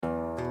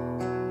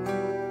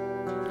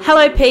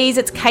Hello Peas,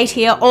 it's Kate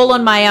here, all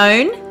on my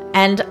own,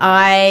 and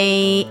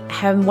I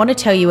want to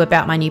tell you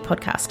about my new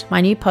podcast.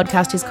 My new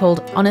podcast is called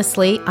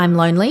Honestly, I'm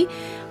Lonely.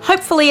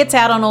 Hopefully it's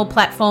out on all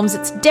platforms.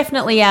 It's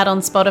definitely out on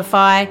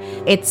Spotify.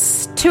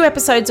 It's 2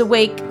 episodes a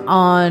week.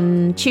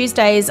 On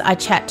Tuesdays, I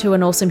chat to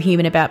an awesome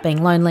human about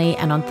being lonely,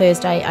 and on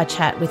Thursday, I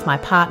chat with my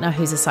partner,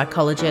 who's a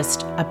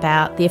psychologist,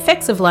 about the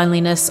effects of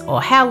loneliness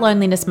or how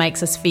loneliness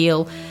makes us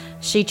feel.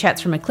 She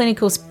chats from a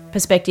clinical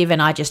perspective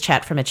and I just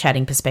chat from a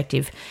chatting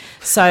perspective.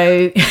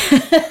 So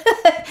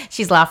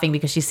she's laughing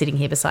because she's sitting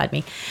here beside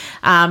me.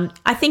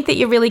 I think that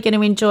you're really going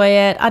to enjoy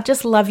it. I'd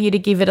just love you to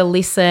give it a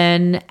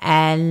listen,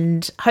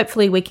 and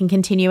hopefully we can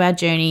continue our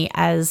journey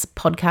as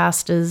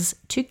podcasters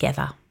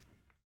together.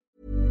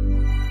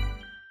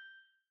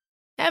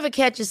 Ever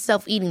catch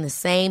yourself eating the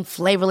same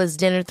flavorless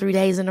dinner 3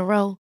 days in a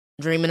row?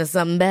 Dreaming of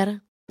something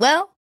better?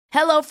 Well,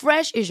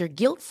 HelloFresh is your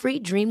guilt-free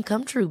dream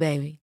come true,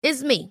 baby.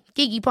 It's me,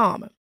 Keke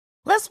Palmer.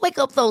 Let's wake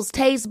up those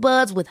taste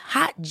buds with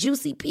hot,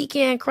 juicy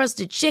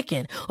pecan-crusted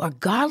chicken or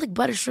garlic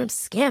butter shrimp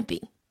scampi.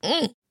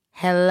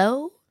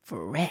 Hello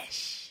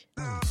Fresh.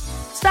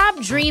 Stop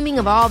dreaming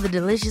of all the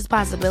delicious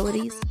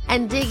possibilities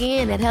and dig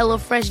in at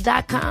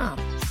HelloFresh.com.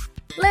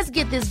 Let's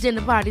get this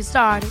dinner party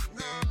started.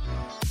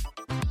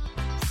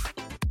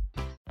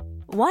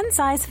 One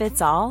size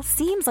fits all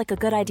seems like a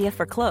good idea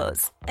for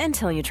clothes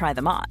until you try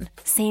them on.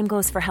 Same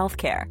goes for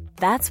healthcare.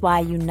 That's why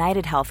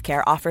United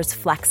Healthcare offers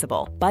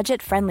flexible,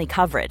 budget-friendly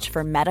coverage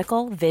for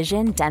medical,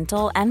 vision,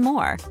 dental, and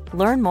more.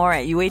 Learn more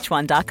at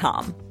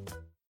uh1.com.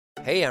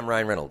 Hey, I'm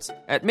Ryan Reynolds.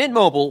 At Mint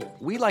Mobile,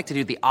 we like to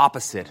do the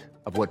opposite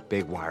of what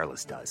Big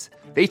Wireless does.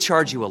 They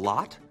charge you a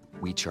lot,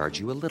 we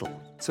charge you a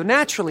little. So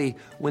naturally,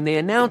 when they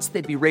announced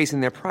they'd be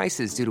raising their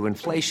prices due to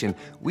inflation,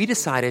 we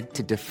decided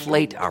to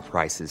deflate our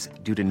prices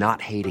due to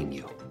not hating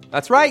you.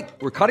 That's right.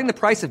 We're cutting the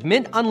price of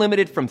Mint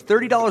Unlimited from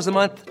 $30 a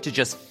month to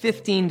just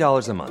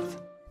 $15 a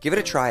month. Give it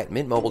a try at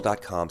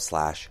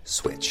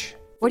mintmobile.com/switch.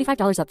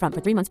 $45 up front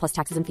for 3 months plus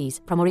taxes and fees.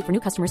 Promo rate for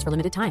new customers for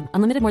limited time.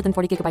 Unlimited more than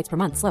 40 gigabytes per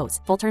month.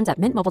 Slows full terms at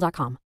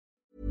mintmobile.com.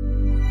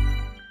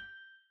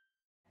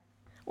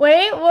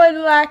 We would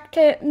like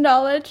to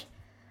acknowledge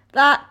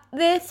that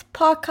this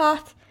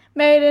podcast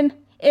meeting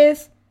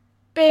is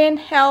being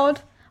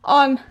held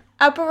on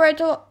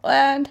Aboriginal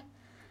land,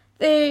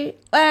 the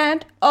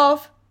land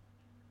of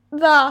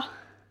the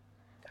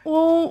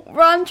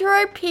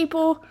Wurundjeri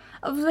people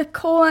of the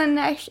Kulin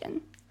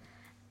Nation,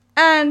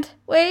 and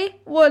we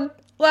would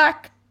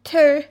like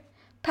to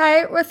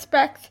pay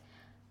respect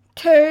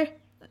to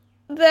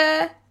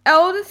the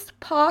elders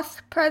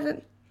past,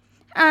 present,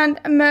 and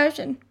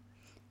emerging,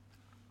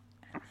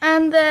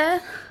 and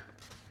their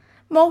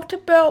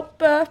multiple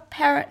birth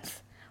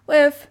parents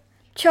with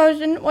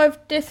children with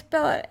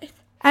disabilities.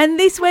 And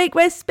this week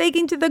we're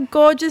speaking to the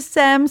gorgeous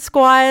Sam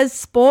Squires,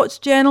 sports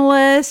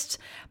journalist,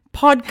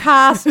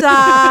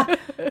 podcaster,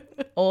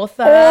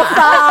 Author.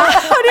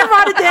 I didn't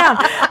write it down.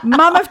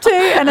 Mum of 2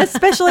 and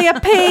especially a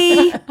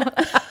P.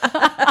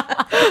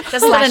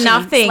 Just not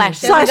enough things.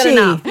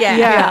 Slashy. Yeah.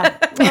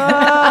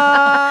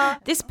 Yeah.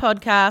 This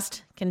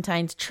podcast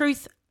contains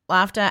truth,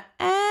 laughter,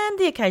 and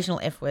the occasional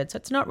F word, so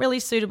it's not really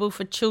suitable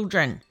for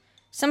children.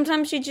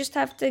 Sometimes you just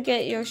have to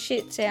get your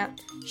shits out.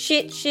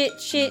 Shit, shit,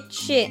 shit,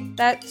 shit.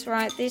 That's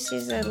right, this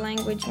is a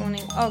language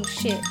warning. Oh,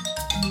 shit.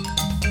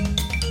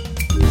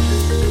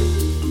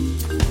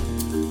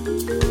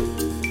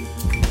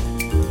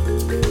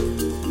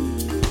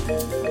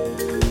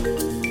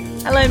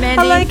 Hello,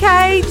 Mandy. Hello,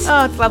 Kate.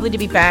 Oh, it's lovely to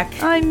be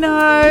back. I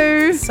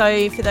know.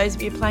 So for those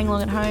of you playing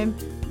along at home,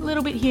 a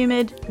little bit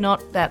humid,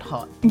 not that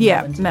hot.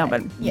 Yeah, today.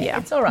 Melbourne. Yeah.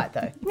 It's all right,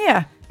 though.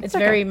 Yeah. It's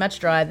very much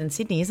drier than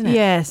Sydney, isn't it?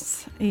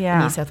 Yes.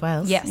 Yeah. New South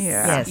Wales? Yes.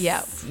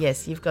 Yeah.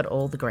 Yes, you've got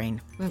all the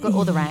green. We've got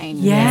all the rain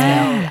Yeah. as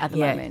well at the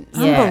Yeah. moment.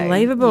 Yeah.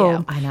 Unbelievable.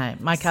 Yeah. I know.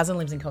 My cousin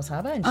lives in Coffs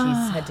Harbour and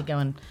she's had to go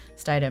and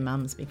stay at her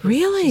mum's because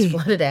Really? she's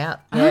flooded out.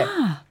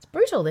 Yeah. It's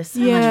brutal. There's so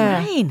Yeah.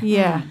 much rain.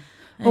 Yeah.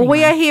 Well,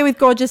 we are here with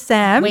gorgeous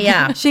Sam. We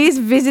are. She is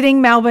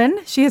visiting Melbourne.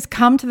 She has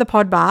come to the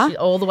pod bar. She's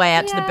all the way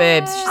out to the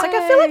burbs. She's like,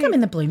 I feel like I'm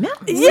in the Blue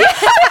Mountains. Yeah.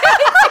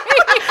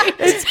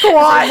 It's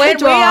quite We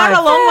are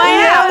a long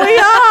way out. Yeah, we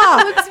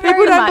are. Looks People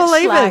very don't much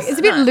believe like, us. it's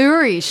a bit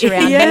lurish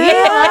around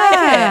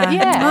Yeah. here.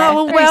 Yeah.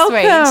 Oh, well,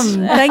 very welcome.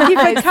 sweet. Thank you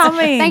for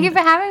coming. Thank you for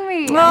having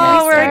me. Oh,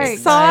 I'm we're stoked.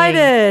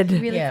 excited.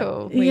 Really Yeah.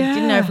 cool. We Yeah.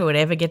 didn't know if we would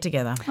ever get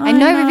together. I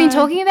know we've been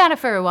talking about it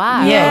for a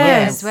while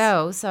Yes. as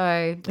well.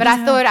 So, but I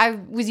thought I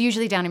was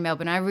usually down in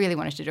Melbourne. I really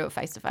wanted to do it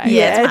face to face.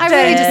 Yeah, I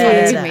really just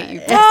wanted to yeah. meet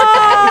you.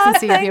 Oh, and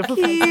see your thank beautiful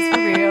faces for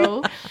you.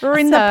 real. We're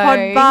in the So-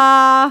 pod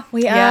bar.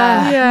 We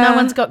are. Yeah. No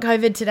one's got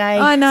COVID today.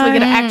 I know. So we're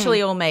going to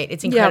actually all meet.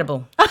 It's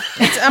incredible.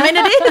 It is.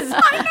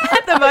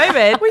 At the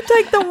moment. We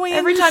take the win.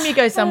 Every time you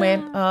go somewhere,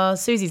 oh,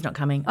 Susie's not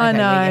coming. Okay, I know.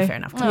 well, yeah, fair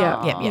enough.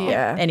 Yeah.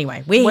 Yeah.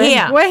 Anyway, we're We're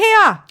here. We're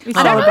here. We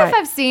I don't know if celebrate.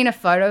 I've seen a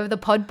photo of the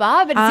pod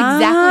bar, but it's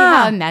exactly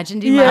how I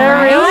imagined in my Yeah,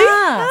 mind.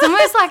 really? It's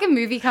almost like a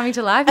movie coming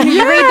to life.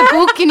 You read the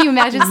book and you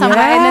imagine somewhere,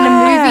 and then a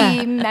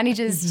movie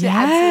manages to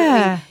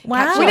absolutely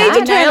Wow. capture We need to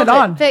that. turn it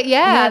on. But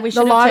yeah, we The should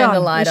have light turned on. the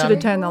light We on. should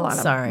have turned the light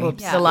on. Sorry.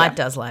 Whoops. The light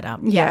does light up.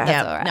 Yeah.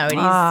 That's all right. No, it is.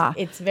 Ah.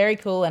 It's very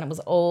cool, and it was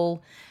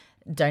all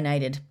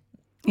donated.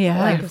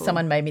 Yeah. Like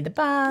someone made me the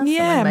bar,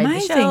 Yeah, someone made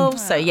amazing. the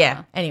shelves. So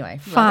yeah, anyway,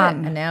 Fun.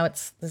 love it. And now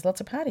there's lots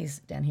of parties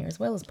down here as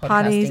well as podcasting.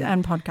 Parties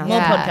and podcasting. More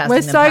Yeah. podcasting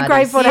We're than so parties.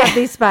 grateful to have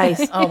this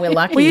space. Oh, we're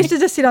lucky. We used to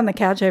just sit on the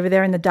couch over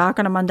there in the dark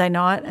on a Monday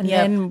night, and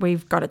Yep. then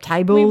we've got a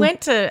table. We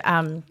went to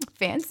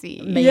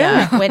Fancy.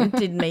 Mia,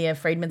 did Mia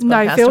Friedman's No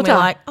podcast, and filter. we were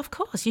like, of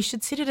course, you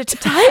should sit at a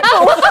table.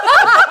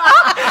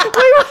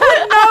 We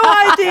had no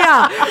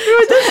idea. We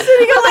were just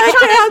sitting on the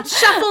couch.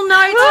 Shuffle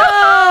notes.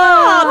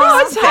 Oh,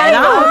 this is better.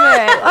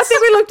 I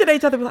think we looked at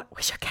each other and were like,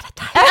 we should get a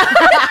table.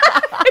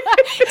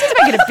 Just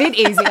make it a bit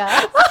easier.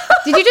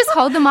 Did you just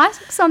hold the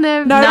mics on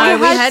the? No,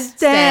 we had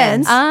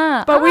stands.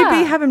 But we'd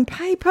be having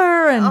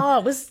paper and Oh,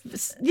 it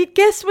was. your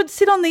guests would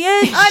sit on the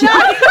edge. I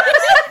know.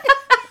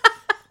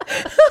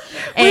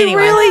 We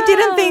Anyway. really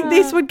didn't think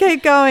this would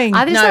keep going.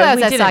 I just No, thought I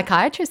we was a didn't.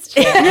 psychiatrist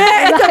chair.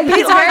 Yeah, it's a bit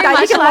It's like very that. You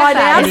much can like lie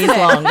that. down. It is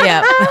long.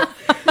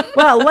 Yeah.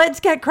 Well, let's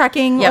get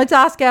cracking. Yep. Let's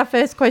ask our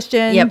first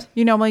question. Yep.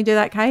 You normally do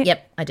that, Kate?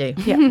 Yep, I do.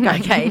 Yep.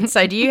 Okay.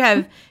 So, do you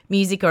have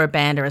music or a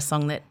band or a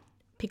song that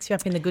picks you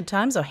up in the good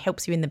times or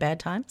helps you in the bad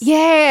times?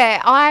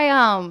 Yeah,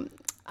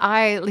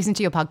 I listen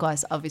to your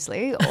podcast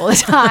obviously all the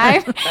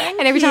time,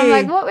 and every time I'm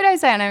like, what would I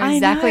say? I know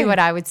exactly know. what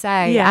I would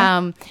say.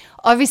 Yeah.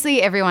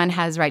 Obviously, everyone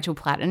has Rachel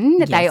Platten.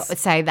 Yes. They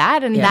say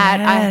that, and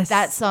Yes.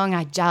 that song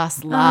I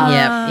just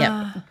love.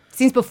 Yep.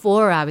 Since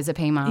before I was a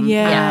P mum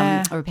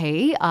Yeah. or a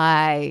P,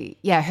 I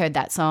heard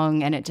that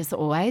song and it just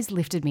always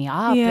lifted me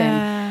up.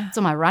 Yeah. And it's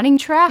on my running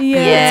track. Yeah.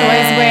 It's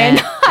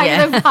always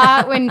Yeah. the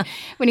part when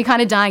you're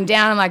kind of dying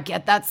down, I'm like,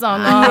 get that song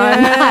on.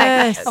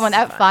 Yes. Like, I want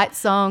that fight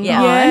song Yeah.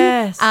 on.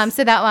 Yes.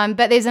 So that one.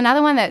 But there's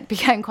another one that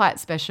became quite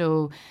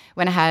special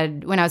when I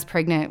was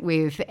pregnant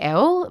with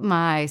Elle,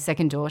 my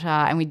second daughter,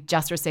 and we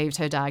just received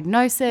her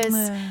diagnosis.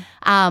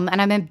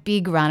 And I'm a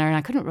big runner and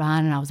I couldn't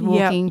run and I was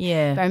walking.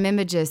 Yeah. But I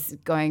remember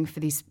just going for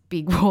this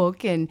big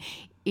walk and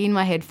in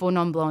my head, 4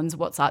 non-blondes,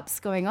 what's up's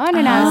going on?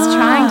 And I was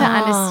trying to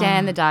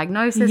understand the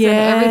diagnosis and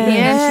everything.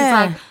 And she's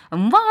like,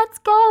 and what's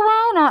going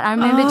on? I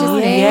remember just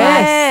being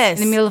yes.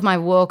 like in the middle of my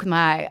walk with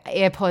my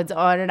AirPods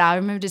on, and I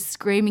remember just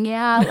screaming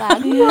out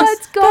like,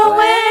 what's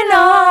going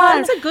on?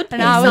 That's a good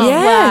And I was song.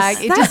 Yes,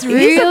 like, it that just is a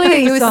really,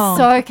 peace it was song.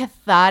 so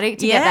cathartic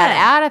to get that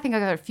Yeah. out. I think I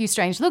got a few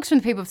strange looks from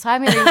the people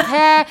beside me. They didn't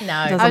care. No.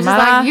 I Doesn't was just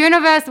matter. like,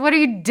 universe, what are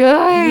you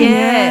doing?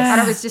 Yes.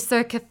 And it was just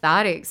so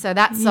cathartic. So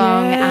that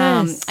song,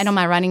 Yes. and on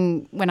my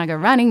running, when I go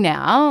running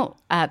now,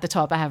 at the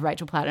top I have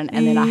Rachel Platten,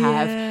 and then I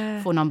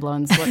have 4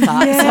 non-blondes, what's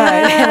up? Yes. So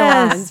they're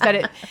the ones.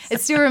 But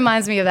it still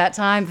reminds me of that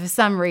time. For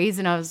some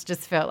reason, I was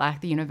just felt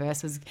like the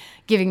universe was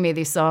giving me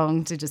this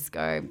song to just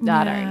go,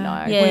 I don't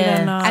know. Yeah. We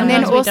don't know. And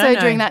then Sometimes we also don't know.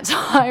 during that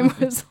time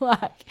was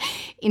like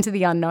Into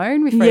the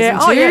Unknown with Frozen 2. Yeah.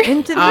 Oh, yeah.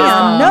 Into the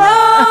unknown.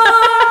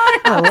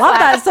 I love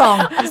that song.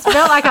 I just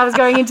felt like I was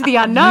going into the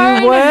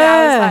unknown. You were. And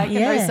I was like, and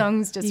Yeah. those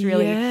songs just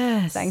really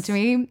Yes. sang to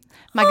me.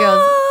 My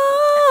girls.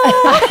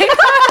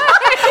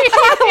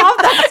 I love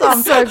that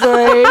song. So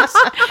good.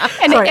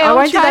 And Sorry, I Elle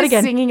won't do that tries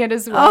again. singing it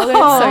as well.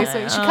 It's so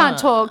sweet. She can't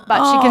talk, but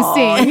she can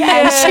sing.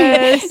 yes.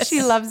 And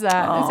she loves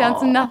that. It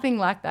sounds nothing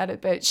like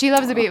that, but she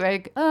loves a bit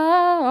where,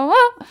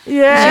 she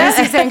Yeah.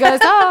 sings and goes,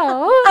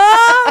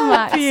 oh.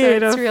 Like, so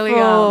it's really,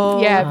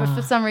 beautiful. but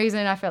for some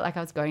reason I felt like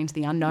I was going into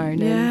the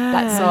unknown, and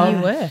that song.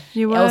 You were.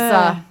 You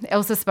were.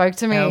 Elsa spoke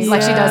to me Elsa.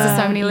 like she does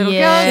to so many little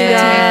Yes. girls, but to me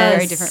for a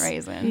very Yes. different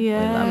reason.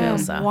 Yeah. love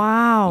Elsa.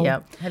 Wow.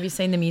 Yep. Have you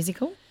seen the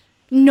musical?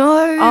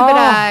 No, but Oh.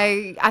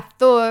 I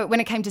thought when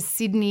it came to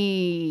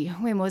Sydney,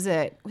 when was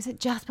it? Was it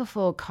just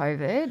before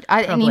COVID?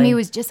 And Probably. Amy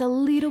was just a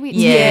little bit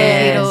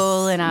Yes. too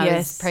little, and I Yes.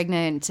 was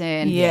pregnant,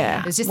 and Yeah.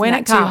 it was just when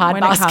in it that too hard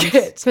when it comes.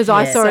 basket. Because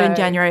I Yeah. saw it in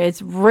So- January.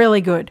 It's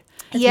really good.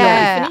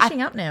 Yeah,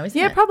 Finishing up now, isn't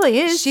Yeah, it? it probably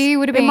is. she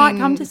would have It been. might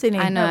come to Sydney.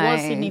 I know.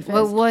 was Sydney first.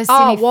 Well, it was Oh,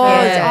 Sydney it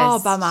was. first. Oh,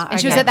 bummer. And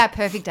she was Okay. at that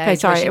perfect age. Okay,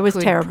 sorry, where she it was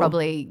could terrible.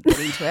 Probably get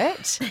into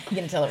it. You're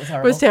going to tell it was It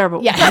horrible. was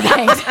terrible. Yeah,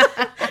 thanks.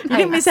 You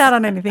didn't miss out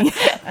on anything.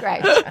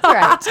 Great.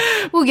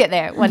 We'll get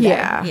there one day.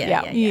 Yeah.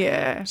 Yeah.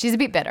 Yeah. She's a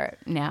bit better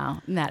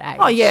now in that age.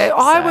 Oh, yeah.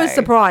 I was so-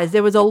 surprised.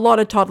 There was a lot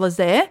of toddlers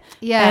there.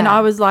 Yeah. And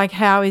I was like,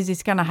 how is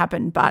this going to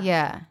happen? But,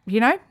 Yeah. you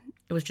know,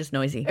 It was just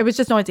noisy. it was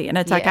just noisy and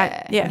it's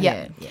okay. Yeah.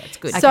 Yeah, it's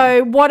good.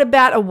 So, what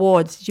about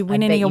awards? Did you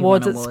win I any bet you won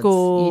awards at awards.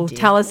 school? You did.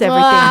 Tell us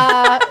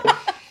everything.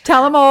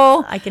 Tell them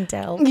all. I can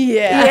tell.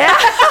 Yeah.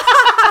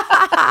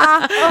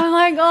 Oh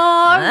my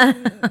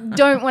God.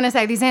 Don't want to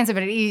say this answer,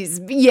 but it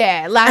is.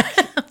 Yeah, like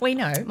We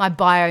know. my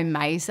bio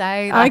may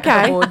say. Like,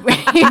 Okay. award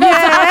winning. They're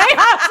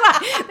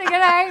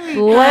going to hate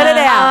me. Let it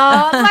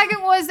out. Like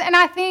it was. And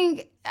I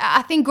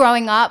think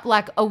growing up,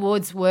 like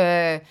awards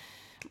were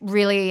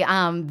really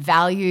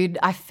valued,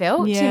 I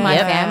felt, Yeah. in my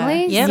Yep.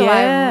 family. Yep. So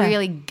Yeah. I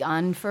really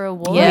gunned for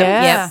awards.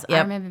 Yep. I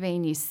remember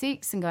being year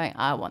 6 and going,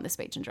 I want the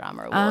speech and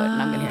drama award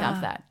and I'm going to go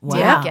for that. Wow.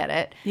 Didn't get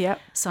it. Yep.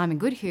 Simon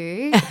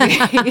Goodhue.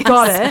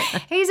 Got it.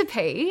 He's a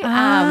P.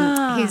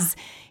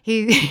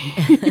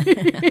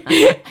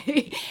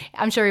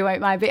 I'm sure he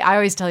won't mind, but I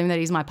always tell him that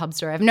he's my pub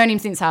story. I've known him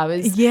since I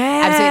was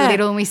Yeah. absolutely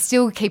little, and we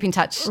still keep in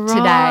touch today.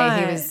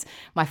 Right. He was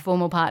my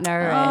formal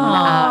partner, and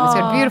he's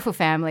got a beautiful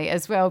family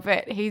as well.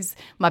 But he's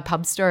my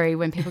pub story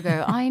when people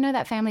go, oh, you know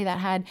that family that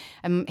had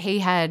he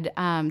had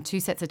 2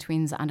 sets of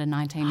twins under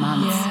 19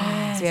 months.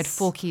 So he had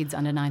 4 kids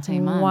under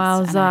 19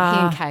 months. Wowza. He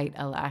and Kate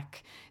are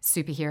like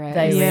superheroes.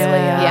 They really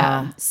are.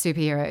 Yeah,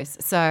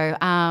 superheroes. So,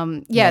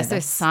 so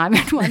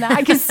Simon won that.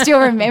 I can still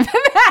remember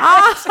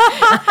that.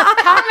 I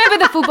can't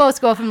remember the football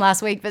score from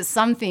last week, but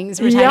some things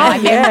retain my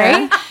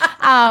memory.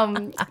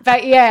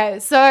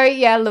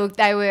 Look,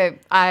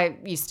 I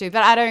used to,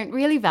 but I don't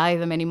really value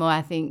them anymore.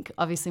 I think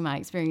obviously my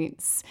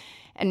experience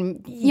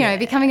and,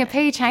 becoming a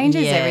P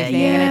changes everything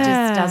and it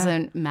just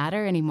doesn't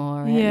matter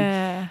anymore.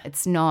 And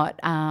it's not,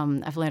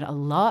 I've learned a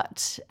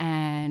lot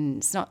and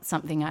it's not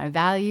something I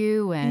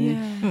value.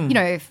 And,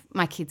 if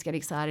my kids get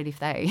excited if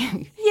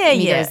they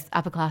goes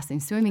upper class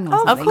in swimming or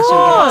something, course.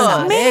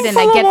 she'll get excited and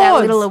they get that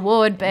awards. little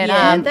award. But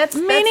that's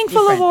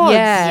meaningful different. awards.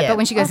 yeah, but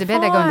when she goes to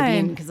bed, they go in the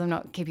fine. bin because I'm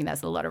not keeping that.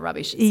 There's a lot of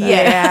rubbish. So.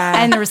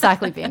 Yeah. And the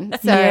recycling bin.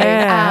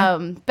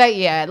 So, but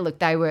yeah, look,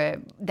 they were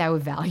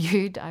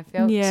valued, I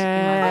felt.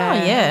 Yeah. In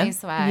my Oh, yeah. family,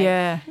 so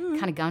I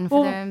kind of gun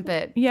for them,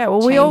 but Yeah,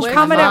 well, we all changed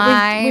come my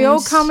at it. We all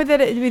mind. come with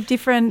it with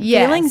different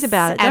feelings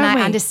about it, don't and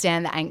we? I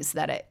understand the angst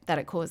that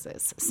it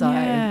causes. So,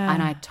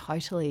 and I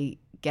totally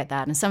get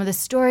that. And some of the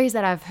stories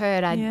that I've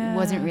heard, I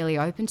wasn't really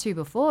open to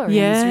before, and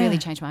it's really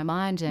changed my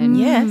mind.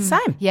 And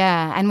Same.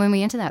 yeah, and when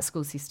we enter that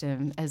school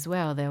system as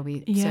well, there'll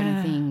be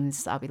certain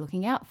things I'll be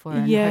looking out for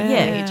and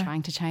hopefully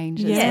trying to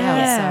change as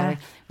well.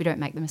 So we don't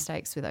make the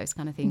mistakes with those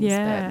kind of things.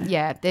 Yeah. But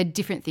yeah, they're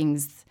different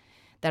things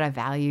that I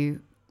value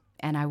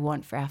and I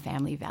want for our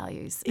family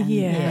values. And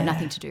they've got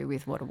nothing to do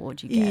with what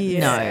award you get.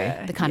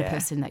 No. The kind of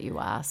person that you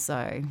are.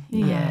 So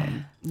yeah.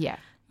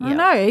 I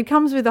know, it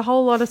comes with a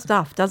whole lot of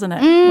stuff, doesn't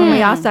it, when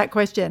we ask that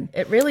question?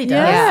 It really does.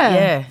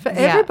 Yeah, for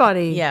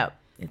everybody. Yeah.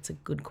 It's a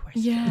good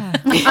question. Yeah.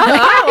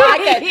 I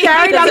like it.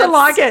 Gary doesn't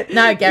like it.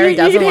 No, Gary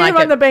doesn't you can like hear him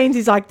on it. the beans.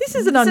 He's like, this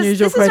is an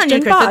unusual This is question.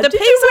 unusual question. But The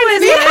P word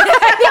is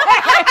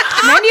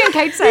Mandy and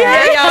Kate say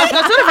I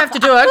sort of have to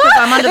do it because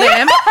I'm under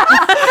them.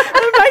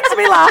 it makes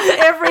me laugh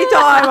every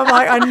time. I'm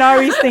like, I know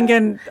he's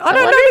thinking, I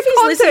don't know if the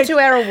he's listened context. to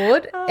our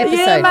award episode.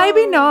 Yeah,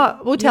 maybe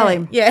not. We'll tell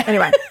him. Yeah.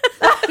 Anyway.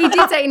 He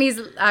did say in his,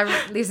 I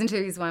listened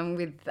to his one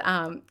with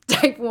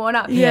Dave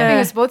Warner, Yeah. being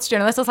a sports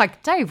journalist. I was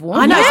like, Dave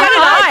Warner? I know, so did I.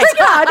 I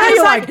know, I was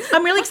you're like,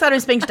 I'm really excited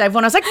to speak to Dave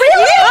Warner. I was like,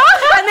 really?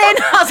 And then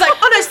I was like,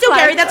 oh no, still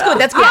Gary. That's good.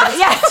 That's good.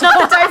 Yeah. It's not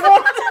the Dave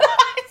Warner.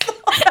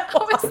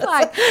 I was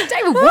like,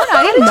 David Warner,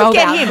 I didn't know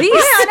get about him? this.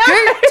 Yeah,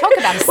 Scoop. Talk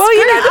about a Well,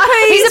 you know the scoop.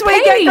 P's, He's a we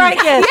P. get great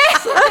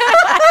guests.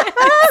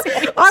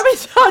 I'm in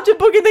charge of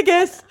booking the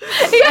guests.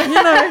 You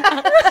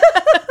know.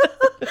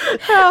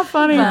 How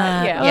funny.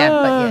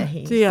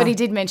 But he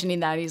did mention in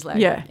that, he's like,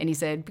 Yeah. and he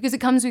said, because it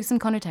comes with some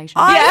connotations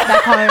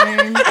back home.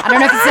 I don't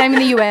know if it's the same in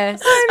the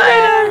US.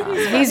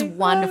 He's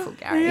wonderful,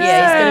 Gary.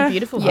 Yeah, he's got a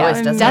beautiful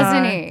voice,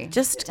 doesn't he?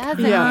 Just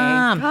Doesn't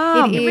calm. he?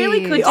 Calm. It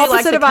really could The do like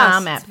opposite the of us.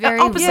 calm app. It's very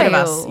Opposite of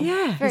real. us.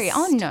 Yeah. Very,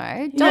 oh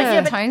no, don't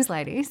Yeah. get tones,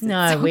 ladies.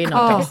 No, we're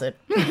not opposite.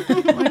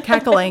 We're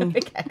cackling.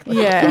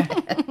 Yeah.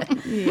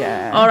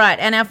 Yeah. All right,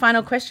 and our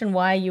final question,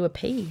 why are you a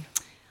P?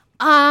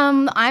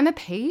 I'm a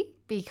P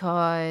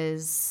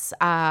because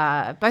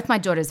both my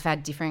daughters have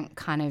had different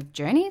kind of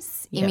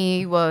journeys.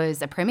 Imi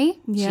was a preemie.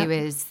 Yep. She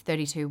was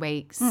 32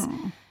 weeks,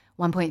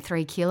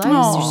 1.3 kilos.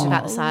 So she's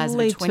about the size of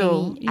a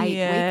little. 28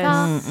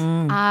 Yes. weeker.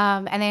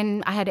 And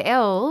then I had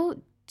Elle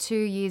 2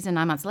 years and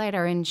 9 months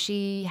later, and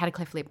she had a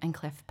cleft lip and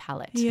cleft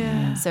palate.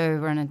 Yeah. So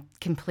we're on a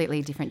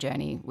completely different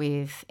journey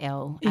with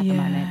Elle at the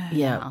moment.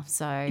 Yeah. now.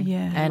 So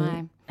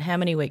And how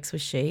many weeks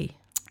was she?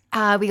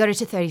 we got her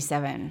to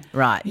 37.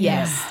 Right.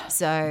 Yes.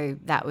 So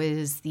that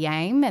was the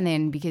aim. And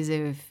then because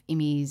of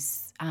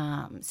Imi's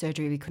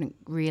surgery, we couldn't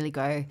really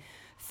go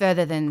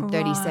further than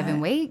 37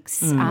 weeks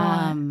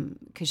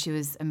because she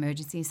was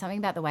emergency. Something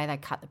about the way they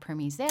cut the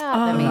preemies out.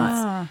 That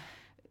means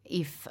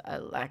if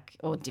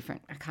or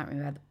different, I can't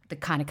remember the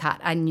kind of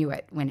cut. I knew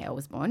it when Elle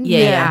was born.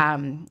 Yeah.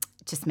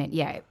 Just meant,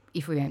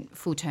 if we went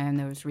full term,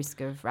 there was risk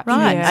of rupture.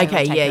 Right. So we'd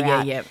Okay. take her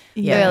out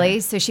Yeah. early.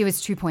 So she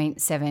was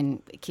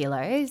 2.7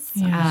 kilos.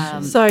 So but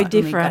when we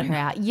different. got her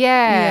out.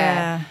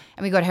 Yeah.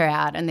 And we got her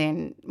out, and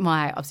then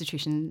my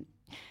obstetrician,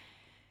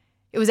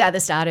 it was at the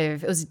start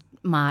of, it was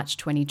March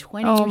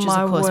 2020, Oh, which was,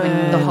 my of course,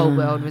 when the word. whole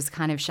world was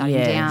kind of shutting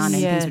Yes. down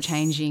and things were Yes.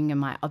 changing. And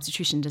my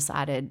obstetrician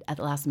decided at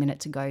the last minute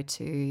to go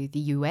to the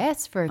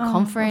US for a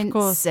conference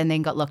course. and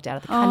then got locked out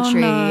of the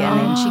country. And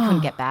then she couldn't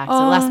get back. So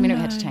last minute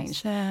we had to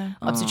change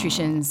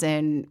obstetricians,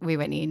 and we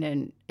went in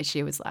and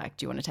she was like,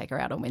 do you want to take her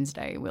out on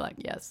Wednesday? And we're like,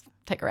 yes,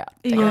 take her out.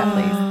 Take her out,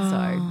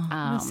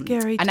 please. So,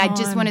 scary and I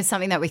just time. wanted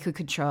something that we could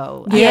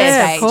control.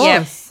 Yeah, of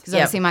course. Because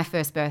obviously my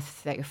first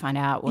birth that you find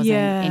out wasn't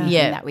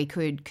anything that we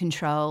could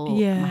control.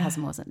 Yeah. My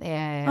husband wasn't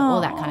there,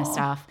 all that kind of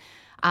stuff.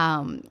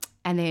 And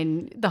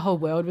then the whole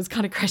world was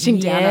kind of crashing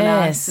down on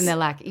us. Yes. And they're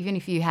like, even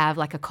if you have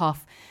like a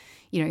cough,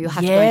 you'll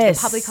have to go into Yes.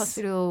 the public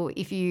hospital.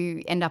 If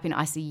you end up in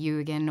ICU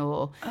again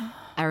or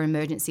our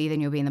emergency,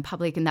 then you'll be in the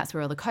public, and that's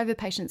where all the COVID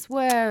patients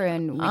were,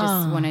 and we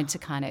just wanted to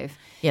kind of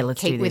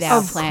let's keep do with this. our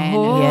Of plan.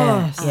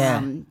 course.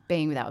 And,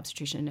 being with our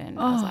obstetrician, and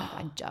I was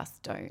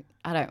like,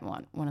 I don't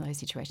want one of those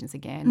situations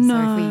again. So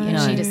if we,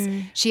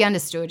 and she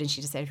understood, and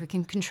she just said, if we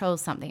can control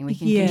something, we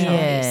can control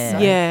this. So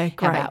Yeah, how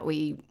great. about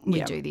we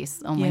do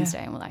this on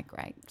Wednesday? And we're like,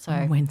 great. So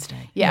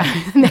Wednesday. yeah.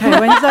 Okay,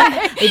 Wednesday.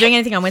 Are you doing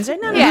anything on Wednesday?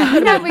 No, Yeah,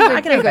 no, we're good.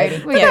 I can have a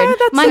baby. We're Yeah. good.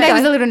 that's Monday okay.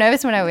 was a little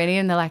nervous when I went in,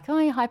 and they're like, "Oh,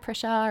 you're high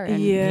pressure,"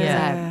 and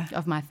Yeah.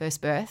 of my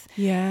first birth.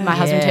 Yeah. My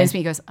husband Yeah. turns to me,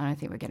 he goes, "I don't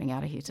think we're getting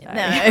out of here today."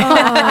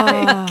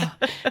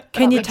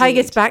 Can you we take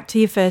us did. back to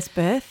your first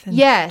birth?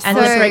 Yes. And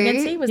so, the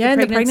pregnancy? Was Yeah,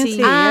 the the pregnancy?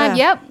 pregnancy.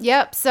 Yeah.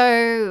 Yep.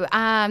 So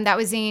that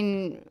was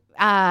in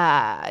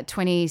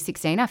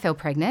 2016. I fell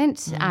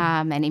pregnant,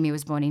 and Emmy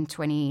was born in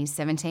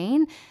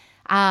 2017.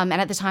 And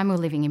at the time, we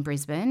were living in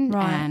Brisbane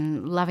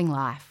and loving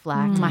life.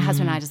 Like my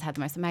husband and I just had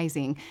the most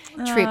amazing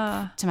trip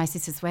to my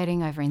sister's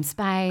wedding over in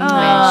Spain, where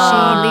she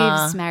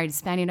lives, married a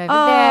Spaniard over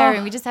there,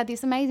 and we just had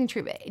this amazing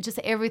trip. Just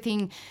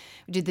everything.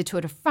 We did the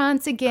Tour de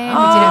France again.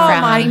 We did it for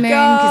our honeymoon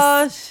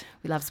because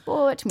we love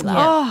sport. We love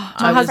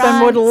My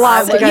husband would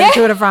love to go to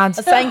Tour de France.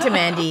 I was saying to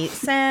Mandy,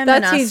 Sam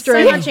That's and us, his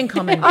dream. so much in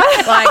common.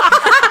 Like,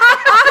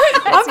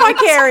 I'm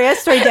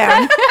vicarious, 3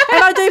 down.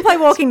 And I do play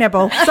walking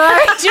netball. So Do you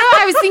know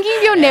what? I was thinking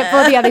of your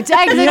netball the other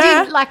day because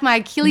I did like my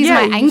Achilles, Yeah,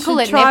 my you ankle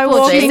should at try netball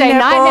walking Tuesday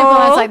night netball. netball.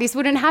 I was like, this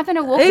wouldn't happen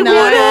at walking It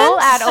netball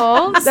wouldn't. at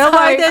all. they're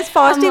like, there's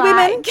feisty I'm women.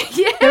 like,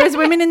 yeah. There is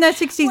women in their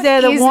 60s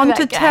there that is want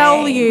to that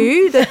tell game?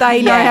 you that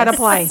they know how to Yes.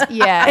 play.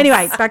 Yeah.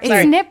 Anyway, back to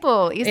It's you.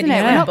 netball, isn't it?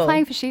 is We're not netball.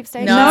 playing for sheep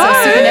stations. No. Or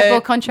super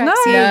netball contracts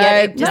No. here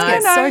yet. It No. just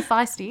gets No. so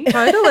feisty.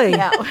 Totally.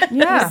 Yeah.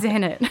 Yeah.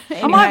 Isn't it?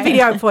 I might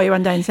video it for you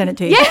one day and send it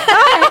to you.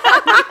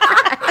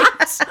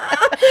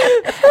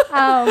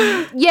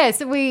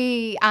 So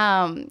we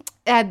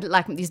had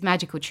like this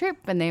magical trip,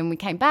 and then we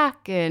came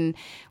back, and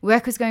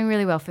work was going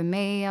really well for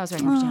me. I was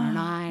working for Channel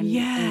 9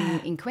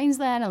 in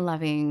Queensland and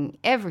loving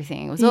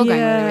everything. It was all going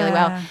really, really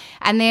well. Yeah.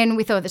 And then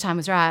we thought the time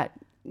was right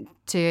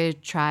to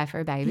try for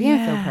a baby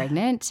and feel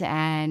pregnant,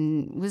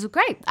 and it was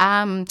great.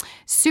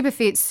 Super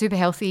fit, super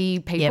healthy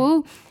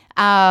people.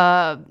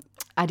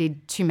 I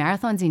did 2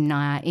 marathons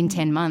in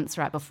 10 months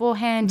right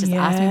beforehand. Just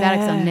ask me about it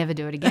because I'll never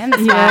do it again.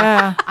 That's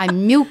why I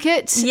milk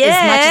it as much as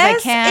I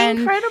Yes, can.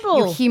 incredible.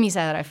 You'll hear me say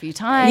that a few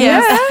times.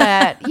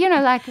 Yeah. But,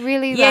 like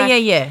really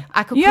Yeah.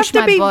 I could You push have to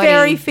my be body.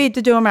 very fit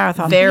to do a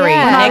marathon. Very.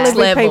 Yeah. When I Next live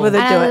with level. people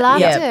that And do I it.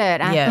 loved Yeah.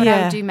 it. I Yeah. thought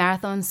Yeah. I'd do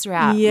marathons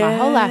throughout my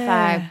whole life.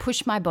 I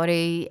pushed my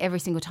body every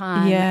single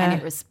time Yeah. and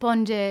it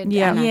responded.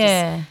 Yeah. And I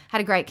Yeah. just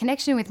had a great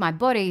connection with my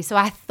body. So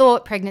I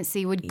thought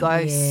pregnancy would go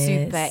Yes.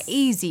 super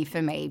easy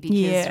for me because,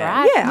 Yeah.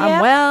 right? Yeah,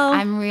 I'm well.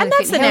 I'm really And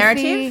that's fit the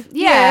healthy. narrative.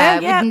 Yeah.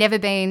 Yeah. We've never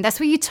been. That's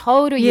what you're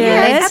told or you're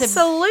Yes. led to.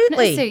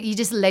 Absolutely. So you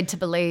just led to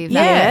believe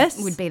Yes.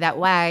 that it would be that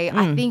way.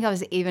 I think I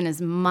was even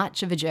as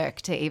much of a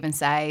jerk to even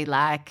say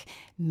like,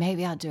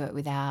 maybe I'll do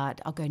it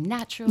I'll go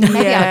natural.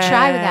 Maybe I'll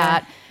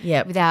try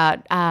Yep. without.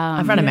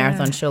 I've run a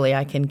marathon. Surely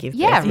I can give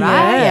Yeah, birth.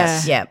 right.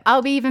 Yes. Yeah.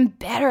 I'll be even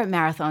better at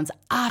marathons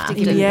after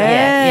giving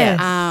Yes.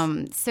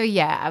 birth. So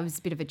I was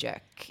a bit of a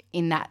jerk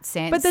in that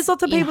sense. But there's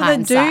lots of in people that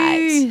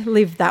hindsight. do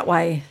live that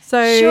way. So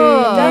Sure.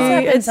 It does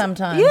happen it's-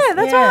 sometimes. Yeah,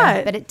 that's Yeah.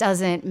 right. But it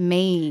doesn't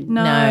mean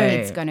No.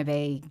 it's going to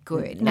be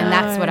good. And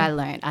that's what I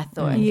learned. I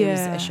thought it was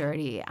Yeah. a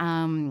surety.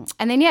 And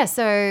then,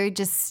 so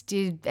just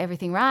did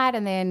everything right.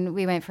 And then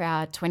we went for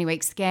our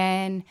 20-week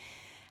scan.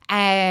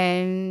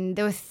 And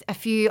there were a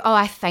few,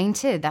 I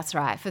fainted. That's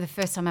right. For the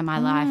first time in my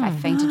life, I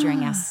fainted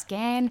during our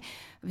scan.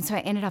 So I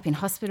ended up in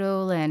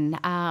hospital and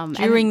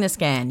During the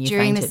scan, you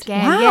during fainted. the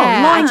scan, Wow,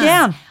 yeah, lying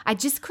down. I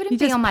just couldn't You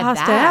be just on my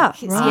passed back.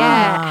 out. Yeah,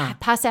 Right. I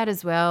passed out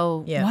as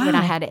well Yeah. when I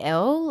Wow. had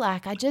L.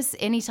 Like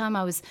anytime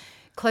I was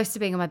close to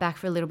being on my back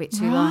for a little bit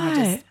too long, I Right.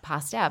 just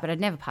passed out. But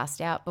I'd never passed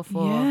out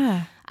before.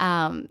 Yeah.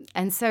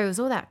 And so it was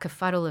all that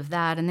kerfuddle of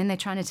that. And then they're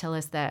trying to tell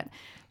us that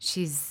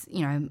she's,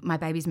 my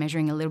baby's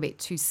measuring a little bit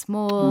too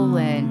small.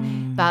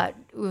 But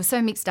we were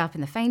so mixed up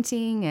in the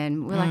fainting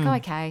and we're like,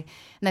 okay.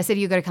 And they said,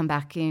 you've got to come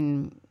back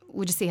in.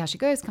 We'll just see how she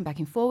goes. Come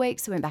back in 4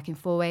 weeks. So we went back in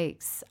 4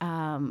 weeks.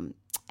 And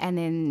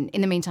then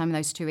in the meantime, in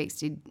those 2 weeks,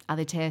 did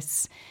other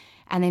tests.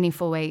 And then in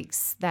 4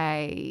 weeks,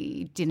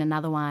 they did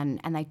another one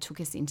and they took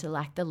us into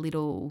like the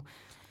little,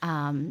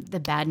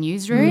 the bad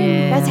news room.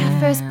 That's our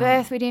first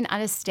birth. We didn't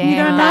understand. You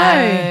don't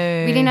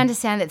know. We didn't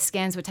understand that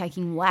scans were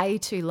taking way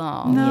too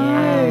long.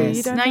 No, Yes.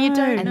 you don't No, you know.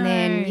 don't. And No.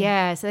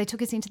 then, so they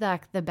took us into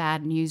the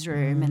bad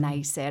newsroom and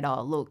they said,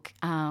 look,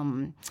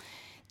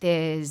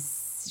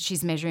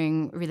 she's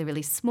measuring really,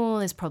 really small.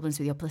 There's problems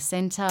with your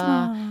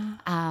placenta.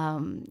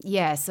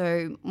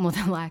 So more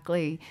than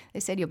likely, they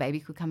said your baby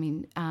could come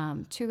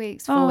in 2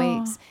 weeks, 4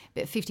 weeks,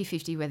 but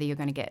 50-50 whether you're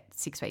going to get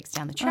 6 weeks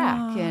down the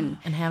track. And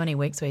And how many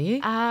weeks were you?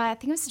 I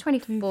think it was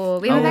 24.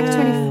 We went back to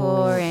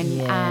 24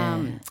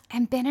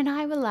 and Ben and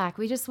I were like,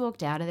 we just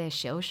walked out of there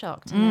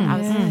shell-shocked. And I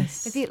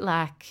was a bit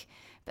like,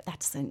 but that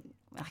doesn't,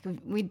 like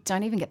we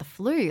don't even get the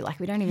flu. Like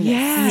we don't even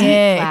get sick.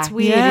 Yeah, Like, it's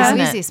weird, How isn't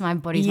is it? this? My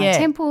body's Yeah. my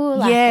temple.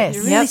 Like Yes. a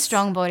really Yep.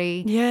 strong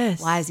body. Yes.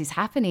 Why is this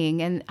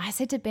happening? And I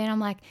said to Ben, I'm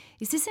like,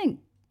 is this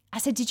I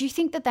said, did you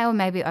think that they were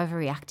maybe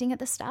overreacting at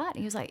the start? And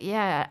he was like,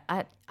 yeah,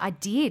 I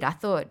did. I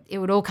thought it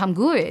would all come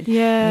good.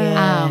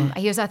 Yeah.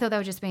 He goes, I thought they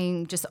were just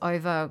being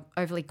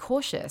overly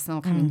cautious and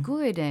all coming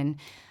good. And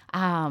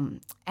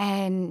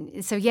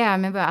so, I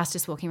remember us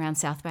just walking around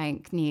South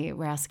Bank near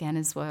where our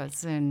scanners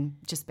was and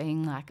just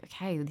being like,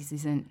 okay, this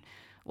isn't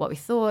what we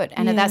thought.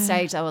 And at that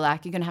stage, they were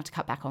like, you're going to have to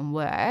cut back on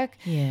work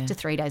to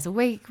 3 days a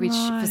week, which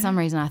for some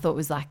reason I thought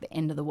was like the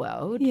end of the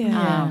world.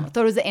 I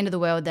thought it was the end of the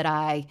world that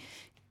I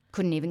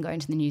couldn't even go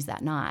into the news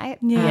that night.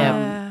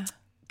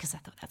 Because I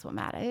thought that's what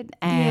mattered.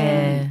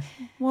 And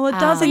well, it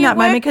does in that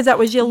moment because that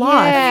was your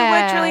life. You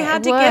worked really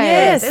hard to get it.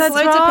 Yes, There's that's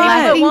loads of people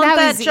right. that want that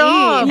that was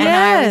job.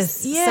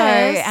 it.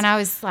 Yes. And I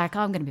was like,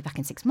 I'm going to be back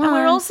in 6 months. And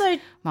we're also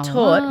Blah, blah,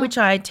 taught, blah. which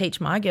I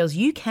teach my girls,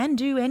 you can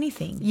do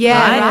anything.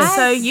 Yeah, right.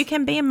 So you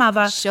can be a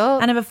mother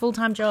Sure. and have a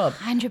full-time job.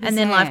 100%. And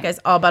then life goes,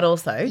 but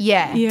also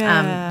Yeah. you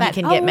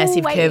can get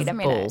massive wait a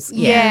curveballs.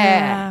 minute.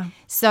 Yeah.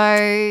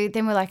 So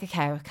then we're like,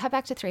 okay, we'll cut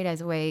back to 3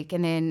 days a week.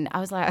 And then I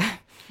was like,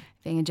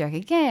 being a jerk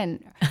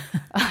again,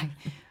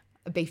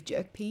 a beef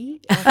jerk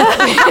pea.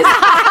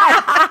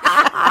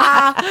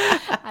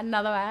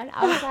 Another one.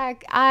 I was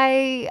like,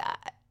 I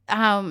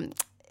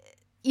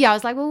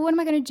was like, well, what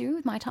am I going to do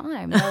with my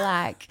time? They're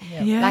like,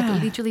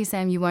 like literally,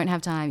 Sam, you won't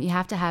have time. You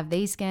have to have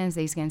these scans,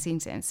 these scans,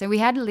 these scans. So we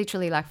had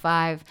literally like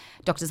 5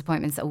 doctor's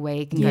appointments a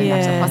week and going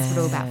back to the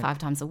hospital about 5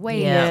 times a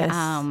week.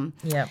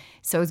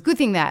 So it was a good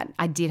thing that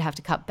I did have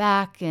to cut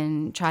back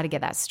and try to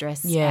get that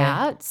stress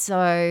out.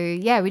 So,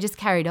 we just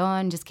carried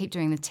on, just keep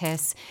doing the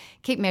tests,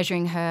 keep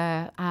measuring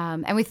her.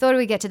 And we thought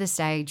we'd get to the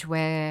stage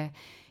where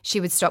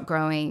she would stop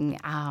growing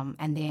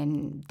and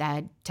then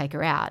they'd take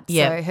her out.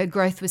 So her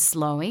growth was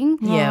slowing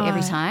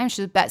every time.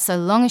 But so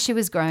long as she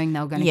was growing,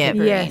 they were going to keep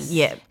her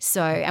in.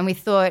 So, and we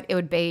thought it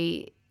would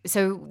be –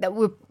 so that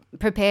we're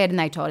prepared and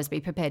they told us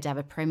be prepared to have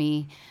a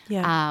preemie.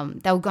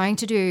 They were going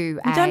to do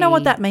I don't know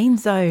what that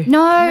means though.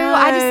 No,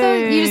 I just thought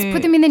you just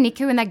put them in the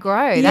NICU and they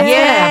grow. That's what you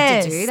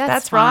have to do.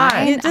 That's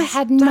right. fine. I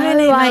had no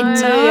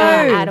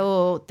idea at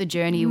all the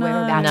journey we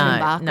were about to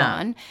embark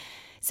on.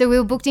 So we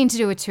were booked in to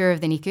do a tour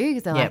of the NICU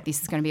because they're like,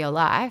 this is going to be your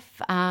life.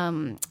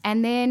 And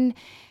then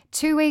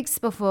 2 weeks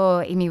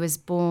before Imi was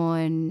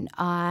born,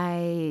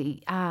 I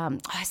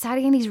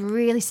started getting these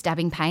really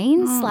stabbing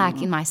pains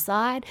like in my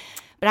side.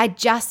 But I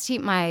just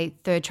hit my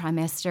 3rd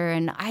trimester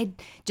and I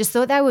just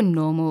thought they were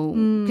normal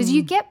because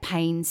you get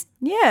pains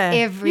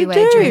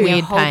everywhere during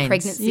your whole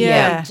pregnancy.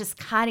 Yeah. You just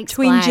can't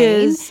explain.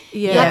 Twinges.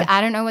 Yeah. Like,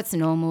 I don't know what's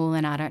normal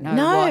and I don't know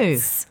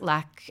what's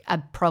like a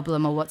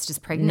problem or what's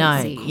just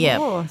pregnancy.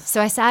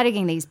 So I started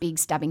getting these big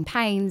stabbing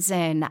pains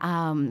and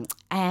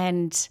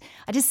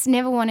I just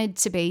never wanted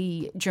to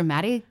be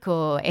dramatic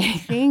or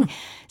anything.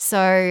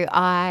 So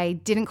I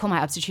didn't call my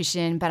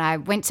obstetrician, but I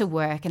went to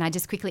work and I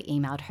just quickly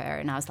emailed her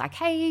and I was like,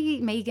 hey,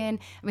 Megan. And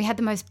we had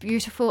the most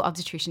beautiful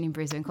obstetrician in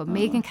Brisbane called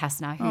Megan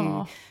Kastner,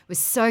 who was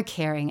so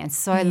caring and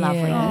so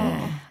lovely.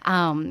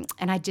 And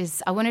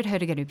I wanted her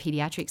to go to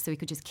pediatrics so we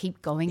could just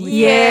keep going with her.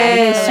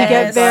 Yes, you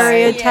get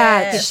very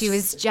attached. Because she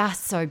was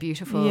just so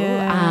beautiful.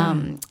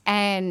 And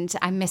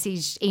I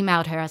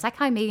emailed her. I was like,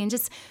 hi, Megan,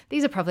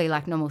 these are probably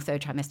like normal 3rd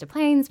trimester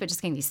pains, but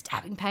just getting this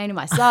stabbing pain in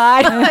my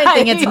side. I don't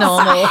think it's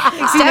normal.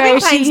 Stabbing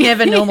pain's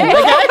never normal.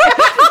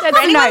 For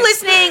anyone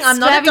listening, I'm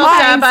not a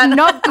doctor, but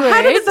not good.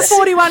 I had the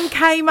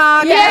 41K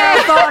mark. But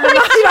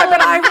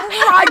I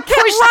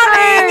kept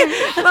running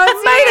and I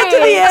made it to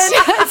the end.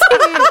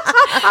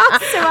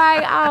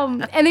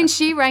 So and then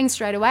she rang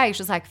straight away.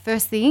 She was like,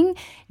 first thing,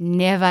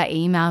 never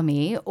email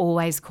me,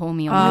 always call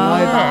me on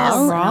the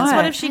mobile. Right. So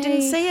what if she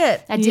didn't see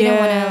it? I didn't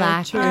want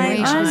to worry.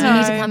 She goes, you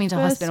need to come into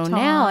hospital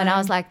now. And I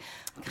was like,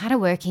 I'm kind of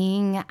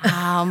working,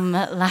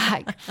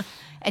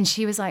 and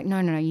she was like, no,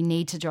 you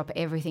need to drop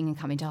everything and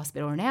come into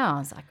hospital now. I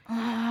was like,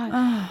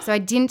 So I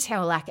didn't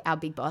tell like our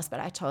big boss, but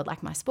I told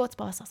like my sports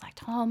boss. I was like,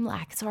 Tom,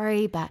 like,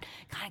 sorry, but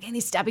kind of getting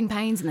these stabbing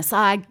pains in the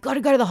side. Got to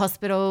go to the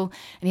hospital.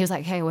 And he was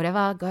like, hey,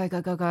 whatever, go.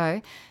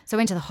 So I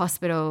went to the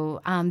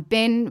hospital.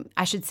 Ben,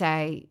 I should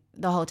say,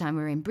 the whole time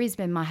we were in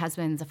Brisbane, my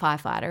husband's a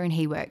firefighter and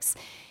he worked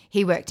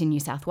in New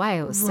South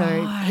Wales.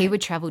 So he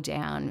would travel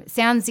down.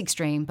 Sounds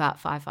extreme, but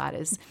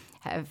firefighters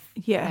have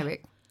they work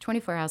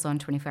 24 hours on,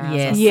 24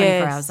 hours off,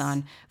 24 hours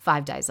on,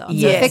 5 days off.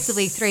 So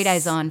effectively 3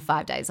 days on,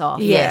 5 days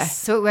off. Yes.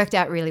 So it worked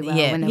out really well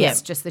when there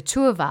was just the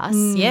 2 of us.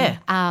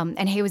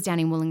 And he was down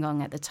in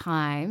Wollongong at the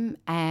time.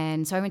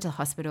 And so I went to the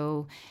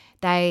hospital.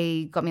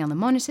 They got me on the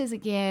monitors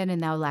again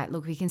and they were like,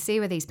 look, we can see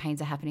where these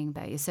pains are happening,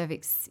 but your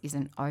cervix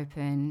isn't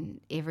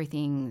open.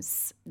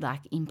 Everything's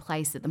like in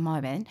place at the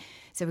moment.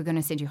 So we're going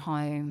to send you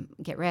home,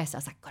 get rest. I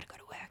was like, got to go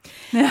to work.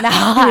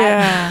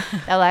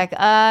 They're like,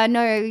 no,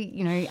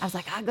 I was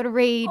like, I got to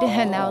read.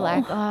 And they were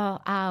like,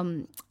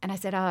 and I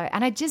said,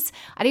 and I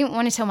didn't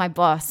want to tell my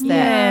boss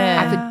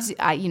that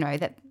I could,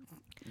 that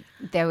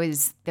there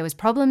was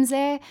problems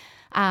there.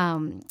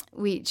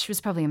 Which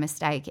was probably a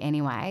mistake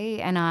anyway.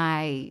 And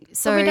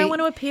so we don't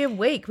want to appear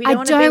weak. We don't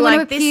want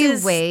want to appear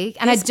weak,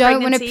 and I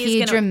don't want to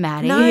appear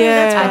dramatic. No,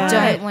 that's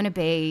I don't want to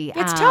be.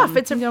 It's tough.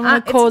 It's a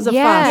cause of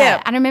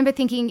fuss. And I remember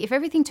thinking, if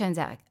everything turns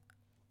out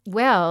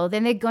well,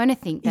 then they're going to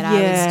think that I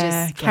was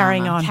just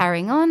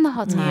carrying on the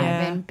whole time.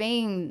 Yeah. And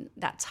being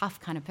that tough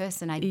kind of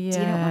person, I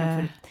didn't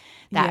want to put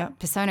that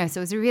persona. So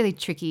it was a really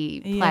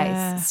tricky place.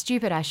 Yeah.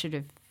 Stupid, I should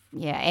have.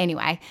 Yeah,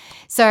 anyway.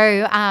 So,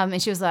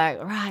 and she was like,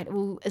 right,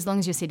 well, as long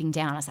as you're sitting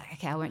down. I was like,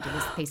 okay, I won't do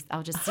this piece.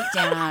 I'll just sit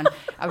down.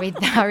 I'll read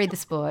the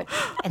sport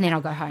and then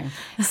I'll go home.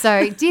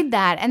 So did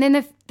that. And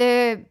then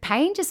the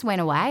pain just went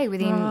away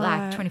within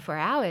like 24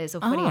 hours or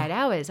 48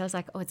 hours. I was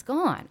like, oh, it's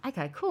gone.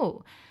 Okay,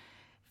 cool.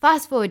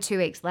 Fast forward 2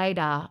 weeks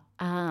later,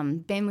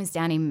 Ben was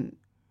down in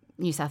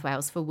New South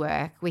Wales for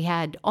work. We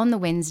had, on the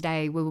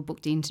Wednesday, we were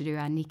booked in to do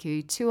our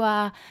NICU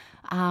tour.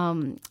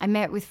 I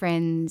met with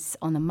friends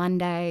on the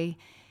Monday.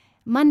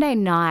 Monday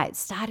night,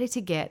 started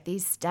to get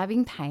these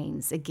stabbing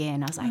pains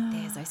again. I was like,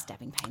 there's those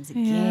stabbing pains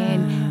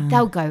again.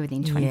 They'll go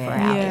within 24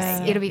 hours.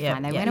 Yeah. It'll be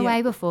fine. They went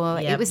away before.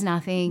 It was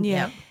nothing.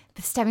 Yeah.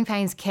 The stabbing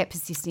pains kept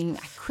persisting.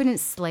 I couldn't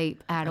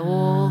sleep at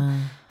all.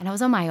 And I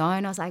was on my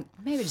own. I was like,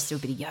 maybe just do a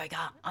bit of yoga.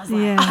 I was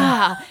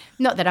like,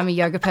 not that I'm a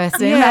yoga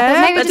person. Yeah,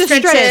 but maybe but just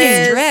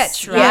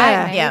stretch, right?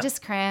 Yeah. Maybe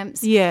just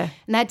cramps. Yeah.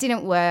 And that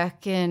didn't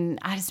work. And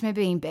I just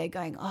remember being in bed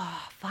going,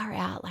 oh, far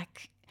out. And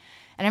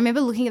I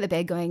remember looking at the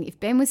bed going, if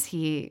Ben was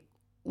here,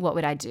 what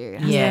would I do?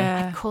 And I was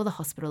like, I'd call the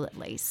hospital at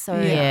least. So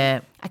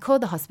I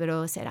called the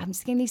hospital, said, I'm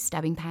just getting these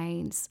stabbing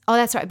pains. Oh,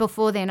 that's right.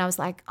 Before then I was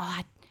like,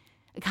 I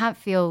can't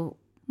feel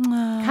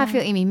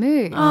Emmy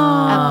move.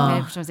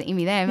 Which wasn't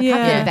Emmy then. I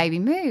can't feel the baby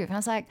move. And I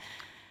was like,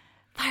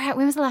 all right,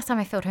 when was the last time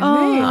I felt her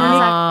move? And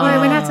I was like, I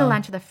went out to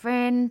lunch with a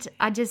friend.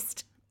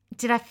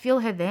 Did I feel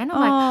her then? I'm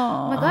like,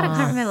 oh my God, I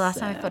can't remember the last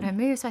time I felt her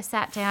move. So I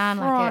sat down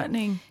at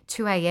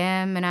 2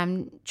 a.m. and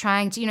I'm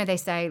trying to, they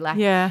say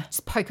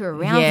just poke her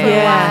around for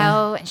a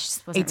while. And she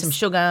just wasn't Eat some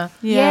sugar.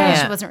 She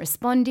wasn't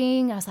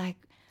responding. I was like,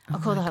 I'll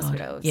call the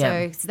hospital.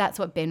 So that's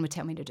what Ben would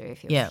tell me to do if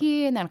he was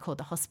here. And then I called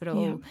the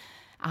hospital.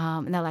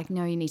 And they're like,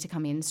 no, you need to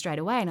come in straight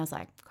away. And I was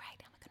like, great,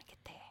 how am I going to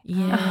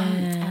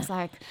get there? I was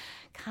like,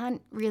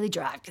 can't really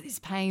drive because these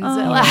pains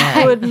are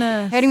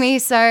hurting me.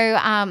 So,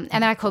 and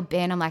then I called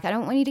Ben. I'm like, I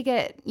don't want you to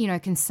get,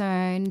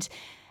 concerned.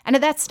 And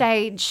at that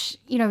stage,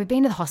 we've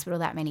been to the hospital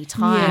that many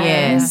times.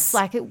 Yes.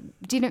 Like it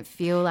didn't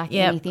feel like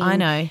anything. I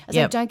know. I was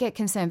like, don't get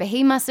concerned. But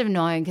he must have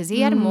known because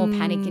he had more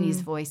panic in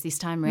his voice this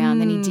time around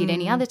than he did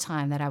any other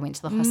time that I went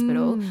to the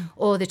hospital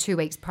or the 2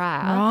 weeks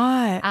prior.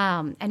 Right.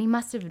 And he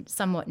must have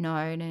somewhat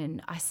known.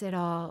 And I said,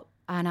 I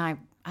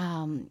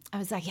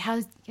was like, how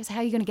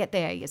are you going to get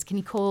there? He goes,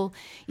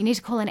 you need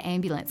to call an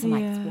ambulance. I'm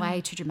like, it's way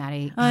too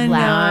dramatic. I know. know.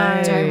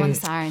 I don't want the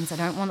sirens. I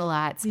don't want the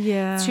lights.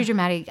 Yeah. It's too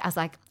dramatic. I was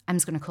like, I'm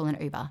just going to call an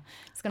Uber.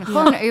 It's going to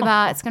call an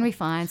Uber. It's going to be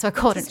fine. So I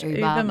called an Uber.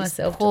 Uber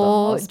myself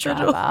poor to the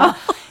hospital. driver.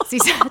 So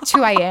it's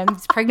 2 a.m.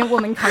 This pregnant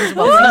woman comes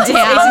walking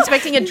down. He's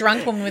expecting a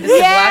drunk woman with a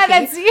Yeah, souvlaki.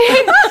 that's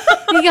it.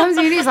 He comes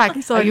in, he's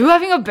like, are you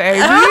having a baby?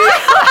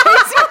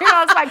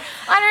 I was like,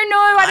 I don't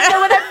know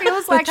what that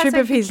feels like. trip I said,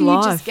 of his can you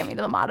life. just get me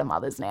to the Mater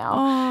Mothers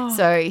now?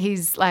 So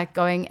he's like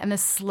going, and the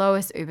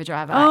slowest Uber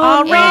driver.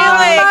 Oh, really?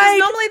 Because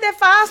normally they're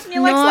fast and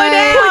you're like, slow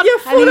down. Put your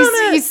foot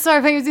on it. He's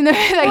so funny. He was in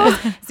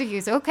there. So he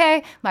goes,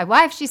 okay, my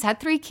wife, she's had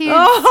 3 kids.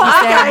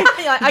 Okay.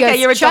 He Okay, goes,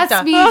 you're a trust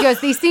doctor. me. He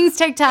goes, these things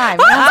take time.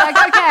 And I was like,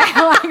 okay.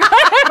 I'm like,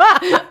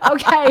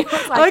 okay. I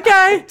was like,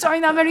 Okay.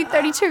 Sorry, I'm only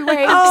 32 weeks.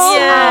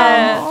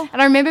 Yeah.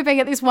 And I remember being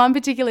at this one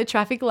particular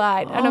traffic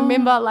light, and I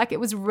remember like it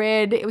was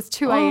red. It was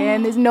 2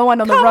 a.m. There's no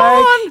one on the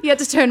road. on. You had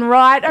to turn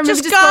right. I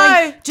remember Just just go.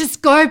 going,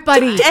 just go,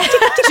 buddy.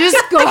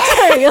 Just go. Like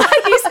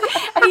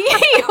and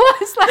he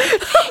was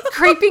like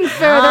creeping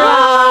further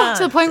up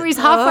to the point where he's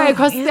halfway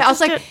across. I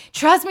was like,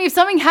 trust me, if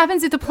something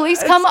happens, if the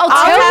police come, I'll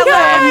tell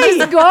them.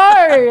 Just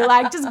go.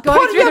 Like, just go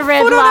Put through your the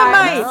red foot on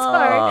it,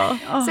 light.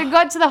 mate. So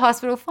got to the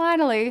hospital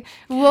finally,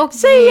 walked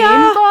See in.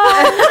 ya.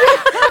 Bye.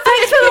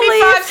 Thanks for the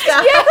lift. 5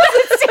 stars. Yeah,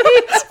 that's it.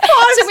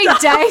 It took me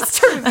days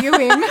to review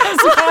him as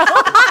well.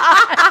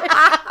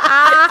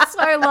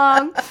 So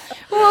long.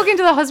 We walk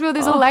into the hospital.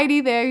 There's a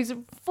lady there who's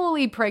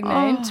fully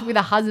pregnant with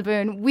a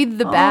husband with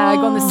the bag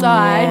on the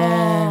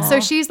side. So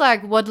she's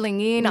like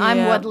waddling in.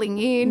 I'm waddling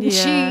in.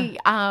 She,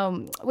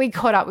 we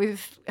caught up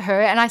with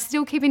her, and I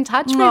still keep in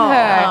touch with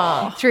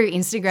her through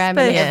Instagram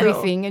and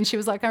everything. And she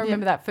was like, I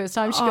remember that first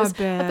time. She goes,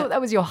 I thought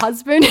that was your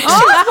husband. She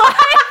was like,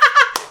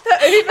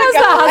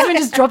 her husband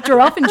just dropped her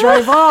off and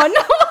drove on.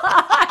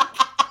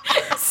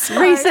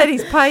 Reset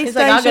his pay He's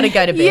station. like, I've got to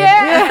go to bed.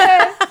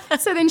 Yeah.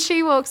 So then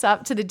she walks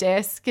up to the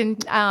desk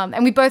and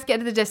we both get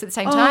to the desk at the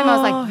same time. I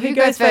was like, who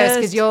goes first?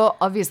 Because you're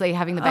obviously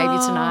having the baby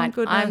tonight.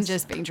 Goodness. I'm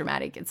just being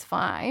dramatic. It's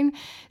fine.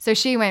 So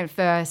she went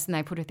first and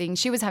they put her thing.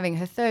 She was having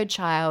her third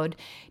child,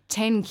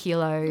 10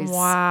 kilos.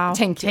 Wow.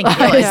 10 10 kilos.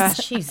 kilos. Yeah.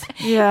 Jeez.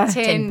 Yeah.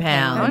 10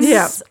 pounds.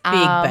 Yeah.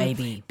 Big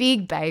baby.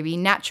 Big baby,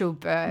 natural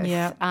birth.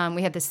 Yeah.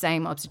 We had the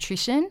same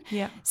obstetrician.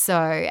 Yeah. So,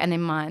 and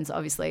then mine's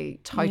obviously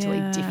totally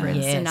different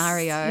Yes.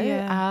 scenario.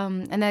 Yeah.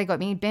 And they got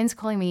me. Ben's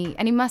calling me,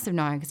 and he must have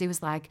known because he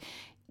was like,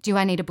 do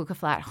I need to book a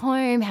flight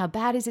home? How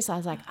bad is this? I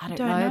was like, I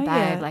don't know, babe.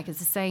 yet. Like, it's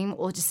the same,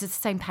 or just it's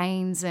the same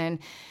pains. And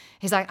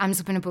he's like, I'm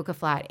just going to book a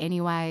flight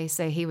anyway.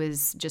 So he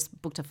was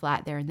just booked a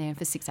flight there and then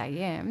for 6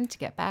 a.m. to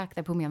get back.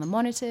 They put me on the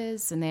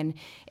monitors, and then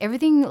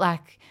everything,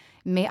 like,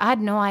 I had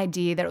no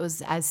idea that it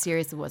was as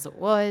serious as it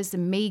was.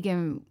 And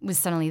Megan was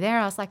suddenly there.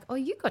 I was like, oh,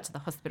 you got to the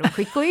hospital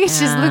quickly. She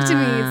just looked at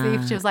me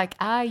as if she was like,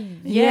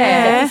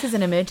 yeah. This is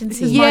an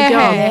emergency. Yeah, My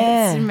God.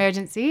 it's an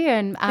emergency.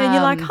 And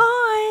you're like,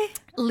 hi.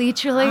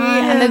 literally.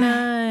 And then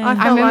I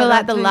felt remember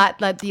like the that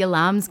too. the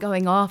alarms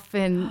going off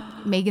and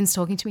Megan's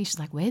talking to me. She's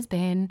like, where's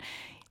Ben?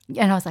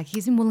 And I was like,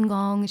 he's in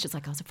Wollongong. She's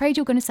like, I was afraid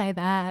you were going to say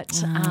that.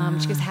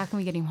 She goes, how can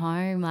we get him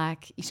home?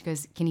 Like, she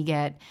goes, can you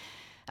get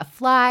a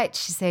flight?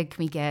 She said,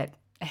 can we get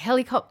a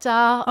helicopter?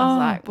 I was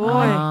like, boy,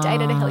 I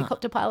dated a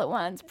helicopter pilot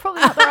once.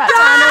 Probably not the right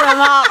time to warm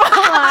up.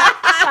 I'm like,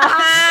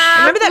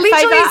 Remember that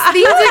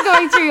literally things are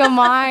going through your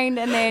mind.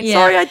 And then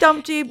Sorry I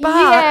dumped you, but.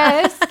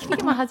 yes. Can you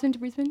get my husband to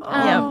Brisbane?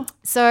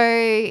 So,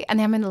 and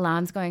then when the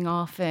alarm's going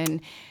off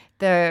and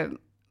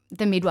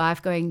the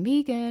midwife going,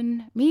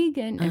 Megan, and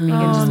Megan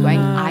just going,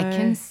 I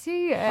can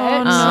see it.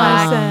 Oh, no,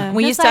 Like, Sam.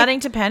 Were you it's like, starting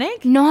to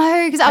panic?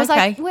 no, because I was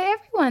like, Okay. well,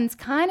 everyone's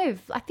kind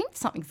of, I think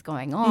something's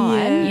going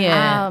on.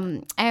 Yeah.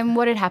 And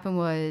what had happened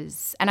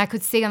was, and I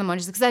could see on the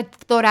monitors because I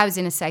thought I was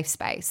in a safe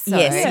space. So,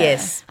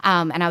 Yes.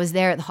 and I was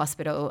there at the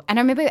hospital. And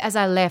I remember as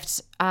I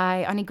left,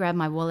 I only grabbed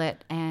my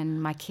wallet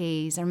and my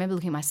keys. I remember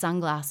looking at my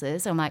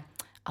sunglasses. I'm like,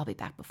 I'll be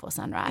back before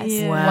sunrise.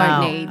 Yeah.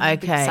 Wow. Won't need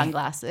big Okay.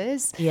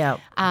 sunglasses. Yeah.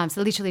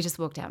 So literally just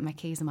walked out with my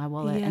keys and my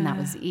wallet and that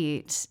was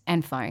it,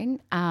 and phone.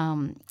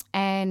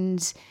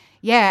 And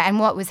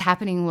what was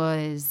happening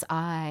was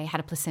I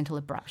had a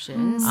placental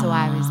abruption. So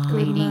I was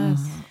bleeding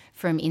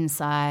from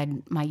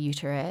inside my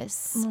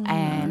uterus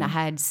and I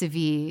had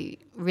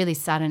really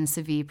sudden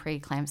severe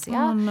preeclampsia.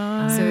 Oh,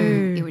 no. So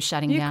it was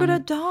shutting You down. could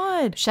have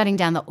died. Shutting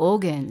down the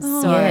organs.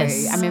 So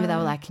Yes. I remember they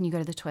were like, can you go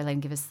to the toilet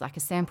and give us like a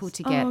sample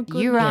to get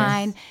goodness. urine?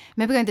 I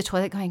remember going to the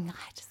toilet going,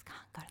 I just can't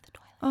go to the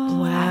toilet.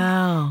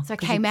 Wow. So I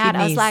 'Cause came your out, I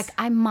was kidneys- like,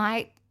 I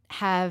might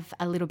have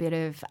a little bit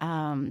of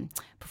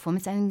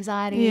performance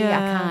anxiety.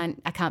 Yeah.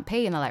 I can't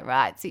pee. And they're like,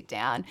 right, sit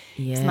down. 'Cause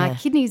Yeah. my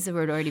kidneys had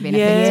already been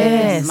Yes.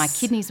 affected. And my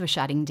kidneys were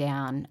shutting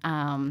down.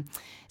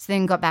 So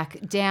then got back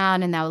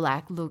down and they were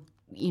like, look,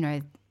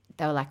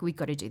 they were like, we've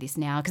got to do this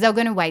now. Because they were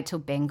going to wait till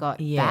Ben got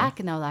back.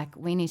 And they were like,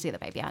 we need to get the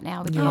baby out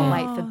now. We can't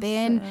wait for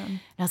Ben. And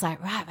I was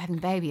like, right, we're having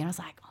a baby. And I was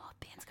like, oh,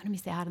 Ben's going to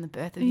miss out on the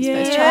birth of his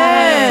first child.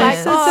 And I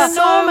was like, That's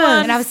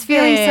enormous. and I was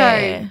feeling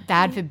so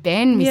bad for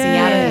Ben missing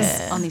out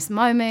Yes. on this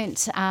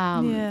moment.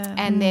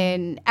 And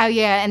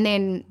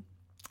then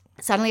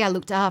suddenly I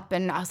looked up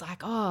and I was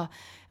like, oh,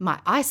 my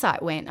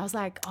eyesight went. I was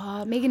like,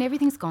 oh, Megan,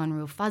 everything's gone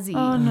real fuzzy.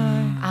 Oh,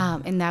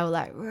 no. And they were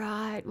like,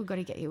 right, we've got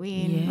to get you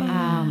in.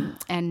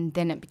 And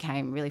then it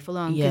became really full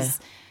on because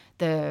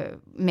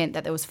meant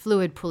that there was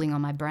fluid pulling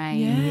on my brain.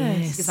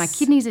 Yes. Because my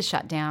kidneys are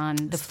shut down.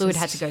 The fluid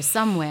had to go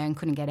somewhere and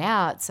couldn't get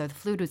out. So the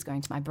fluid was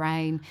going to my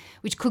brain,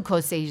 which could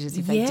cause seizures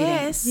if they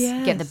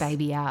didn't get the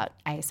baby out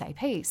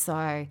ASAP.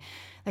 So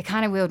they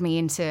kind of wheeled me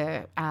into,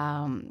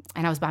 and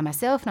I was by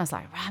myself, and I was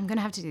like, right, I'm going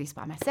to have to do this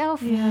by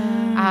myself.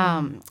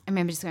 I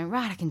remember just going,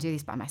 right, I can do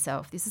this by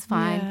myself. This is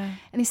fine.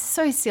 And this is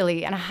so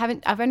silly. And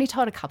I've only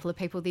told a couple of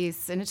people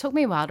this, and it took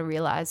me a while to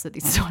realise that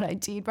this is what I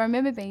did. But I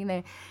remember being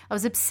there. I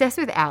was obsessed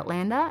with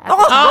Outlander. At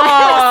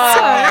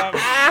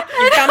the time.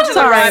 You've come to the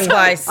right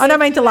place. I don't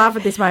mean to laugh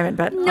at this moment,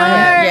 but No,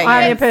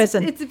 I'm a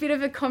person. It's a bit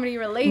of a comedy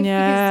relief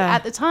Yeah. because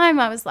at the time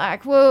I was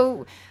like,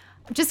 well,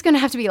 I'm just going to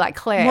have to be like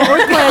Claire. What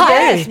would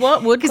Claire do?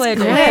 What would Claire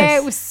do?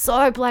 Claire was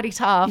so bloody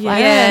tough. Like,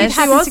 Yeah, it she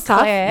happened was to tough.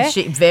 Claire.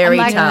 She very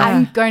I'm like, tough.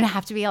 I'm going to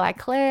have to be like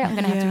Claire. I'm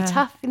going to have to Yeah, be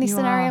tough in this you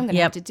scenario. are. I'm going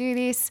to have to do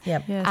this.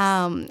 Yep. Yes.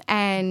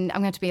 And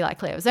I'm going to have to be like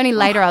Claire. It was only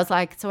later I was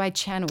like, so I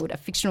channeled a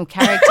fictional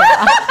character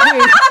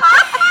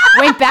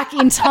who went back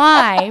in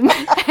time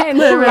and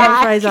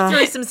Renee Fraser.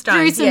 Threw some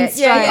stones. threw some stones.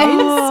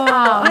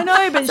 Oh, I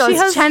know, but So she I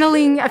was has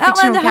channeling a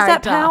fictional Outlander has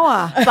that character.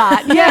 power.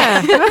 But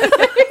Yeah.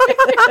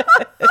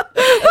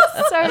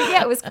 so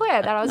yeah, it was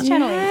Claire that I was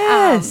channeling.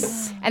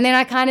 Yes. And then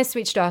I kind of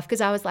switched off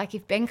because I was like,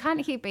 if Ben can't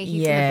be here for the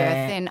Yeah.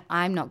 birth, then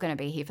I'm not going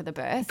to be here for the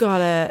birth.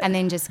 Got it. And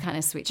then just kind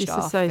of switched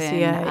off.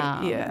 Disassociate,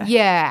 And, yeah.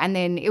 Yeah, and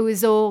then it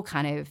was all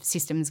kind of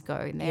systems go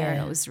in there,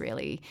 and it was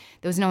really,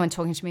 there was no one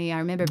talking to me. I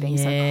remember being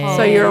so cold.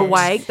 So you're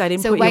awake? They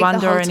didn't put you awake the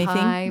under or whole anything?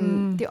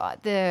 time.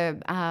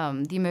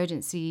 The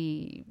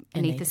emergency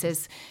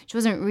anaesthetist, she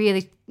wasn't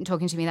really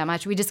talking to me that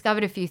much. We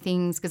discovered a few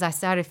things because I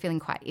started feeling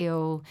quite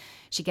ill.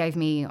 She gave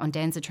me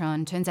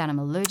ondansetron. Turns out I'm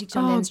allergic to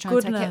ondansetron, so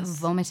I kept goodness.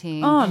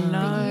 vomiting. Oh, But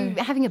no.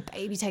 you having a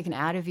baby taken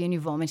out of you and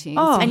you're vomiting.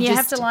 Oh. so And you have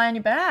just to lie on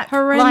your back.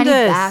 Horrendous.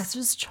 lying back, so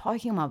just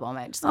choking on my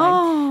vomit. Just like,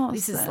 Oh,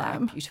 this is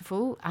Sam. like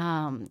beautiful.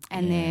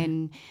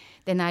 And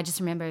then I just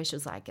remember she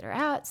was like, get her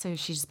out. So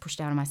she just pushed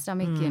down on my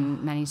stomach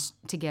and managed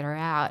to get her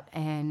out.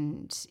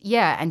 And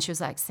and she was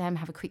like, Sam,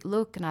 have a quick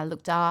look. And I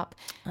looked up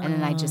and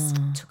then they just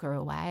took her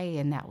away,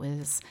 and that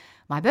was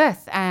my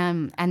birth.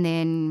 And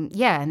then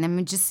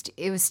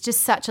it was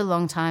just such a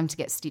long time to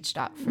get stitched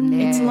up from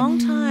there. It's a long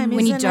time,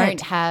 when you isn't don't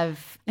it?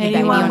 have your baby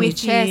Anyone on your with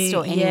chest you,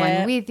 or anyone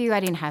yeah. with you.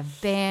 I didn't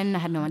have Ben. I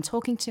had no one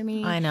talking to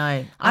me. I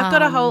know. I've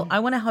got I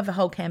want to have a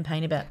whole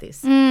campaign about this.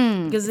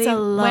 Because it's a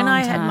when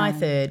I long had my time.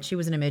 third, she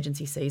was an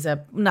emergency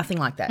Caesar, nothing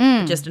like that,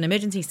 just an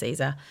emergency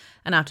Caesar.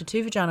 And after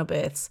 2 vaginal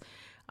births,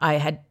 I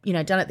had,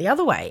 done it the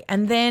other way.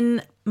 And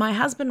then my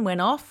husband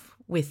went off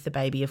with the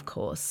baby, of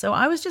course. So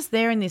I was just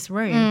there in this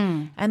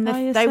room and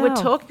they were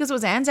talking, because it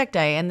was Anzac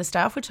Day, and the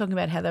staff were talking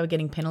about how they were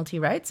getting penalty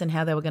rates and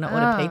how they were going to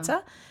order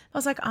pizza. I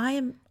was like,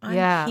 I'm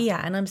here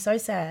and I'm so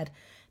sad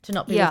to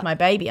not be with my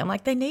baby. I'm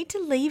like, they need to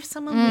leave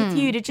someone with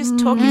you to just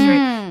talk you through.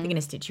 They're going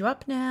to stitch you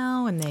up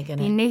now and they're going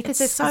to.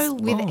 Anaesthetist, so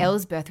long. with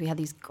Elle's birth, we had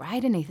these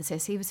great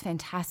anaesthetists. He was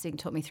fantastic,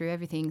 taught me through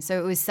everything. So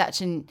it was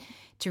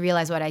to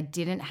realise what I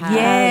didn't have.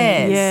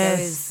 Yes. There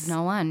was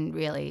no one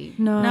really.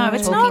 No,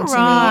 it's talking not to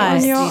right.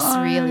 me.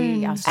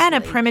 I was just And a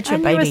really premature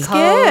And baby. you were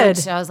scared.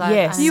 cold. I was like,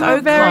 Yes, You I'm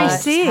were very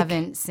close, sick.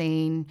 Haven't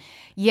seen.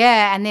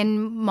 Yeah, and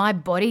then my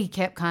body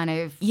kept kind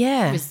of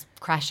was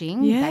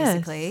crashing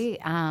basically.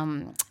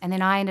 And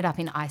then I ended up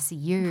in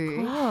ICU.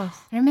 And I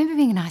remember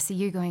being in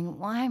ICU going,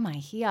 why am I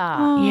here?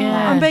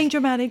 I'm being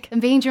dramatic. I'm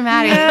being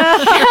dramatic.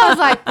 I was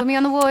like, put me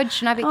on the ward.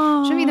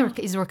 Shouldn't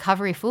is the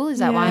recovery full? Is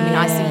that why I'm in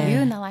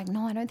ICU? And they're like,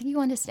 no, I don't think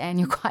you understand.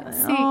 You're quite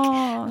sick. And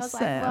I was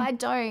like, well, I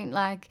don't.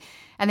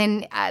 And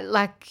then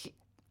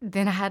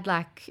then I had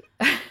a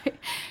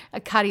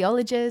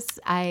cardiologist,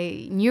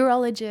 a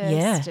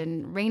neurologist,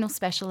 and renal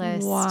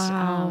specialist,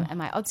 and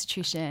my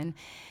obstetrician,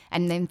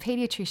 and then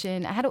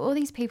pediatrician. I had all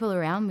these people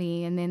around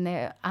me, and then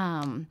they're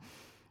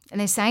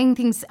saying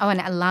things. Oh,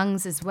 and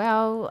lungs as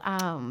well.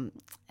 And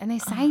they're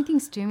saying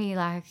things to me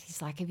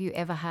he's like, have you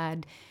ever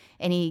had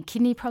any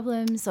kidney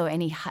problems or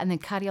any? And the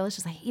cardiologist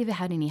was like, you ever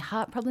had any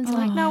heart problems? I'm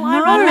like, no, I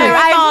run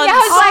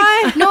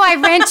marathons. I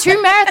ran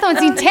 2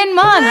 marathons in 10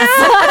 months.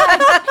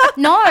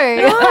 No.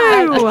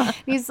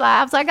 He's like,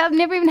 I was like, I've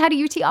never even had a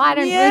UTI. I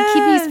don't. The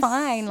kidney's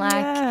fine.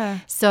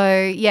 So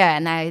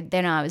and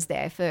then I was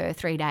there for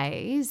 3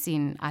 days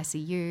in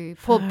ICU.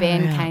 Poor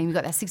Ben came. We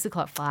got that 6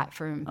 o'clock flight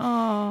from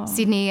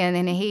Sydney, and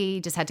then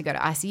he just had to go to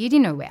ICU. He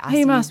didn't know where ICU was.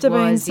 He must have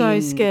been so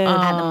scared.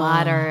 At the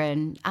Mater,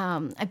 and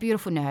a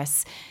beautiful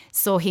nurse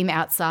saw him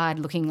outside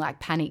looking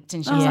panicked,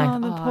 and she was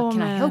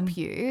can I help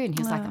you? And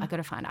he was like, I got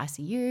to find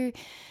ICU.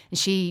 And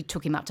she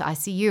took him up to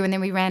ICU, and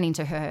then we ran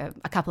into her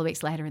a couple of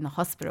weeks later in the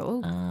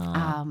hospital.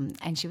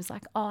 And she was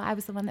like, I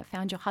was the one that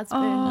found your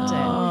husband.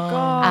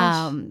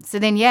 So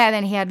then he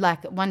had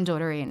one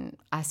daughter in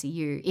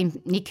ICU, in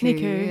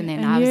NICU, and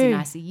then I was in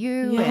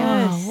ICU.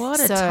 Yes.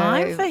 What a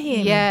time for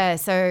him. Yeah,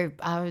 so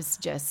I was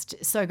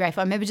just so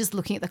grateful. I remember just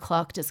looking at the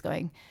clock, just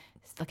going,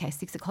 okay,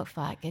 6 o'clock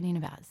flight, get in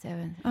about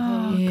 7.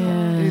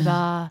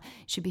 Uber,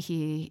 should be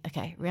here.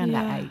 Okay, around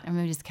about 8. I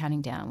remember just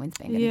counting down, when's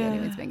Ben going to get in,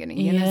 when's Ben going to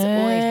get in. There's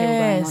all these people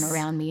going on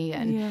around me,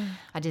 and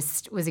I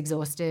just was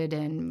exhausted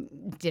and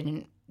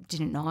didn't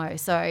know.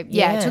 So,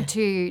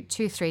 it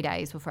took 3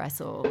 days before I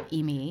saw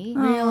Emmy.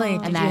 Really?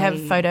 Did you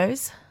have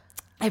photos?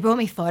 They brought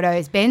me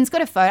photos. Ben's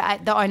got a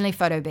photo. The only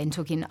photo Ben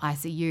took in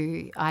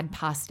ICU, I'd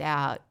passed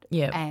out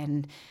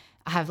and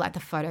I have the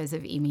photos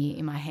of Emmy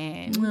in my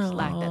hand,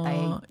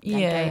 that they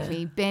gave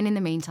me. Ben, in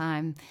the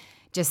meantime,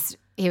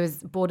 he was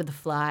boarded the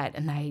flight,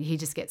 and he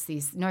just gets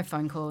this, no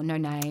phone call, no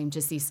name,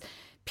 just this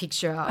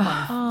picture of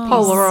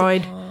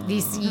Polaroid.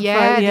 This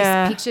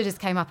picture just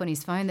came up on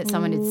his phone that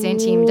someone had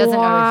sent him. Doesn't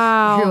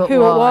know who it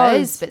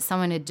was, but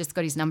someone had just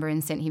got his number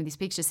and sent him this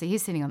picture. So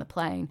he's sitting on the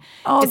plane.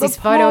 Gets this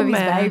photo of his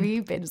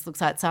baby. Ben just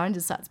looks outside and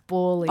just starts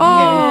bawling.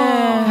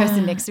 And the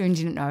person next to him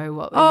didn't know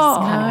what was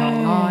kind of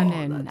going on.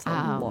 And that's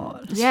a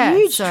lot.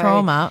 Huge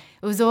trauma.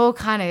 It was all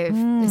kind of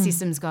the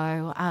systems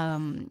go.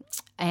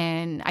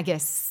 And I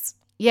guess,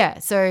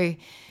 so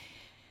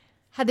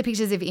had the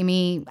pictures of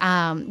Emmy,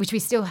 which we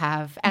still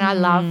have. And I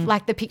love,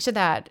 the picture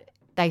that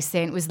they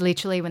sent was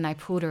literally when they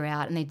pulled her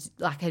out and they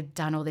had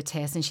done all the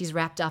tests, and she's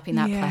wrapped up in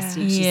that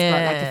plastic. She's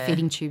got a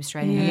feeding tube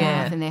straight in her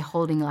mouth, and they're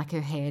holding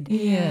her head.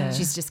 Yeah.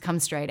 She's just come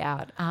straight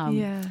out.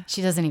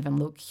 She doesn't even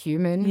look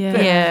human.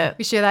 Yeah.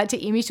 We show that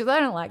to Emmy. She goes,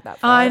 I don't like that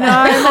photo. I know.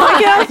 My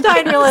girls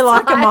don't really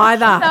like them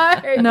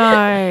either.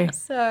 No.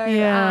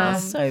 So,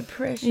 so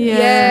precious.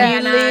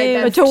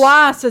 But to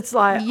us, it's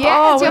like, we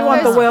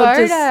want the world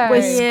to,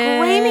 we're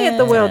screaming at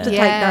the world to take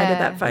note of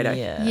that photo.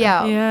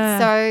 Yeah.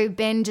 So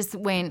Ben just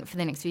went for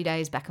the next few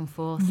days back and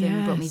forth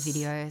and brought me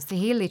videos. So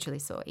he literally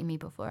saw Emmy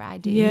before I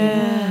did.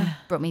 Yeah.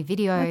 Brought me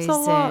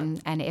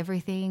videos and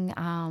everything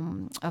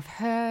of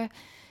her.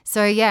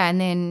 So,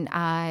 and then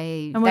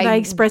And were they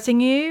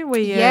expressing you? Were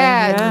you?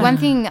 Yeah. One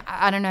thing,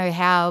 I don't know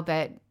how,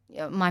 but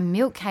my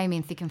milk came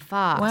in thick and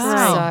fast.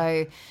 Wow.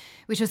 So,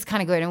 which was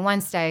kind of good. And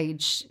one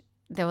stage,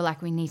 they were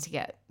like, we need to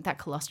get that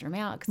colostrum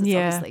out because it's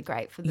obviously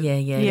great for the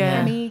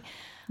baby.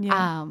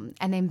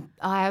 And then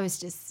I was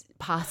just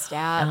passed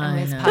out.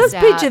 Just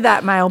picture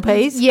that, male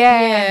piece.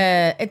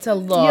 Yeah. It's a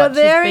lot. You're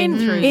there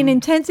She's in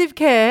intensive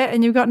care,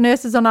 and you've got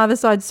nurses on either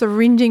side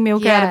syringing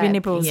milk out of your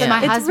nipples. So my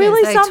It's husband,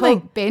 really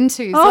something. took Ben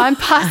to, so I'm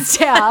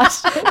passed out,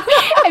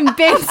 and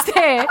Ben's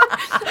there,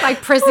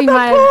 pressing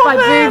my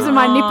boobs and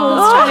my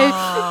nipples, trying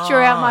to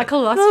draw out my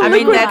colostrum. I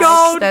mean, Liquid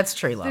gold. that's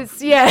true love.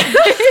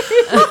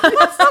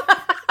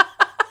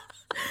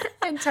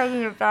 And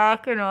tugging it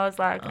back, and I was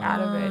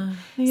out of it.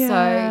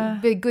 Yeah.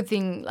 So, but good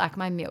thing,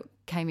 my milk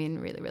came in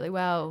really, really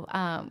well,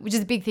 which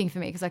is a big thing for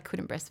me because I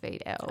couldn't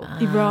breastfeed Elle.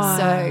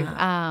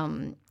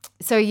 Right.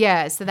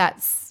 So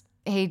that's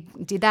he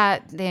did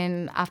that.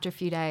 Then after a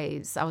few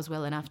days, I was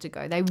well enough to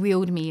go. They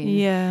wheeled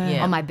me in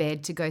on my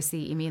bed to go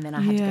see Imi, and then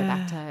I had to go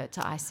back to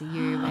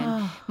ICU.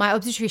 And my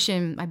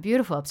obstetrician, my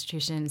beautiful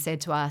obstetrician,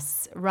 said to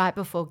us right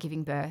before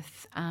giving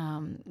birth,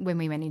 when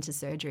we went into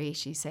surgery,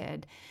 she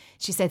said,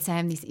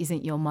 Sam, this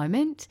isn't your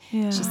moment.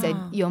 Yeah. She said,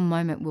 your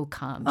moment will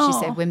come. She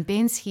said, when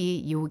Ben's here,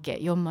 you will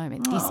get your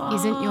moment. This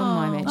isn't your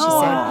moment. She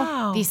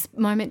said, this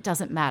moment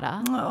doesn't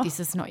matter. This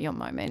is not your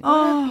moment.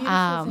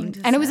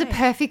 And it was a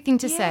perfect thing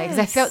to say, because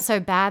I felt so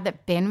bad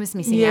that Ben was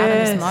missing out on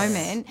this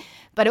moment.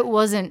 But it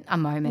wasn't a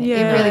moment.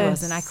 It really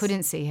wasn't. I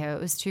couldn't see her.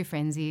 It was too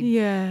frenzied.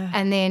 Yeah.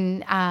 And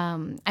then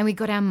and we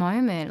got our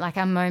moment. Like,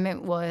 our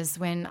moment was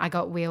when I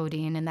got wheeled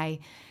in and they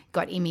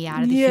got Imi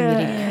out of the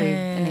humidity coop,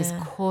 and there's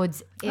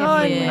cords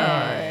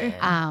everywhere.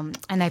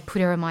 And they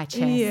put her on my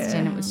chest,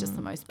 and it was just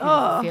the most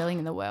beautiful feeling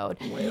in the world.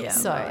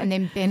 And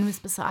then Ben was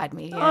beside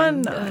me,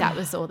 and that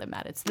was all that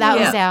mattered. So that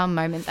was our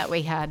moment that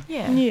we had.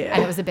 And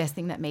it was the best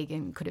thing that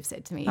Megan could have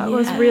said to me. That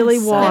was really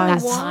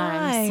wise. At that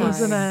time,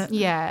 wasn't it?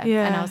 Yeah.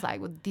 And I was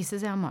like, well, this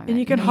is our moment. And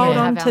you can hold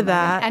on to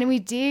that. And we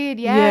did,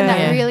 and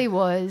that really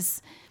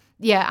was,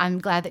 I'm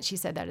glad that she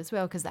said that as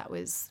well, because that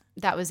was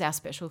our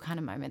special kind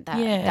of moment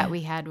that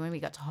we had when we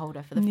got to hold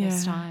her for the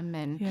first time.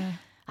 And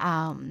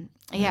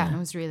and it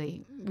was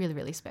really, really,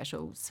 really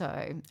special. So,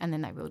 and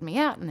then they wheeled me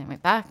out and then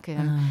went back.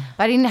 And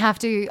but I didn't have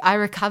to. I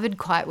recovered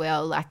quite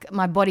well. Like,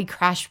 my body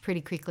crashed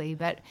pretty quickly,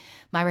 but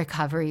my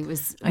recovery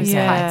was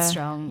quite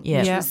strong,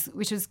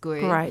 which was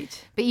good.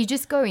 Great. But you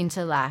just go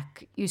into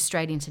you're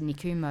straight into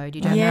NICU mode.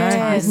 You don't have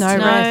time. There's no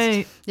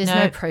rest. There's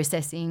no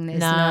processing. There's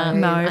no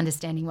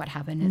understanding what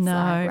happened. It's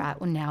like,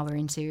 right, well, now we're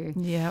into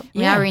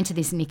we're into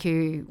this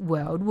NICU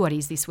world. What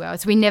is this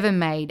world? So we never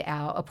made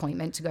our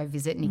appointment to go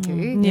visit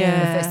NICU.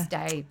 The first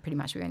day, pretty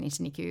much, we went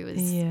into NICU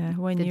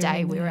was the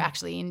day we were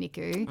actually in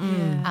NICU.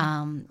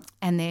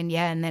 And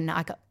then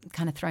I got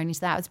kind of thrown into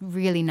that. I was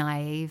really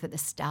naive at the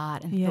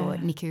start and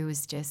thought NICU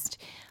was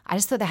I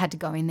just thought they had to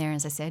go in there,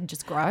 as I said,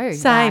 just grow.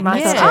 Same.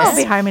 I thought, I'll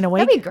be home in a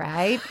week. That'd be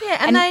great.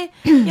 Yeah,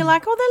 and you're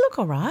like, oh, they look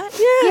all right.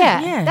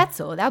 Yeah, that's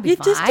all. That'll be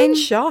fine. You're just in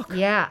shock.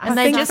 Yeah. And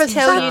they just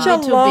tell you such a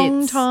little long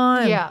bits.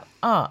 time. Yeah.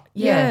 Oh,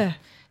 yeah.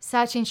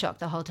 Such in shock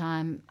the whole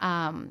time.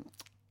 And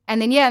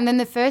then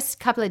the first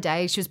couple of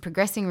days she was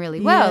progressing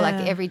really well.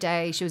 Like, every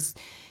day she was,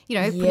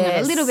 putting on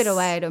a little bit of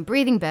weight or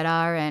breathing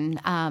better and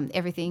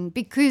everything,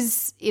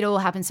 because it all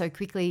happened so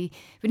quickly.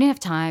 We didn't have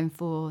time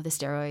for the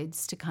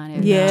steroids to kind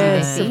of do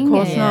their thing. Of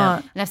course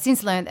not. And I've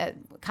since learned that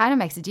kind of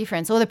makes a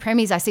difference. All the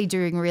premies I see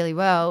doing really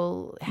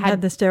well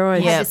had the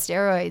steroids. Had the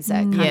steroids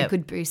that kind of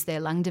could boost their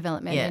lung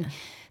development. And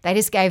they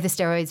just gave the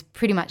steroids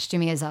pretty much to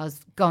me as I was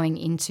going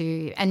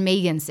into, and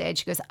Megan said,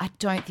 she goes, I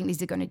don't think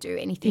these are going to do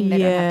anything. They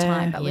don't have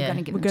time, but we're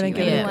going to give them to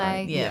you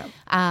anyway.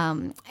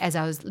 As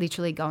I was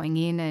literally going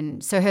in,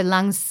 and so her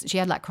lungs, she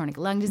had like chronic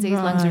lung disease,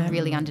 lungs were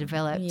really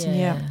underdeveloped.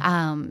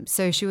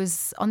 So she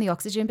was on the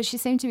oxygen, but she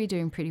seemed to be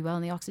doing pretty well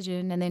on the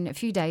oxygen. And then a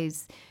few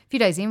days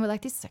in, we're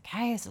like, this is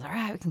okay, this is all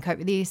right, we can cope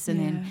with this.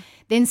 And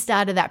then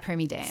started that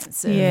preemie dance.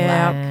 So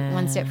like,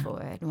 one step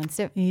forward, one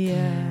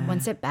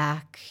step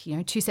back,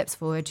 2 steps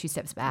forward, 2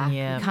 steps back.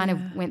 We kind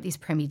of went this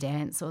preemie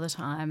dance all the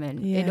time,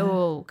 and it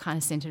all kind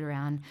of centered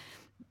around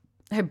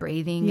her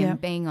breathing and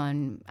being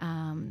on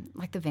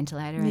like the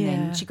ventilator, and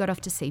then she got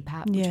off to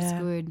CPAP, which was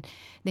good.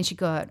 Then she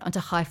got onto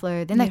high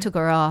flow. Then they took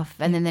her off,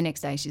 and then the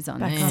next day she's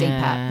on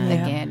CPAP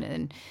again,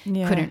 and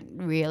couldn't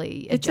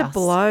really adjust. It's a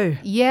blow.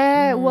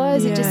 Yeah, it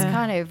was. It just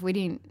kind of we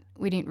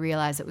didn't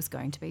realize it was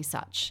going to be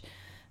such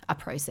a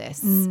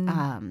process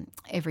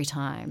every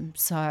time.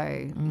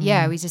 So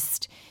we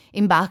just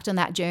embarked on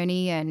that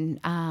journey, and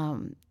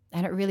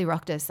it really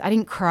rocked us. I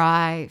didn't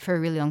cry for a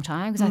really long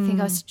time because I think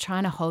I was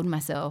trying to hold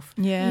myself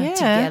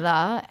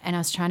together, and I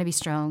was trying to be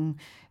strong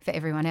for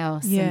everyone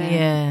else. And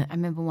then I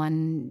remember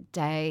one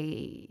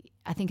day,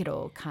 I think it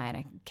all kind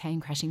of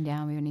came crashing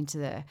down. We went into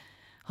the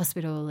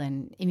hospital,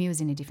 and Imi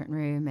was in a different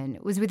room, and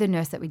it was with a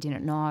nurse that we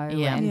didn't know.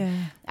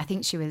 And I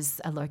think she was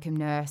a locum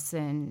nurse,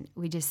 and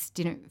we just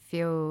didn't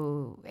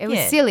feel – it was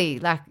silly,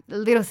 like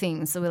little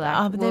things. So we're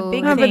like, but they're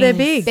big. But they're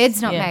big.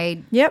 Bed's not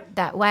made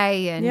that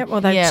way. And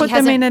well, they put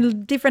them in a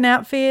different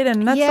outfit,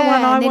 and that's the one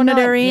I wanted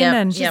her in.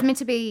 And she's meant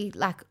to be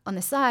like on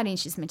the side, and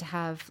she's meant to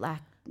have like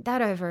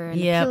that over and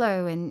a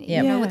pillow, and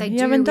you know what they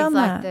do with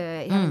like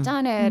you haven't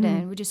done it,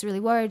 and we're just really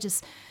worried.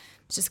 Just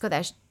got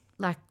that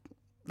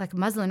like a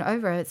muslin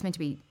over. It's meant to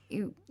be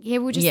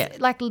we're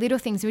just like little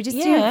things. We just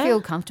didn't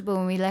feel comfortable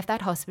when we left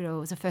that hospital. It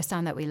was the first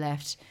time that we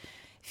left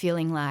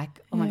feeling like,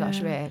 oh my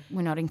gosh, we're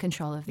not in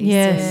control of this.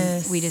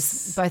 Yes. And we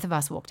just, both of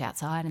us walked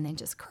outside and then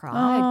just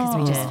cried because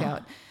we just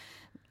felt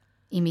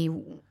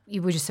Imi,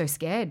 you were just so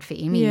scared for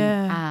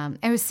Imi.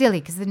 It was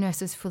silly because the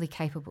nurse was fully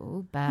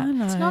capable, but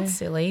it's not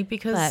silly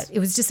because it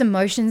was just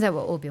emotions that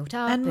were all built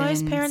up. And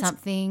most parents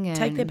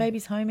take their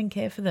babies home and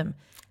care for them.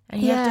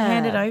 And you have to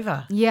hand it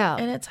over. Yeah.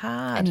 And it's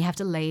hard. And you have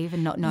to leave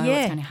and not know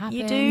what's going to happen.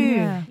 You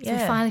do. So we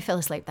finally fell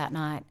asleep that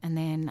night, and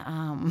then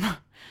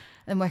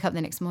woke up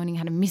the next morning,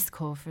 had a missed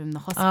call from the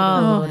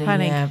hospital.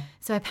 Panic.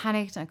 So I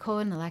panicked and I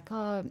called, and they're like,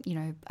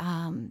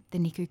 the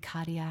NICU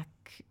cardiac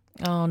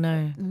Oh,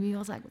 no. And I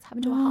was like, what's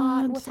happened to her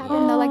heart? What's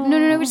happened? They're like, no,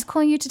 we're just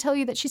calling you to tell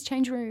you that she's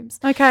changed rooms.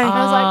 Okay. And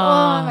I was like,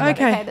 oh, my God,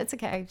 Okay. okay, that's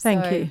okay.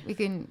 Thank so you. we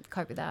can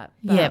cope with that.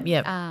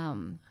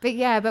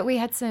 Yep. But we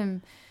had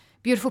some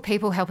beautiful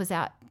people help us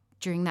out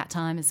during that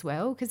time as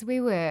well, because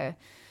we were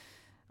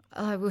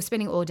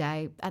spending all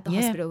day at the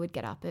hospital. We'd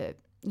get up at,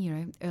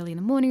 early in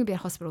the morning. We'd be at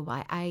hospital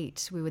by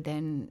 8. We would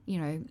then,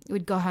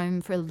 we'd go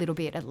home for a little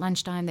bit at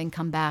lunchtime, then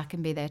come back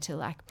and be there till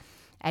like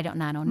 8 or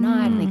 9 or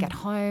 9, and then get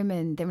home,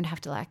 and then we'd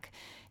have to like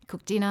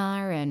cook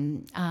dinner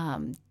and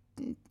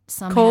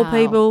somehow Call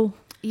people.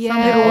 Yeah,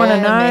 Some people want to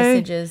The know.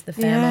 messages, the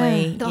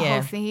family. the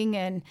whole thing.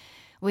 And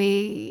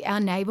our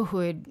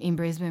neighbourhood in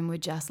Brisbane were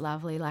just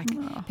lovely. Like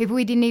people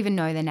we didn't even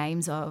know the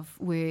names of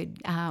would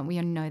we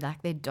only know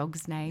like their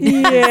dog's name.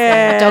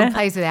 Yeah. Dog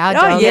plays with our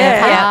dog in yeah.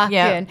 the park.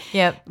 Yep.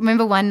 And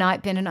remember one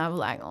night Ben and I were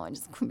like, I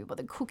just couldn't be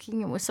bothered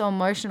cooking, and we're so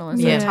emotional and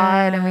so Yeah.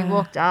 tired, and we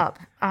walked up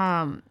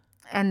and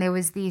there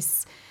was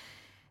this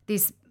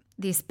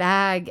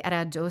bag at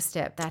our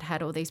doorstep that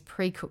had all these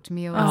pre-cooked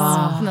meals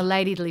from the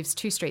lady that lives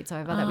 2 streets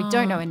over that we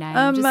don't know her name,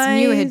 just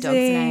knew her dog's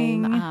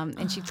name. Amazing.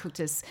 And she cooked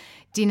us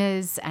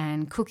dinners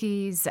and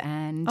cookies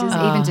and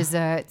even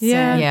desserts.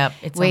 Yeah. And Yep,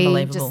 it's we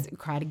unbelievable. just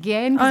cried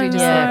again because I we just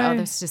know. said,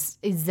 that's just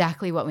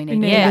exactly what we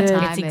needed Yeah, at that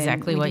time. it's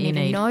exactly and what we you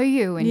didn't need. even know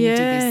you, and you did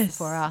Yes. this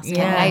for us.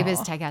 Yeah. Our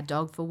neighbours take our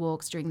dog for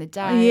walks during the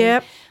day.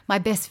 Yep. My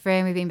best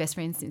friend, we've been best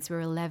friends since we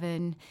were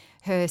 11.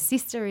 Her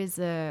sister is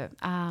a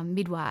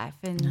midwife,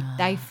 and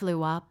they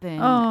flew up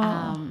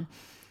and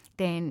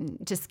then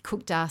just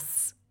cooked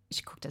us.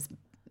 She cooked us,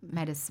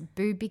 made us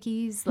boob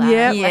bickies, like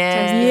Yep. lactose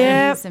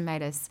Yep. bickies, and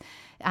made us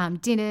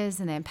dinners,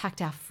 and then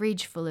packed our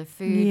fridge full of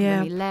food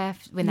Yep.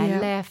 when they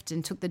Yep. left,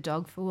 and took the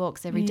dog for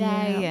walks every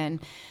day. Yep.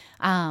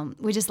 And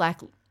we're just like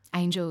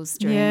angels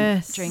during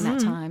Yes. that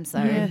time.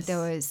 So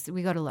Yes.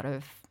 we got a lot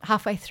of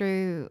halfway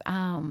through.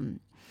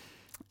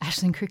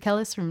 Ashlyn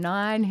Crick-Ellis from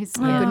 9, who's a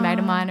good mate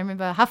of mine. I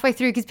remember halfway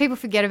through, because people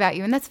forget about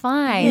you, and that's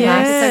fine. Like,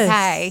 Yes. it's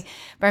okay.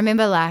 But I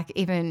remember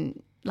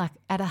even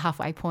at a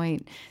halfway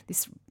point,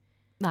 this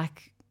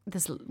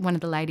one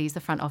of the ladies, the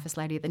front office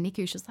lady at the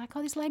NICU, she was like,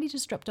 this lady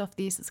just dropped off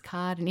this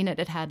card, and in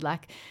it had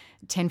like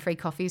 10 free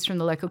coffees from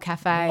the local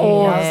cafe. And I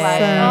was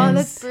like, Awesome.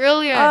 that's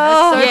brilliant.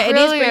 That's so yeah, it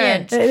is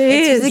brilliant. brilliant. It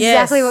is. It's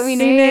exactly Yes. what we We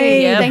need.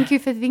 need. Yep. Thank you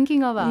for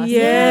thinking of us.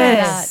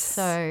 Yes.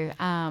 So,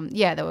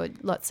 there were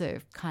lots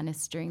of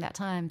kindness during that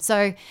time.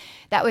 So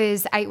that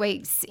was 8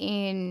 weeks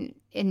in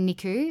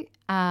NICU.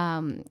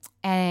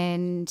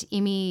 And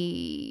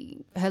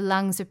Imi, her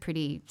lungs are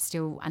pretty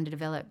still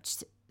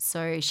underdeveloped.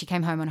 So she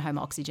came home on home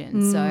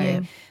oxygen.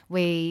 So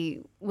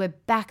we were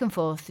back and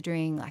forth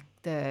during like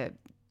the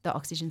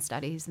oxygen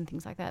studies and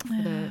things like that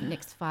for the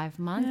next 5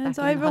 months. It's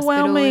back in the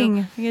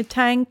overwhelming. Your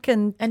tank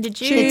and did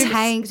you? the tubes.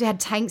 tanks, we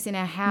had tanks in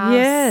our house.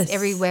 Yes.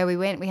 Everywhere we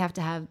went, we have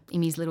to have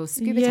Imi's little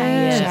scuba Yes.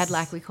 tank. She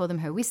had we call them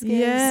her whiskers.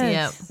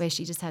 Yes. Yep. Where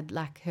she just had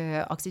like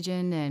her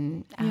oxygen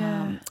and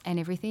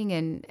everything.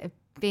 And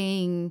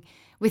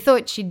we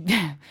thought she'd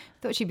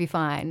be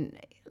fine.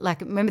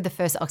 Like, remember the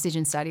first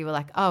oxygen study? We're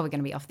like, we're going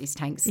to be off these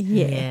tanks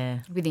Yeah.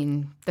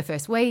 within the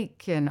first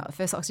week. And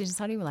first oxygen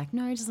study, we're like,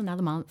 no, just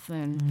another month.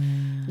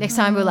 And next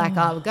time we're like,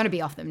 we're going to be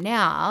off them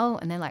now.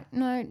 And they're like,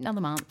 no, another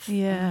month.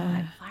 Yeah. And we're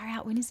like, far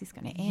out, when is this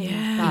going to end?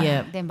 Yeah. But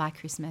Yeah. then by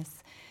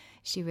Christmas,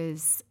 she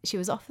was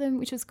off them,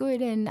 which was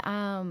good.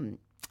 And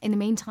in the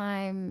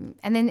meantime,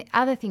 and then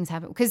other things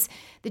happen, because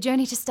the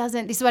journey just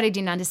doesn't. This is what I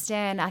didn't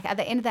understand. Like at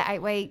the end of the 8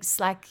 weeks,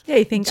 like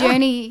you think,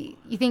 journey,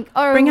 you think,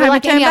 bring we're home a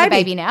like any term other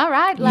baby. baby now,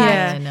 right? Like,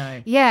 Yeah.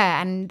 No.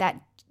 yeah, and that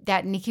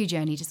NICU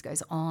journey just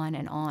goes on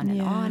and on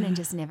and on and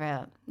just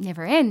never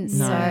ends.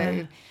 No.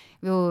 So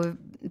we were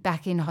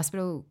back in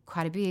hospital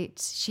quite a bit.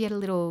 She had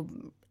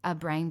a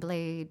brain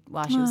bleed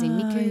while she was in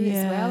NICU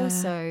as well.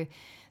 So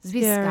there's a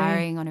bit Scary.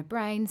 scarring on her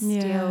brain still,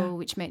 Yeah.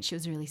 which meant she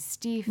was really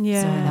stiff.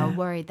 Yeah. So they were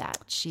worried that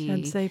she had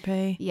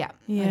CP. yeah,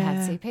 Yeah. had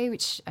CP,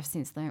 which I've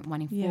since learned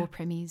 1 in 4 Yeah.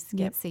 premies Yep.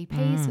 get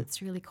CP, so it's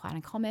really quite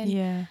uncommon.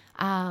 Yeah.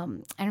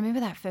 And I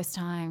remember that first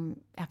time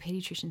our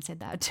paediatrician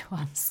said that to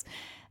us.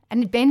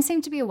 And Ben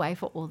seemed to be away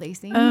for all these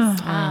things.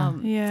 Yeah.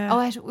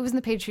 It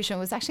wasn't the paediatrician. It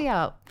was actually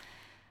our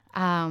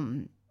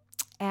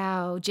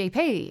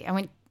GP. I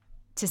went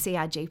to see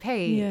our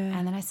GP, Yeah.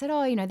 and then I said,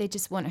 they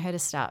just want her to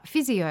start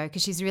physio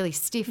because she's really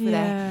stiff with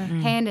Yeah. her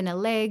hand and her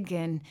leg,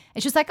 and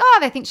she was like,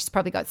 they think she's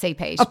probably got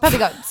CP. She's probably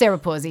got cerebral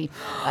palsy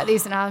like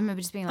this. And I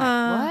remember just being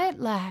like, what?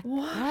 Like,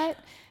 what?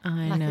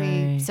 I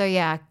know.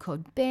 I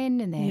called Ben,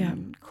 and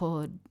then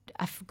called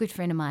a good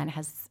friend of mine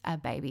has a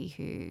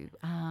baby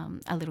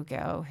a little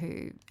girl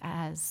who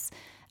has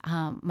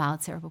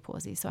mild cerebral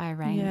palsy. So I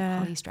rang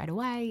Holly straight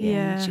away,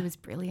 and she was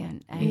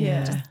brilliant and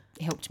just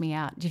helped me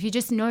out. If you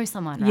just know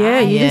someone, right? Yeah,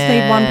 you just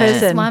need one person.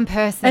 Just one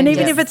person. And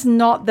even if it's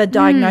not the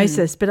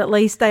diagnosis, but at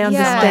least they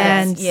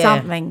understand Yeah.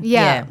 something.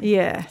 Yeah.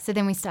 Yeah. So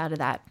then we started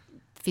that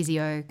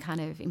physio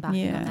kind of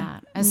embarking on Yeah.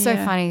 that. And it's so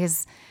Yeah. funny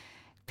because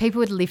people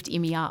would lift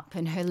Imi up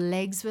and her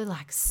legs were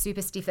like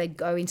super stiff. They'd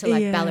go into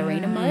like Yeah.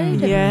 ballerina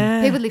mode. Yeah.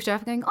 And people would lift her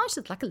up going, oh,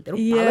 she's like a little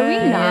Yeah.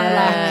 ballerina.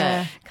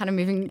 Yeah. Like kind of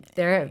moving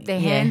their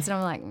hands. And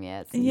I'm like,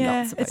 yeah, it's Yeah,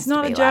 not supposed it's to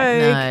not be a like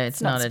joke. that. No,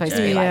 it's not a supposed joke.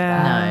 to be like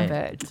Yeah.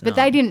 that. But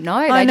they didn't know.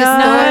 They I just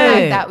know. know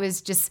like that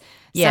was just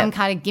Yeah. some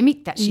kind of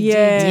gimmick that she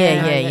Yeah. did. Yeah,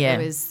 you know, yeah, that yeah.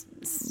 There was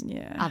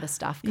Yeah. other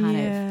stuff kind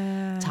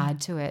Yeah. of tied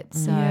to it.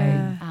 So,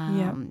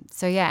 Yeah.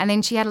 so yeah. And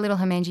then she had a little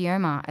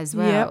hemangioma as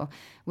well,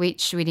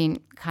 which we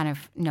didn't kind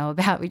of know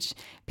about, which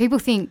people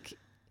think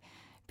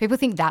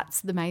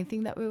that's the main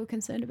thing that we were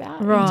concerned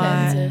about Right. in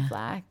terms of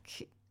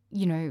like,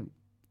 you know,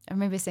 I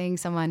remember seeing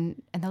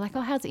someone and they're like,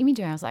 oh, how's Imi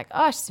doing? I was like,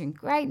 oh, she's doing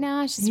great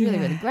now. She's really,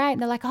 really great.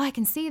 And they're like, oh, I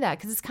can see that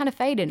because it's kind of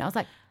faded. And I was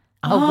like,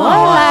 oh, what?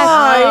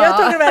 Oh, you're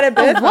talking about a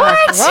birthmark.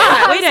 What?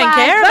 Right, we don't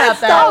care about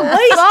that. The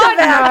least God of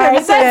our knows.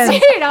 concerns.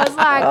 That's it. I was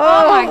like,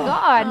 oh my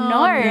God,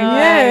 no.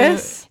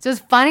 Yes. So it was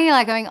funny,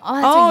 like going, oh,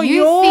 that's Oh, what you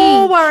you're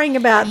think. worrying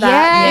about Yeah.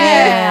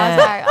 that. I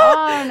was like,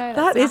 oh, no,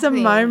 That that's is a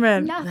nothing.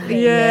 moment. Nothing.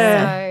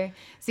 Yeah.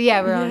 So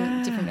yeah, we're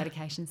on different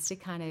medications to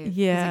kind of,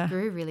 Yeah. because it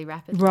grew really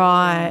rapidly.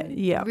 Right, and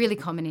yep. Really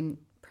common in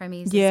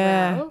premies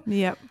Yeah. as well.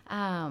 Yep.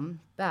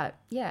 But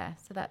yeah,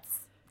 so that's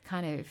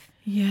kind of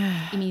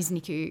Yeah. Imi's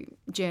NICU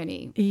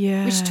journey.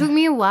 Yeah. Which took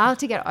me a while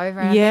to get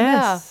over. And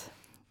Yes.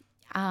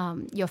 I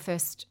remember your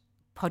first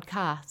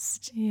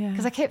podcast. Yeah.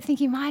 Because I kept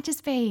thinking, am I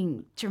just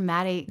being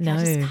dramatic? No.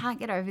 I just can't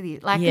get over the,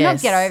 like, Yes.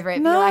 not get over it.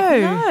 No. But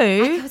like, No.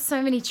 there were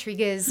so many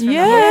triggers from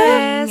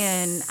Yes.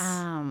 the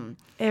whole thing. And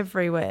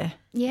Everywhere.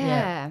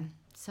 yeah.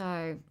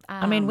 So,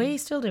 I mean, we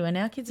still do, and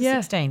our kids are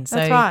Yeah, 16. So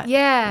that's right.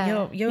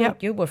 yeah.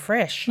 you were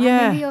fresh. I Yeah.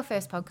 remember your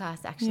first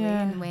podcast actually,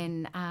 Yeah. and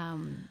when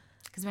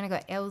I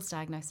got Elle's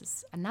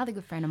diagnosis, another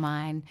good friend of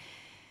mine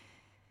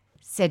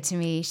said to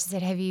me, she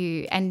said, have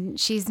you, and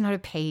she's not a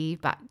P,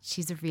 but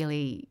she's a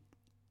really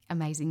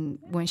amazing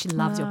woman. She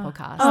loves your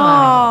podcast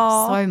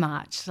so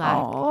much.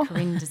 Like,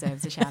 Corinne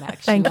deserves a shout out.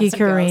 She Thank you, loves you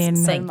girls Corinne.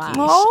 so Thank much.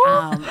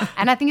 you.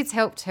 And I think it's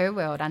helped her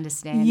world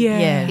understand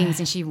Yeah. things,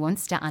 and she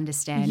wants to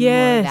understand more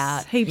Yes.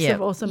 about Heaps Yeah.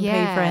 of awesome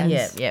Yeah. P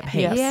friends. Yeah,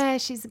 heaps. yeah,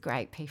 she's a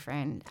great P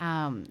friend.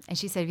 And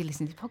she said, have you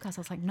listened to the podcast?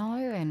 I was like, no.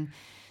 And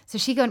so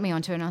she got me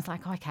onto it and I was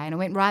like, okay. And I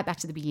went right back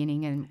to the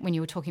beginning and when you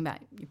were talking about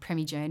your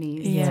Premi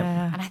journeys.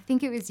 Yeah. And I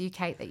think it was you,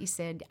 Kate, that you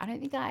said, I don't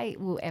think I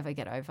will ever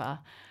get over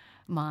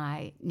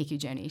my NICU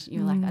journey.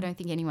 You were like, I don't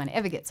think anyone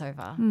ever gets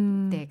over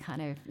their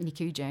kind of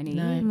NICU journey.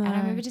 And I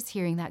remember just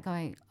hearing that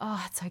going,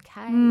 oh, it's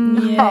okay.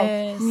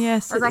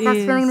 Yes, I was like, it I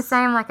was feeling the is.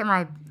 same. Like, am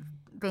I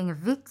being a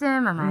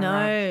victim? Am I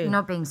No. like,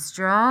 not being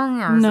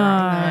strong? I was No.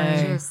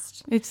 like,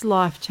 just... It's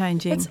life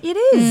changing. It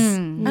is.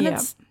 And Yep.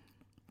 it's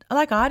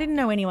like I didn't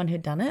know anyone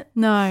who'd done it.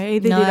 No,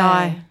 either did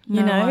I.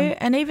 You No know, one.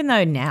 and even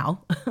though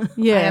now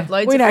Yeah. I have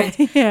loads we of don't-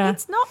 friends, yeah.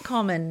 it's not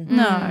common.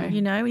 No.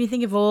 You know, when you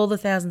think of all the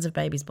thousands of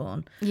babies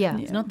born, Yeah.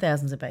 it's not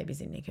thousands of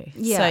babies in NICU.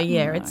 Yeah. So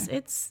yeah,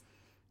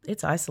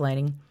 it's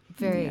isolating.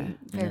 Very,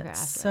 very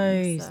So,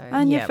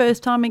 And your yeah.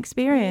 first time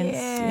experience.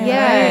 you know,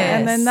 Yes.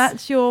 And then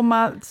that's your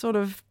sort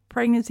of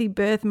pregnancy,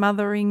 birth,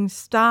 mothering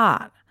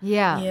start.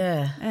 Yeah.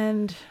 Yeah.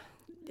 And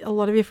a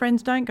lot of your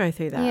friends don't go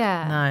through that.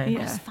 Yeah. No.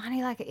 Yeah. It's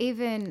funny, like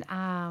even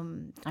I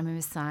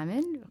remember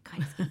Simon,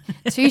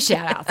 two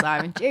shout outs,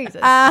 Simon, Jesus.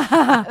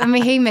 I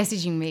mean, he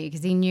messaging me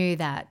because he knew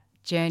that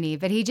journey,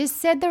 but he just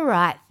said the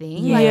right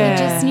thing. Like Yeah. he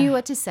just knew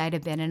what to say to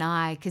Ben and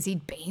I because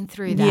he'd been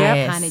through that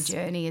Yes. kind of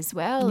journey as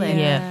well. And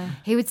Yeah.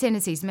 he would send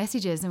us these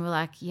messages and we're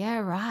like, yeah,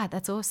 right,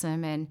 that's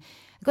awesome. And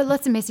I got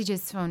lots of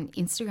messages on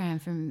Instagram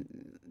from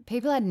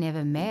people I'd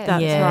never met.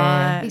 That's Yeah.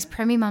 right. These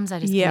Premi mums I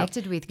just Yep.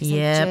 connected with because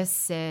Yep. they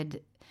just said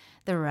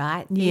the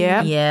right thing.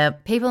 Yep.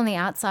 Yep. People on the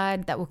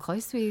outside that we're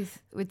close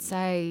with would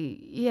say,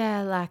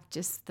 yeah, like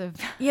just the...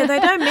 Yeah, they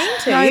don't mean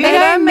to. No, They They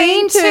don't don't mean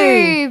mean to,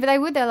 to. but they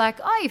would. They're like,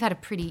 oh, you've had a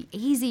pretty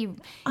easy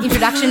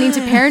introduction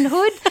into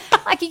parenthood.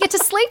 Like you get to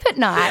sleep at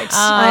night.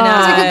 I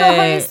Because we could go home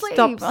know. and sleep.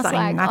 Stop I was saying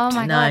like, that. oh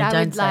my No, God, I don't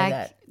would say like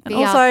that. be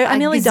Also, up I a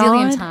nearly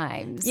gazillion died.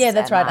 times. Yeah,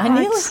 that's right. I and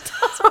nearly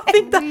I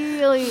think that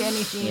really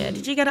anything. Yeah.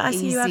 Did you go to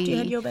ICU after you easy.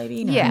 had your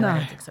baby? No, Yeah. I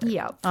don't think so.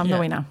 Yeah. I'm the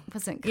winner.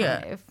 Wasn't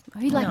Yeah. kind of.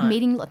 Are you like No.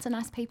 meeting lots of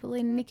nice people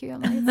in NICU?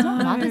 I'm like, it's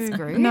not mother's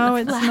group. No,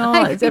 it's Like,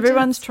 not. we It's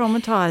everyone's just-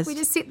 traumatized. We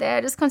just sit there,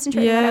 just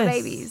concentrating on our Yes.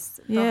 babies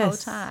the whole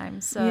Yes.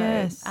 time. So,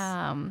 Yes.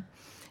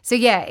 so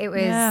yeah, it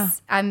was. Yeah.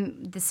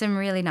 There's some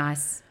really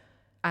nice.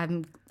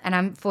 And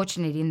I'm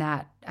fortunate in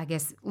that. I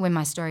guess when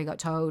my story got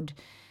told,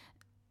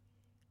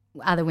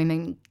 other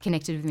women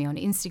connected with me on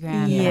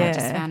Instagram. And I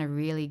just Yeah. found a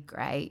really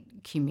great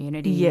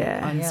community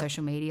Yeah. on Yep.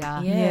 social media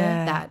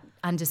Yeah. that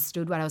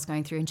understood what I was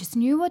going through and just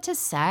knew what to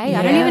say.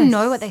 I don't even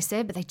know what they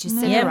said, but they just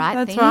said Yep, the right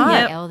that's thing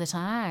right. like all the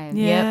time.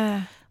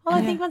 Yeah. Well,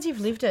 I think once you've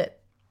lived it,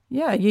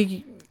 Yeah.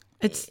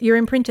 You're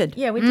imprinted.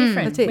 yeah, we're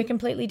different. That's it. We're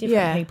completely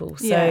different people.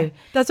 So yeah.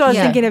 That's why I was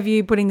Yeah. thinking of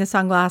you putting the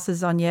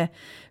sunglasses on your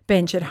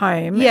bench at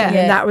home. Yeah. And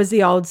then Yeah. that was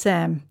the old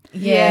Sam.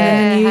 Yeah. And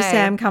then the new Hey.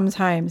 Sam comes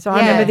home. So I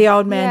Yeah. remember the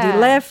old Mandy Yeah.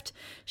 left.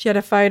 She had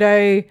a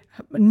photo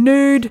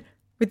nude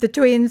with the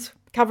twins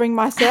covering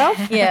myself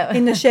Yeah.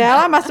 in the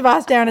shower. I must have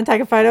asked Darren to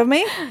take a photo of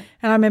me.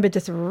 And I remember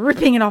just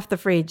ripping it off the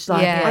fridge.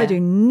 Like, Yeah. I do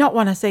not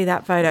want to see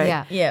that photo.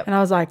 Yeah. Yeah. And I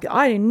was like,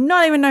 I do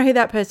not even know who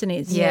that person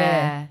is.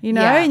 Yeah. You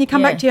know, Yeah. and you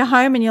come back to your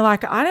home and you're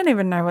like, I don't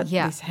even know what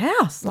Yeah. this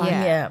house. Like,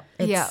 Yeah.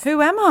 Yeah.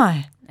 who am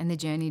I? And the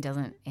journey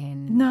doesn't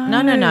end. No.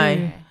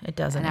 No. It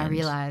doesn't. And I end.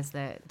 realised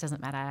that it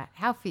doesn't matter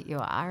how fit you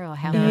are or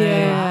how No. fit you are.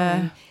 Yeah.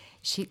 and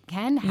shit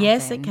can happen.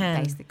 Yes, it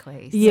can.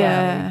 Basically. So,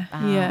 Yeah.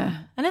 um,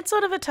 And it's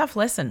sort of a tough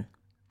lesson.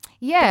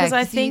 Yeah. Because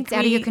I 'cause think it's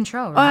out of your we-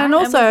 control, Oh, right? and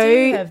also, and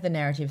we do have the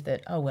narrative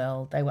that, oh,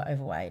 well, they were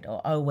overweight, or,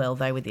 oh, well,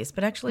 they were this.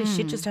 But actually,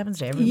 shit just happens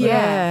to everybody.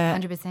 Yeah.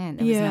 100%.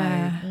 There was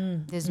Yeah.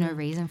 there's no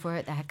reason for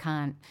it. They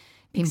can't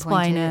pinpoint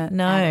Explain it. it.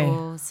 No. At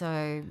all.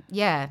 So,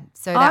 yeah.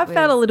 So I that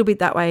felt a was- little bit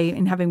that way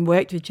in having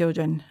worked with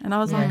children. And I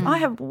was like, I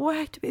have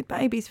worked with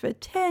babies for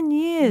 10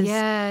 years.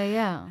 Yeah,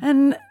 yeah.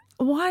 And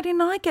why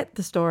didn't I get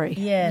the story?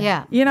 Yeah.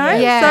 Yeah. You know?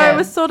 Yeah. So it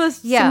was sort of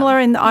Yeah. similar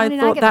in Why I didn't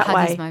thought get that the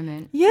huggies way.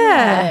 moment?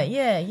 Yeah.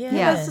 Yeah.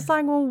 Yeah. It's just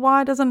like, well,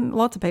 why doesn't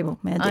lots of people?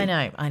 Man, I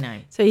know.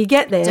 So you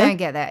get there. Don't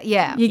get that.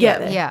 Yeah. You get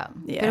there. Yeah.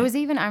 Yeah. But it was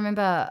even, I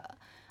remember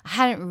I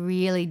hadn't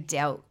really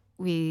dealt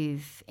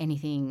with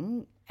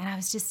anything. And I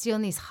was just still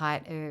in this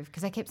height of,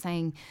 because I kept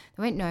saying,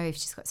 they won't know if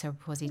she's got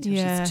cerebral palsy till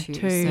Yeah, she's 2.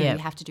 two. So Yeah. you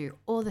have to do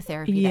all the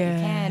therapy that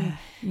you can,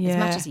 as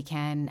much as you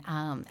can,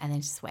 and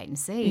then just wait and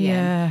see.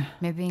 Yeah. And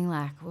maybe being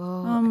like,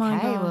 well, Oh my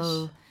okay, gosh.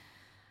 well, I'm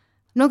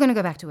not going to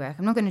go back to work.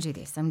 I'm not going to do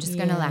this. I'm just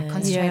going to like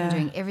concentrate on Yeah.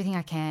 doing everything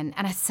I can.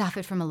 And I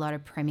suffered from a lot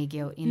of preemie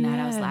guilt in that.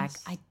 I was like,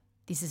 Yes.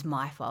 this is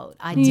my fault.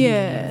 I didn't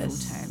Yes.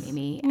 do full term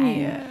Emmy. And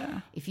Yeah.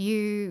 if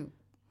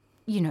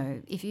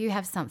you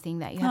have something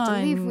that you have to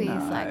I live with,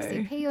 like know.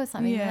 CP or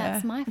something, then Yeah.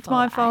 that's my fault. It's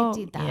my fault. I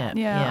did that.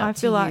 Yeah. Yeah, I to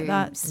feel like you.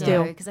 that So,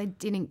 still. because I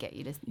didn't get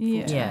you to full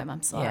Yeah. term.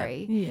 I'm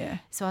sorry. Yeah.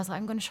 So I was like,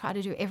 I'm going to try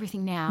to do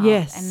everything now.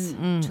 Yes.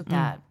 And took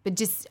that. But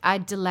just, I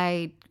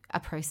delayed a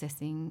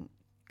processing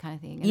kind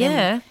of thing. And Yeah.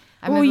 then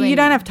I Well, remember you when-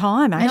 don't have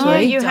time, No,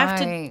 actually. you have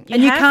to. don't.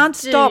 And you have can't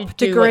stop to do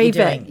what you're grieve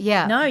it. doing.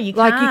 Yeah. No, you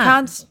Like, can't. you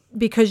can't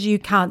because you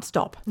can't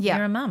stop. Yeah.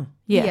 You're a mum.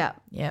 Yeah. Yeah.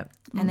 Yeah.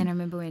 And then I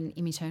remember when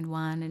Emmy turned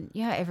 1, and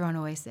everyone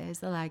always says,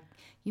 they're like,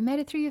 you made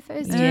it through your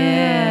first year.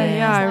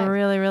 Yeah, I was like,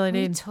 really, really what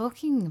are you did.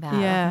 talking about?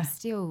 Like, Yeah. I'm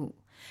still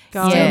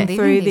Going living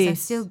through this. I'm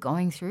this. still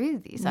going through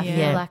this. I Yeah.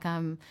 feel like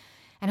and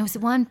it was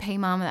one P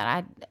mum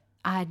that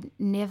I'd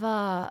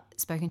never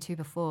spoken to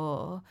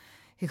before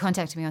who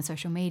contacted me on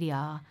social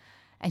media,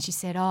 and she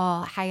said,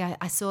 oh, hey,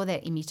 I saw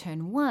that Emmy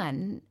turned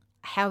 1.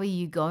 How are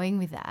you going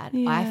with that? I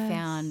Yes.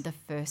 found the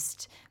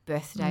first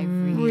birthday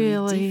really,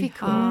 Really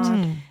difficult.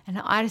 hard. And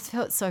I just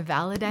felt so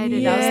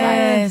validated. Yes.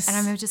 I was like, and I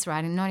remember just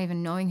writing, not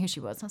even knowing who she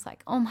was. I was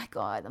like, oh my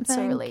God, I'm so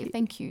Thank relieved. you.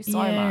 Thank you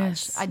so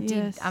Yes. much.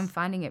 Yes. I'm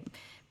finding it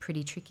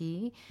pretty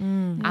tricky.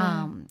 Mm.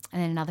 And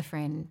then another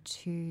friend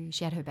she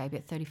had her baby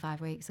at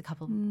 35 weeks, a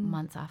couple of Mm.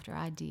 months after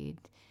I did.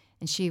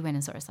 And she went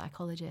and saw a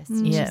psychologist. Mm.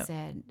 And Yeah. she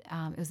said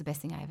it was the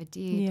best thing I ever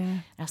did. Yeah.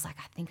 And I was like,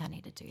 I think I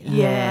need to do that.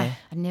 Yeah.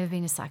 I'd never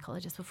been a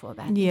psychologist before,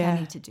 but I think Yeah. I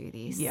need to do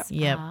this. Yep.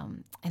 Yep.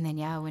 And then,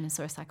 I went and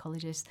saw a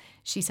psychologist.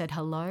 She said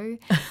hello.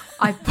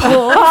 I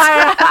paused.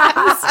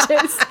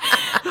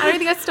 I don't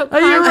think I stopped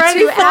crying you for ready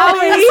 2 for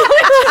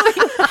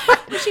hours.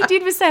 What she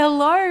did was say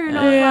hello. And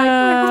I was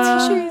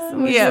like, with the tissues.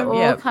 And we Yeah, just all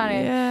yeah. kind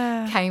of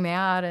Yeah. came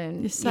out.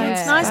 And so yeah.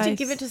 It's nice to Space.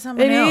 give it to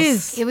someone It else.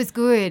 is. It was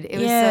good. It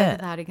was Yeah. so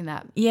cathartic in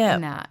that, Yeah.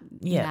 in that,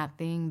 Yeah. in that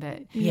thing.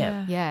 But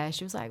Yeah.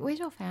 she was like, "Where's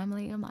your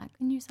family?" I'm like,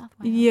 "In New South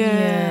Wales."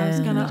 Yeah, I was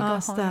Yeah. going Need to to go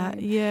ask that.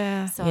 home.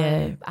 Yeah.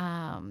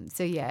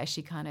 So,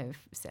 she kind of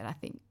said, "I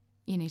think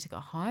you need to go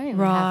home and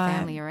Right. have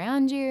family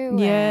around you."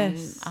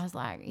 Yes. And I was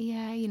like,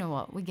 "Yeah, you know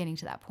what? We're getting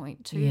to that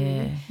point too."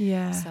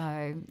 Yeah.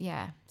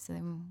 Yeah. So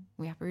then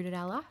we uprooted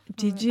our life. and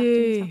Did went back to New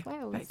you? South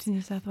Wales. Back to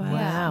New South Wales.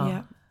 Wow.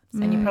 Yeah.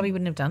 And you probably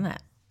wouldn't have done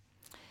that.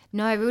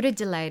 No, we would have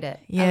delayed it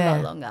a Yeah.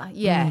 lot longer.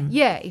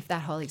 Yeah, if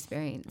that whole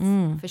experience,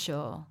 for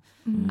sure.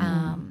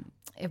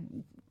 It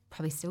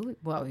probably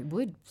it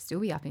would still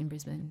be up in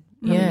Brisbane.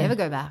 Probably Yeah. never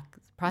go back.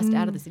 It's priced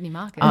out of the Sydney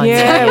market. Oh,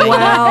 Yeah,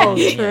 wow,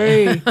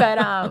 true. But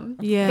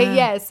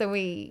Yeah. so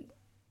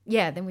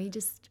then we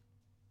just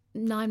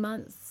 9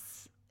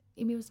 months.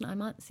 Emmy was 9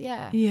 months.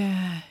 Yeah.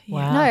 Yeah.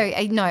 Wow.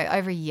 No,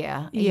 over a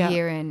year. Yeah. A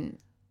year, and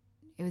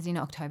it was in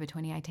October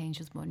 2018. She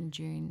was born in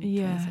June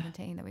Yeah.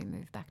 2017 that we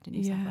moved back to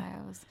New Yeah. South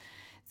Wales.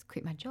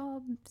 Quit my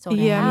job, sold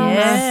Yeah, our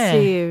house,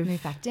 massive.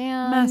 moved back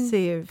down.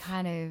 Massive.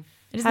 Kind of.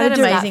 Isn't How that did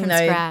you- amazing Start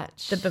though? from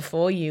scratch. That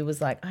before you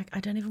was like, I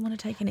don't even want to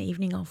take an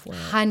evening off work.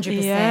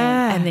 100%.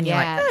 Yeah. And then you're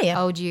like, oh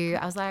yeah. Old you.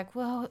 I was like,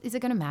 well, is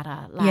it going to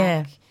matter? Like,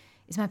 Yeah.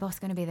 is my boss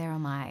going to be there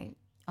on my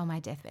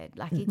deathbed?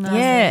 Like, it No. doesn't.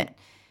 Yeah.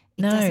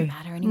 It No. doesn't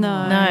matter anymore.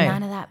 No.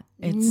 None of that.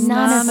 It's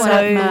none of what so-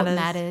 I thought matters.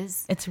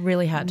 matters. It's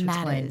really hard to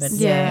explain, but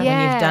Matters. yeah, when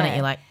Yeah. you've done it,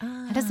 you're like,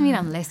 ah. It doesn't mean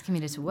I'm less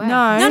committed to work. No.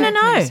 I'm No, still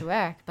no, no. committed to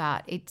work,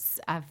 but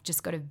I've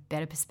just got a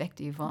better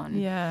perspective on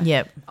Yeah.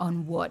 Yep.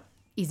 on what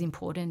is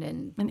important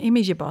and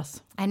Emmy's your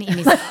boss. and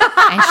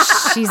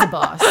she's a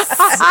boss.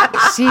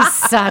 She's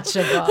such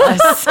a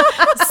boss.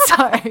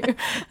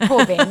 So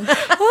poor Ben.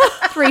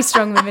 3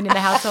 strong women in the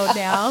household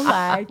now.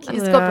 Like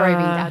it's got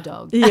Roby, our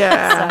dog.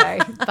 Yeah.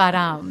 So, but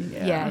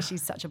yeah,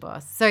 she's such a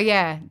boss. So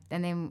yeah,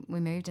 and then we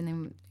moved,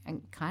 and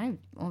kind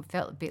of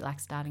felt a bit like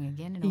starting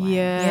again in a way.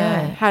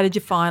 Yeah. How did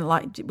you find,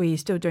 like, were you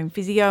still doing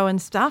physio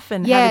and stuff?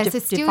 And Yeah, how so did you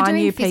still find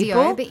doing new physio,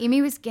 people? but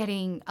Emmy was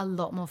getting a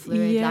lot more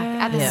fluid. Like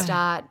at the Yeah.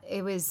 start,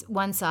 it was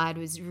one side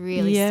was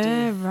really Yeah,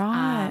 stiff.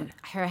 right.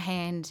 Her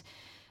hand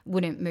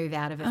wouldn't move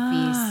out of a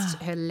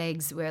fist. Her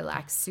legs were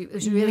like it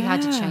was really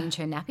hard to change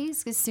her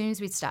nappies. As soon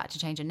as we'd start to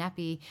change her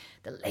nappy,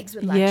 the legs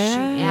would like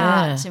shoot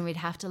out, and we'd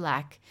have to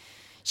like.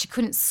 She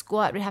couldn't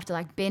squat. We'd have to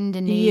like bend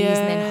her knees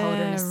and then hold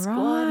her in a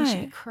squat. And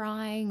she'd be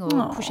crying, or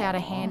push out her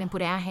hand and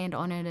put our hand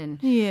on it,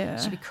 and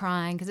she'd be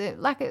crying because it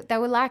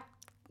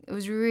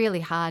was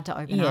really hard to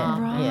open up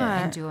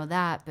and do all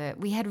that. But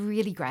we had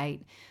really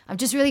great. I'm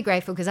just really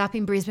grateful because up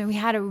in Brisbane we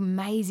had an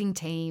amazing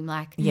team,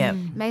 like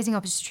amazing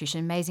obstetrician,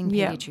 amazing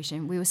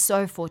pediatrician. We were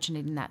so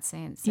fortunate in that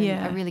sense,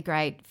 and a really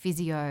great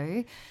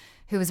physio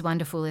who was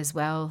wonderful as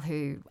well,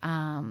 who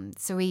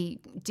so we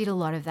did a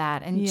lot of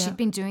that, and she'd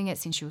been doing it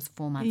since she was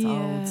 4 months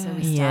old, so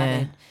we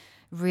started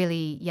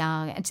really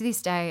young. And to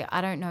this day,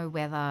 I don't know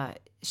whether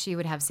she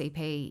would have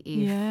CP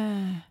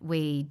if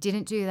we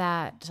didn't do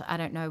that. I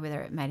don't know whether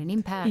it made an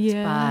impact,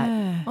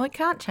 but Well, it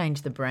can't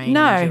change the brain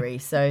No. injury.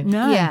 So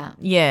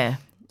yeah.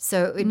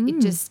 So it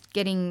just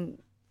getting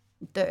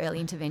the early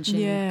intervention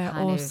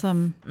kind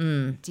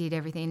of did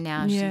everything.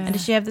 Now she's And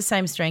does she have the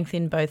same strength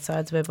in both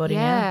sides of her body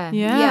now?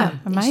 Yeah,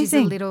 And she's a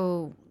amazing.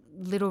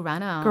 little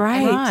runner.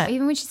 Great. And Right.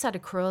 even when she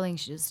started crawling,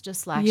 she was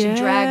just like she'd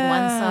drag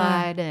one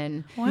side,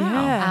 and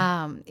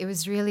it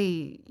was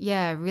really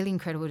really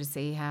incredible to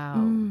see how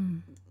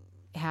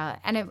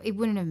and it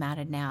wouldn't have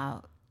mattered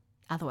now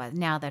otherwise.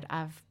 Now that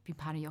I've been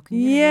part of your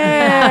community,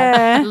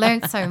 Yeah.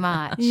 learned so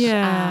much.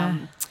 Yeah.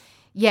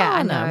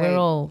 I No, know.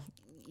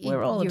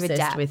 we're all you obsessed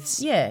adapt.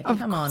 with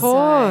come on.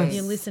 course.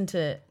 You listen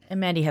to, and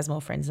Maddie has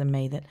more friends than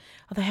me that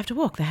they have to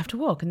walk,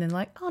 and then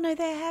like, oh no,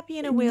 they're happy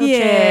in a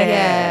wheelchair.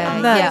 Yeah,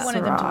 oh, that's I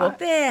wanted them to right. walk,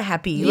 they're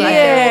happy. Yeah. Like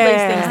they're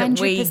all these things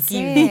that we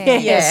 100%.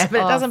 give. Yeah, but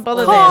it doesn't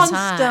bother them.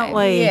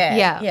 Constantly.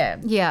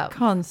 Yeah.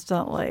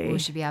 Constantly. We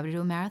should be able to do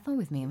a marathon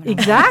with me.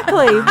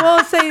 Exactly.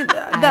 Well, see,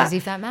 As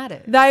if that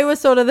mattered. they were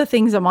sort of the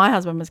things that my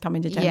husband was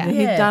coming to terms with.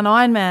 He'd Yeah. done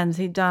Ironmans,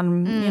 he'd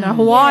done,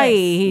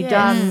 Hawaii, he'd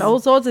done all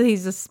sorts of,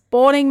 he's a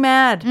sporting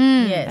mad.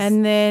 Yes.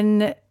 And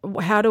then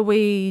how do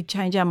we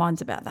change our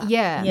minds about that?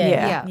 Yeah.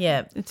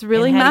 It's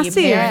really And how do you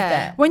massive. balance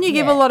that? When you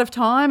give a lot of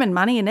time and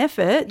money and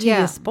effort to Yeah.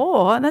 your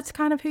sport, that's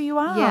kind of who you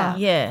are. Yeah.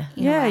 Yeah.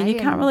 In a Yeah, way, you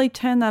can't and- really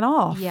turn that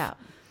off. Yeah.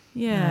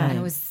 Yeah. And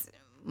it was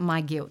my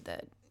guilt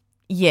that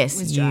Yes,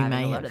 was you driving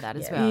may a lot have. of that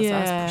as well. So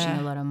I was pushing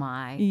a lot of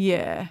my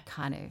Yeah.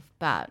 kind of,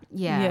 but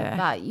Yeah.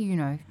 but you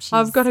know, she's,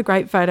 I've got a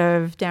great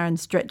photo of Darren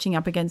stretching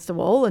up against the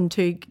wall and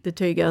the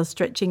two girls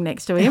stretching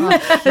next to him.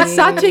 It's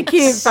such a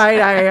cute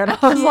photo. And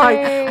I was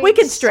like, we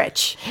can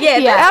stretch.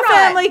 Yeah, Our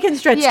family can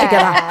stretch together.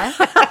 yeah.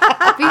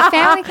 Our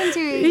family can do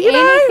You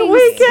know, anything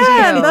we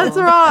can. still. That's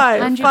right.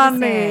 100%.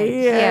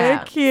 Funny.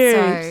 Yeah, cute.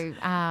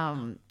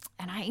 So,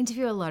 and I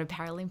interview a lot of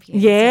Paralympians.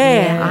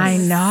 Yeah, I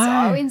It's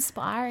know. So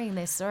inspiring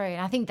their story,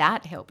 and I think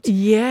that helped.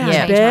 Yeah, I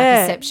change my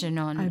bet. perception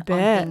on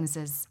bet.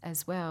 things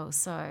as well.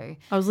 So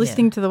I was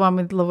listening to the one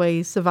with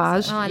Louise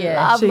Savage. I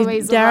love She-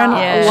 Louise. Darren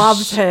Savage.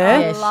 loves her.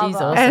 Yeah, love she's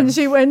her.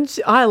 awesome. And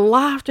I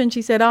laughed and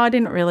she said, I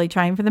didn't really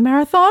train for the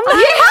marathon.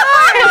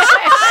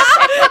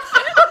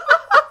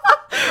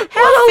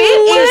 How fit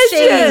is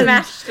she? legend.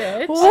 Smashed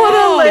it. What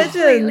a legend.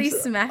 completely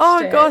smashed Oh,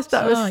 it. gosh,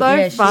 that was so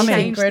yeah, she's funny.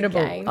 changed incredible.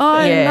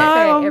 I Yeah.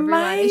 know, For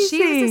everyone. And she was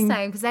the amazing.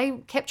 same because they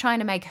kept trying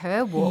to make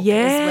her walk as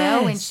Yes.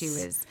 well when she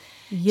was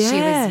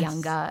Yes.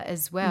 younger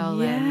as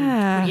well, Yeah.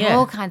 and putting Yeah.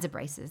 all kinds of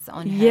braces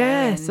on her.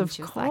 Yes, and of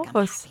she was like, I'm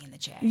course. happy in the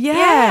chair.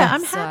 Yeah.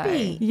 I'm So,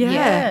 happy.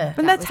 Yeah. And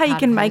that that's was how you part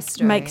can of her make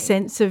story.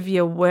 sense of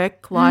your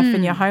work life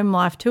and your home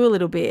life too a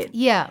little bit.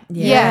 Yeah.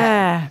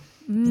 Yeah.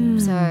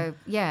 So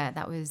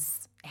that was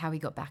how we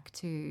got back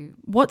to.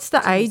 What's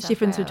the age South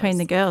difference between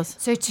the girls?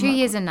 So 2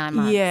 years and 9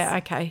 months. Yeah,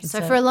 okay.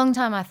 So for a long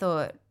time, I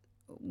thought,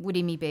 would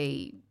Emmy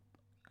be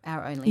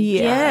our only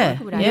Yeah.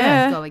 child? Would I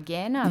Yeah. go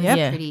again? I was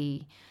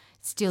Yep.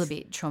 still a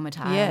bit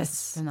traumatized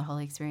Yes. from the whole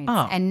experience.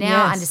 Oh, and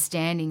now yes.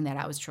 understanding that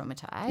I was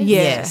traumatized.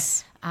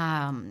 Yes.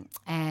 And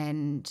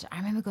I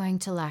remember going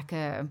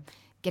to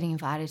getting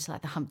invited to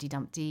the Humpty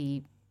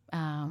Dumpty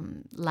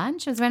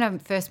lunch. It was when I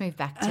first moved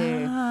back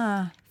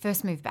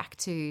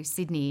to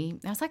Sydney.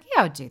 I was like, yeah,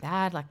 I would do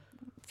that. Like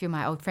a few of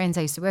my old friends,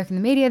 I used to work in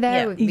the media there.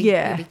 Yeah. It would be,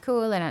 Yeah. it'd be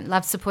cool, and I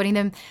love supporting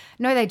them.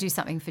 I know they do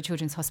something for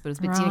children's hospitals,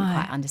 but didn't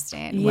Right. quite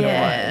understand what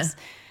Yeah. it was.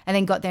 And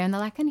then got there and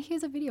they're like, and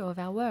here's a video of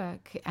our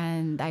work.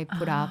 And they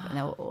put up, and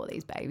there were all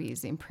these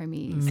babies in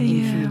premies,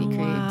 in community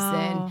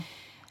cribs.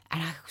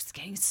 And I was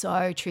getting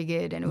so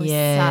triggered, and it was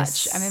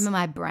Yes. such. I remember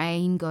my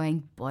brain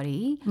going,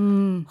 "Body,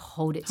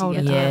 hold it Hold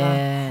it together,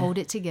 together. hold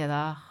it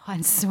together."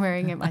 I'm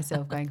swearing at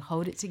myself, going,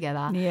 "Hold it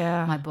together."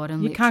 Yeah. My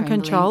bottom You lip can't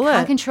trembling. control it.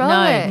 Can't control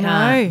No, it. no.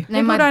 And then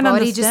People my don't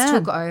body just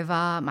understand. took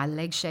over. My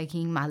legs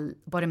shaking, my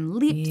bottom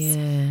lips.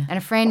 Yeah. And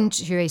a friend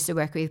who I used to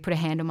work with put a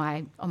hand on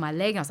my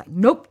leg, and I was like,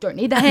 "Nope, don't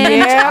need the hand."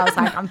 Yeah. I was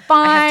like, "I'm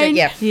fine."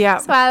 yeah. Yeah.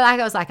 So I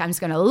was like, I'm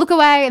just going to look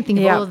away and think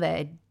Yeah. of all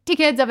the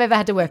dickheads I've ever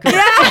had to work with.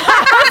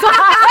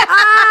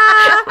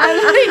 I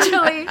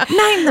literally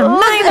Name them.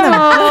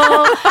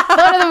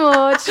 thought of them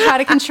all to try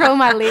to control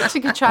my lips, to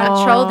try to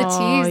control the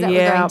tears that were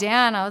yeah. going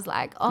down. I was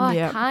like,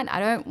 Yeah. I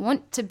don't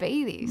want to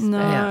be this. No,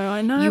 but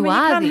I know, you but you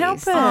are can't this. help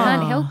it. I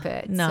can't help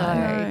it.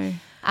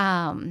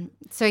 No.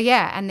 So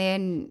yeah, and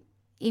then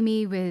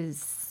Imi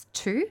was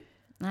 2,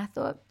 and I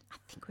thought, I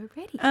think we're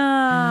ready.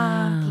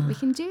 I think we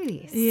can do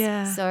this.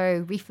 Yeah.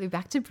 So we flew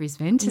back to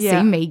Brisbane to Yeah.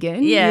 see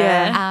Megan.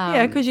 Yeah.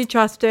 Yeah, because you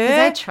trust her. 'Cause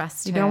I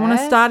trust You her. don't want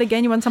to start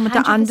again. You want someone to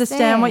 100%.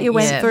 understand what you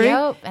went Yeah. through.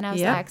 Yep. And I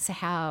was Yep. like, so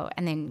how?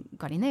 And then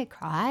got in there,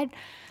 cried.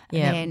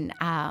 Yeah.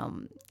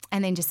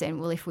 And then just said,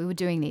 well, if we were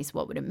doing this,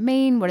 what would it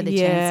mean? What are the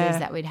Yeah. chances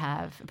that we'd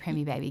have a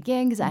preemie baby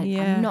again? Because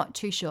Yeah. I'm not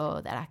too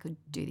sure that I could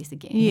do this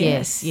again.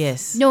 Yes.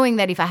 Yes. Knowing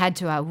that if I had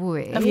to, I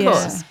would. Of Yeah.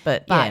 course.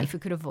 But yeah. If we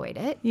could avoid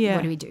it, Yeah.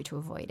 what do we do to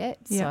avoid it?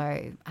 Yeah.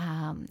 So,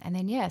 and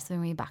then, so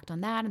then we backed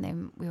on that, and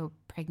then we were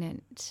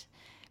pregnant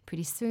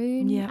pretty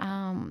soon. Yeah.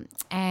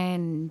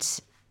 And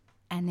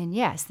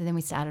then, so then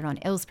we started on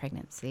Elle's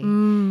pregnancy,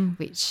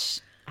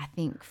 which I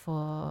think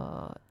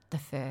for the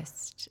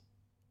first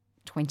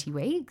 20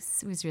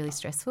 weeks was really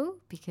stressful,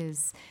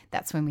 because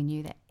that's when we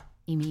knew that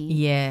Imi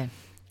Yeah.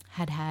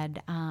 had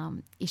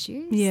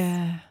issues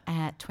Yeah.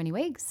 at 20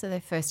 weeks. So the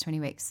first 20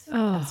 weeks, I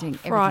Oh, was doing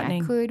frightening.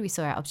 everything I could. We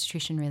saw our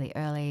obstetrician really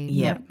early. Yep.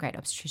 We had a great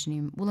obstetrician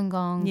in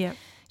Wollongong. Yep.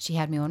 She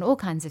had me on all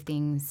kinds of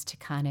things to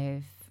kind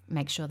of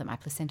make sure that my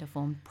placenta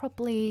formed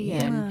properly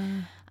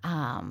and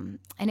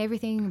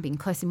everything, being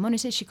closely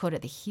monitored. She called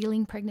it the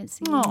healing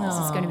pregnancy. This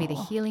is going to be the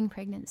healing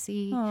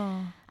pregnancy.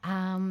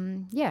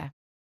 Yeah.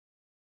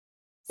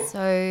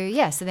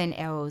 So then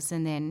Elle's,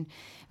 and then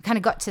we kind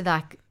of got to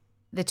like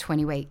the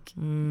 20-week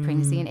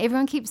pregnancy, and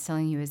everyone keeps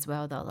telling you as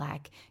well, they're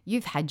like,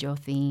 you've had your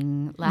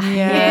thing. Like,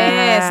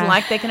 Yes.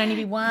 Like there can only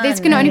be one. there's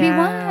can only be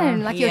Yeah.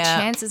 one. Like your Yeah.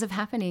 chances of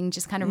happening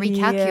just kind of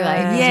recalculate.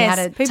 Yeah. because Yes. You had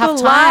a People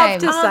tough love time.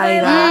 to Oh, say they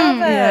that. love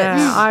it.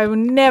 Yeah. I will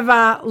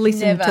never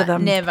listen to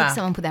them. Never.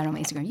 Someone put that on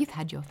my Instagram. You've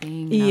had your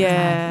thing. And I was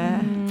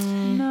Yeah.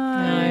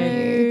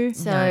 No.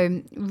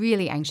 So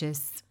really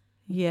anxious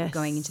Yes.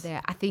 going into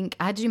there. I think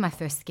I had to do my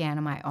first scan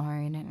on my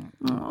own, and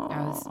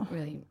I was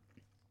really,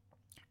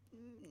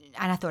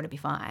 and I thought it'd be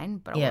fine,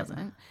 but Yeah. I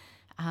wasn't.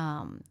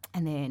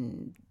 And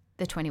then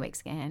the 20-week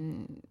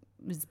scan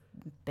was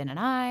Ben and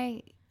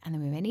I, and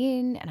then we went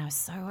in, and I was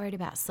so worried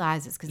about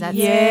sizes, because that's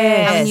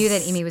Yes. how we knew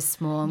that Imi was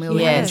small and we were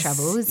having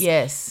troubles.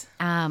 Yes.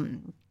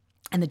 And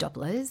the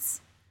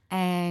Dopplers,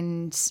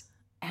 and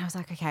I was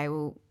like, okay,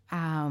 well,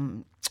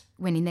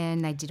 went in there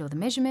and they did all the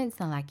measurements.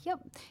 They're like, yep,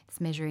 it's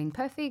measuring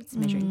perfect, it's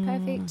measuring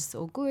perfect, it's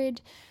all good.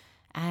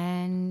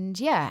 And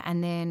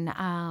and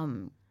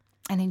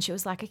then she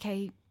was like,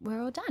 okay,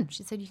 we're all done.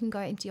 She said, you can go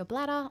into your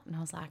bladder. And I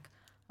was like,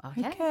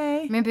 okay. Okay.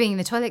 I remember being in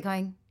the toilet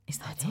going, Is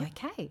that it's it?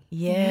 okay.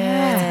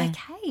 Yeah. It's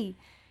okay.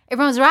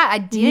 Everyone was right. I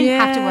didn't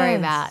have to worry Yes.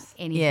 about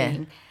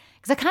anything.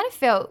 Because I kind of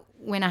felt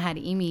when I had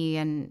Imi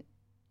and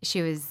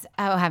she was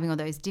having all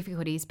those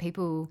difficulties,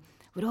 people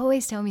would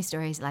always tell me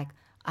stories like,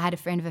 I had a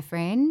friend of a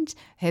friend,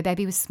 her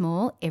baby was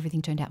small,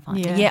 everything turned out fine.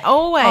 Yeah. Yeah.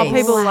 Always. Oh,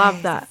 people Always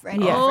love that.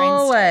 Friend Yeah. of a friend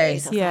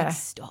Always. stories. I was Yeah. like,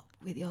 stop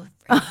with your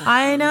friend.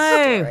 I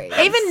know. Stories.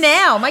 Even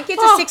now, my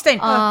kids are 16.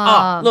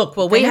 Look,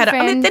 well, we friend had of I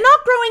mean, friend. they're not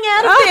growing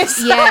out of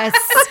this. Yes.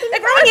 They're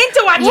growing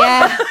into one.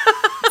 Yeah.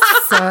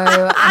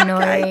 So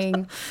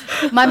annoying.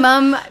 My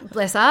mum,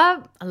 bless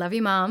her, I love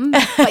you, Mum,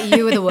 but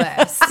you were the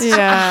worst.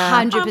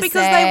 Yeah. 100%. Oh, because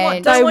they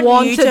want They want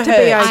wanted you to to be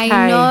hurt. okay.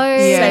 I know.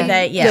 So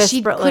they- yeah. She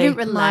Desperately. couldn't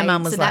relate. My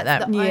mum was so like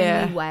that's that. the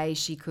Yeah. only way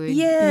she could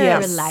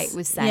Yes. relate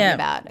was saying Yeah.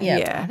 about,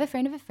 Yeah. I have a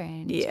friend of a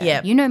friend. Yeah.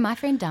 Yeah. You know, my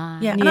friend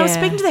died. Yeah. And I was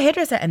Yeah. speaking to the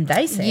hairdresser and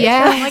they said,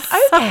 Yeah. I'm like,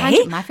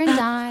 okay. My friend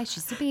died. She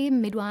used to be a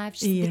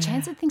midwife. Yeah. The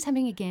chance of things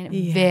happening again,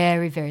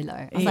 very, very low.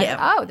 I was Yeah. like,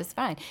 oh, that's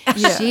fine.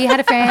 She had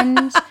a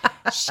friend.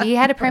 She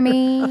had a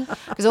preemie.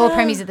 Because all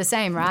preemies are the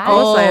same, right? Of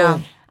course they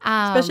are.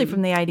 Especially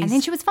from the 80s. And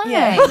then she was fine.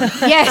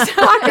 Yes.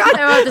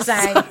 They're all the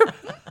same.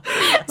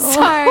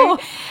 So,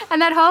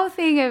 and that whole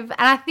thing of, and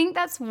I think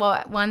that's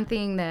one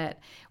thing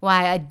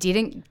why I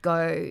didn't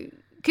go,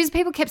 because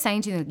people kept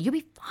saying to me, you'll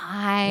be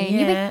fine.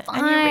 You'll Yeah, be fine.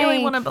 and you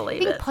really wanna believe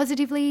Think it.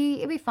 positively.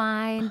 You'll be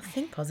fine.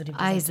 Think positive.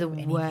 Is the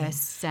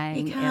worst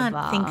saying You can't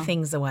ever. think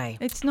things away.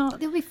 It's not.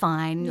 They'll be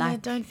fine. Yeah,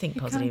 Like, don't think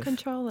You can't positive.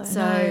 control it.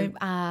 so,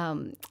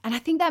 and I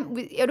think that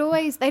it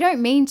always, they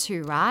don't mean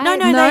to, right? No,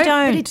 they No,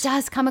 don't. But it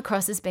does come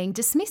across as being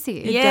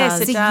dismissive. Yes,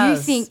 so it does.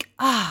 you think,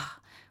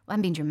 well,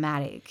 I'm being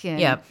dramatic.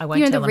 And, Yeah, I won't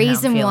you know, tell the them how I'm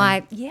reason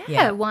why,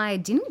 feeling. why I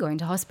didn't go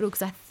into hospital,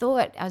 because I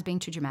thought I was being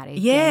too dramatic.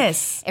 And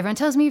Yes. everyone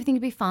tells me everything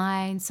will be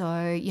fine. So,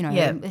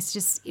 Yeah.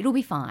 it'll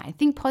be fine.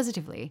 Think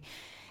positively.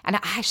 And I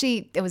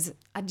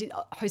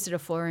hosted a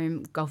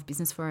forum, golf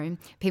business forum.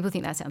 People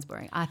think that sounds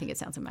boring. I think it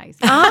sounds amazing.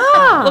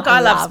 Look,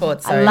 I love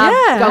sports. So. I love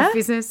Yeah. golf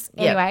business.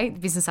 Yep. Anyway, the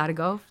business side of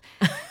golf,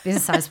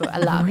 business side of sport. I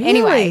love. Really?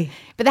 Anyway,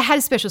 but they had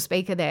a special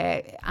speaker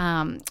there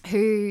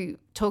who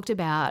talked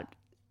about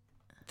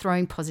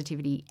throwing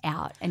positivity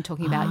out and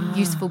talking about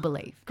useful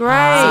belief.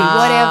 Great. So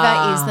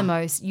whatever is the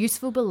most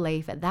useful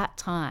belief at that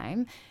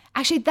time.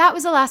 Actually, that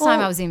was the last time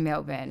I was in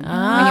Melbourne when you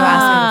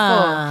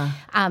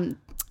asked me before.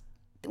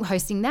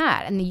 Hosting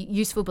that and the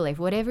useful belief,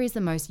 whatever is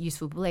the most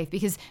useful belief,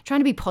 because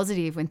trying to be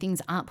positive when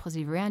things aren't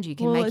positive around you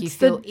can make you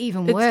feel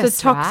even worse. It's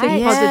the toxic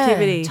right?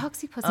 positivity.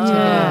 Toxic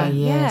positivity.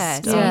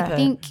 yes, So stop you it.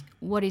 think,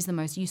 what is the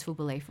most useful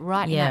belief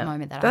right in that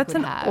moment that That's I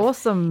could an have?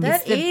 awesome.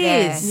 That It's the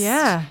is. best.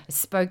 Yeah. It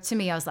spoke to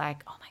me. I was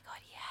like, oh my God,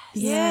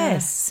 yes.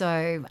 Yes.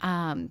 So,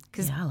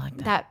 because Yeah, I like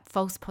that.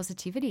 false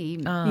positivity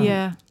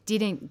Yeah.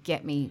 didn't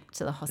get me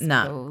to the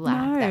hospital. Like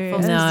No. that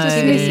false It's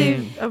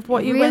positivity. dismissive of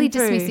what you really went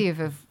through. dismissive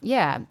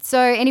of, So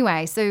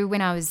anyway, so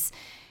when I was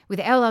with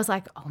Elle, I was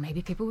like, oh,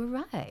 maybe people were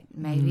right.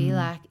 Maybe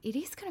like it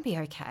is going to be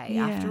okay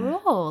after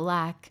all.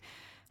 Like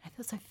I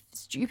felt so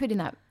stupid in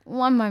that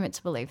one moment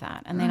to believe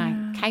that. And then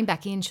I came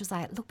back in. She was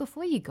like, look,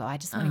 before you go, I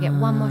just want to get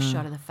one more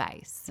shot of the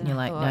face. And You're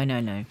I like,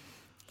 thought, no.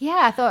 Yeah,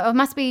 I thought it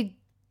must be.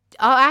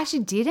 Oh, I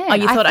actually didn't. Oh,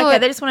 you I thought, okay,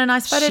 they just want a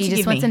nice photo she to just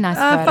give wants me. a nice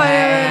A photo. photo,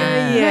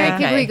 yeah.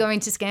 People Okay. who go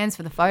into scans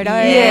for the photos.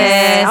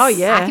 Yes. Oh,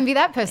 yeah. I can be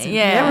that person.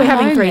 Yeah. We're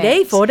having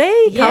 3D,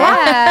 4D, colour.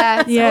 Yeah,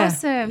 it's Yeah.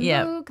 awesome.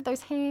 Yeah. Look at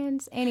those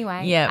hands.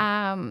 Anyway,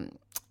 Yeah.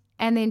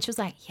 and then she was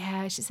like,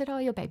 yeah. She said, oh,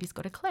 your baby's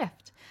got a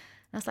cleft.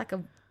 And I was like,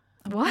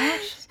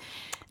 what?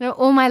 You know,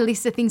 all my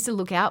list of things to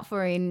look out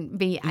for and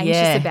be anxious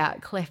Yeah.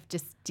 about cleft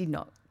just did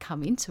not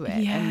come into it.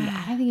 And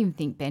I don't even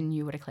think Ben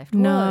knew what a cleft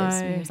No.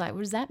 was. And he was like, what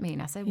does that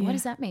mean? I said, what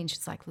does that mean?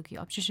 She's like, look,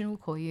 your obstetrician will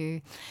call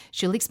you.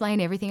 She'll explain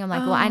everything. I'm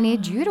like, well, I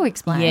need you to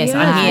explain. Yes, Yeah.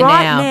 I'm here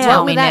Right now. now. Tell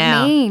What me would that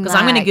now. mean? Because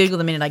I'm going to Like- Google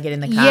the minute I get in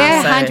the car.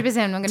 Yeah, so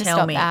 100%. I'm going to tell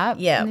stop me. that.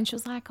 Yeah. And then she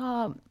was like,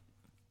 oh,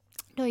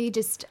 no, you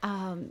just,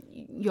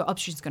 your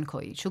obstetrician's going to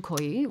call you. She'll call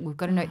you. We've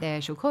got a note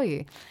there. She'll call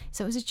you.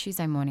 So it was a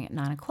Tuesday morning at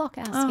 9 o'clock,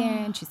 our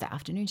scan. Tuesday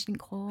afternoon, she didn't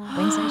call.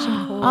 Wednesday, she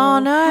didn't call. Oh,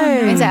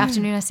 no. Wednesday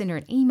afternoon, I sent her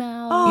an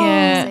email.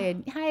 Yeah.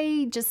 Said,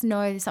 hey, just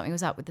know something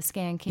was up with the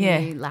scan. Can Yeah.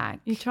 you, like,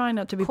 You try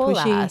not to be call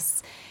pushy.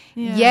 us?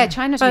 Yeah,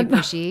 try not to be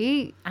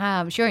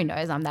pushy. Sure, he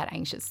knows I'm that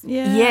anxious.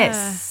 Yeah.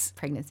 Yes.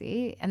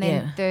 Pregnancy. And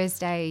then Yeah.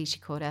 Thursday she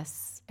called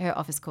us, her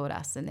office called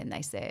us, and then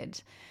they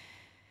said,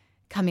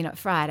 come in on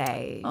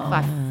Friday,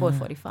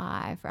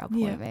 4:45 for our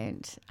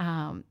appointment.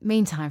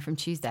 Meantime, from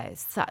Tuesday,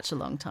 it's such a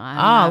long time.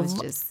 I was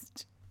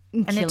just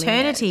An killing it.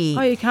 eternity.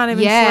 Oh, you can't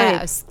even Yeah, sleep.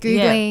 I was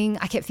Googling.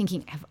 I kept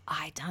thinking, have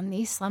I done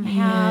this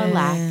somehow?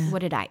 Like, what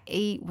did I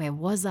eat? Where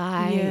was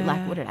I? Yeah.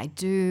 Like, what did I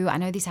do? I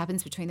know this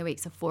happens between the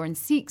weeks of 4 and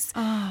 6.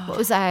 What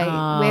was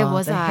I? Where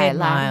was the I? head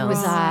Like, miles.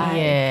 was I?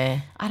 Yeah.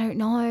 I don't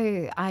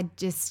know. I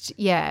just,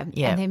 yeah.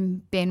 Yeah. And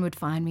then Ben would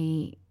find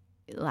me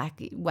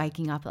like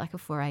waking up like at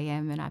 4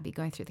 a.m. and I'd be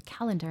going through the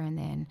calendar and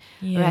then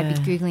or I'd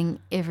be Googling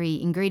every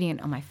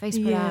ingredient on my face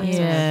product.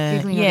 Yeah. Or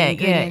Googling all Yeah, the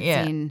ingredients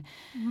yeah. in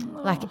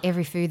like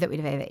every food that we'd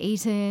have ever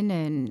eaten,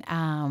 and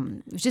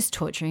it was just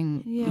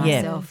torturing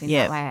myself in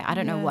Yeah. that way. I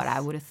don't know what I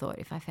would have thought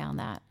if I found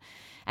that.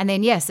 And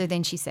then so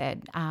then she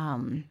said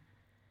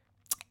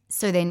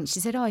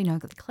oh, you know,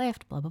 I've got the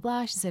cleft, blah, blah,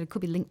 blah. She said it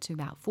could be linked to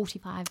about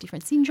 45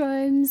 different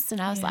syndromes.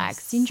 And I was like,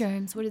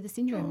 syndromes? What do the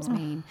syndromes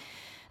mean?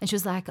 And she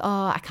was like,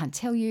 oh, I can't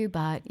tell you,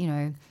 but, you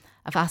know,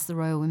 I've asked the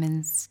Royal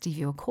Women's to give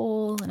you a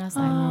call. And I was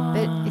like,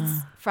 but it's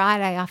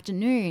Friday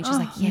afternoon. She was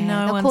like, yeah,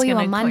 no they'll one's call you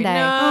gonna on call you. Monday. No.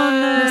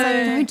 And I was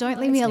like, no, don't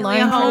leave me It's alone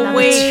nearly a for whole another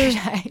week.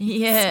 2 days.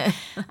 Yeah.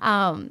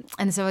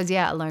 And so I was,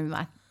 alone with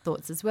my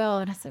thoughts as well.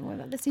 And I said, what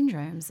about the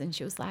syndromes? And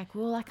she was like,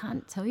 well, I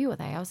can't tell you what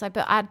they are. I was like,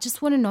 but I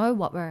just want to know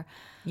what we're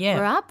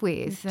up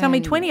with. Tell me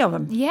And 20 of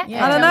them. Yeah.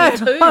 I don't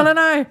know. I don't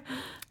know.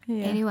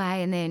 Yeah. Anyway,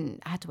 and then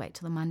I had to wait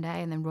till the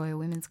Monday, and then Royal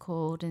Women's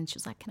called, and she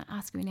was like, can I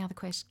ask you any other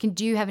questions?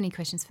 Do you have any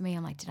questions for me?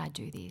 I'm like, did I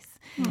do this?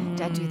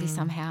 Did I do this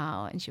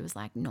somehow? And she was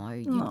like, no,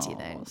 you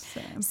didn't.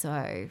 Sam.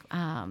 So,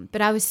 but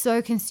I was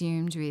so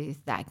consumed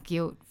with that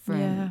guilt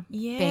from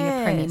being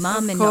a pregnant Yes.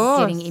 mum Of and not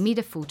getting course. Emmy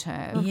to full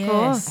term. Of Yes.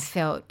 course. I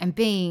felt, and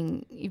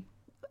being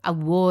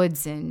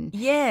awards and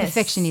Yes.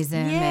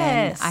 perfectionism,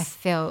 Yes. and I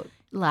felt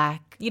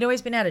like You'd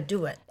always been able to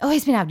do it.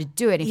 always been able to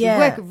do it. If Yeah. you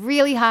work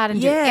really hard and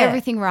do Yeah.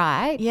 everything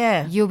right,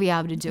 Yeah. you'll be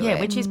able to do Yeah, it.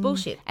 which is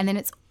bullshit. And then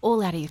it's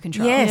all out of your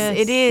control. Yes,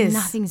 it is.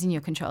 Nothing's in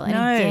your control. And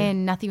No.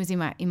 again, nothing was in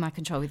my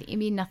control with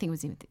Emmy. Nothing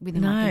was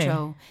within my No.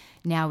 control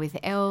now with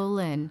Elle.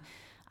 And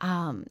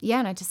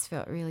and I just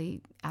felt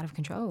really out of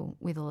control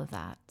with all of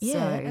that. Yeah,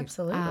 so,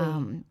 absolutely.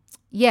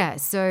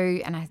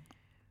 and I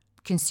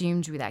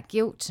consumed with that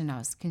guilt, and I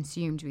was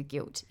consumed with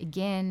guilt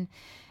again.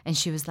 And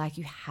she was like,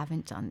 you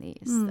haven't done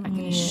this. I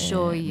can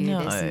assure you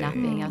there's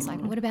nothing. I was like,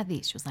 what about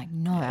this? She was like,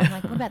 no. I'm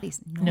like, what about this?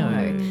 No.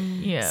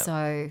 Yeah.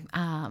 So,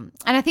 and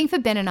I think for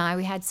Ben and I,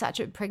 we had such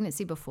a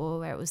pregnancy before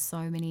where it was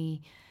so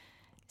many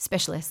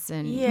specialists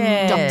and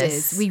Yes.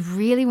 doctors. We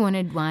really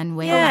wanted one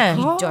where Yeah. like,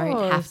 you Of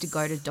don't have to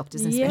go to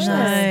doctors and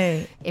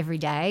specialists every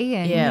day.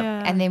 And,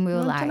 Yeah. and then we were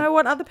Want like, to know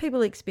what other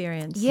people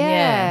experience.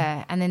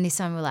 yeah. And then this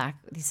time we're like,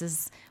 this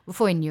is,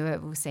 before we knew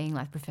it, we were seeing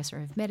like professor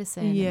of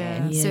medicine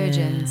and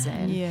surgeons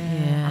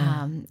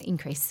and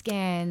increased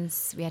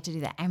scans. We had to do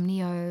the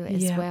amnio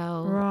as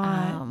well.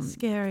 Right.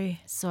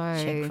 Scary. So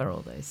Check for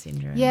all those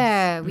syndromes.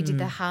 yeah, we did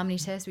the harmony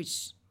test,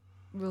 which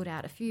ruled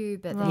out a few,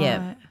 but then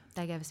Yeah.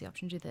 they gave us the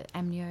option to do the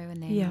amnio,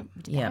 and then Yep.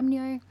 we did the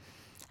amnio.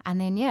 And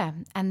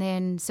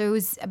then so it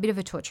was a bit of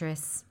a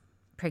torturous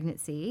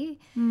pregnancy.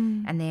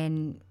 And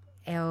then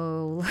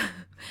Elle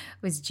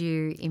was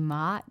due in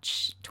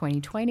March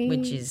 2020,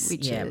 Which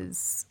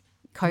is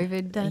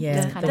COVID.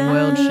 Yeah, kind the of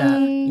world shut.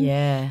 happening.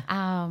 Yeah.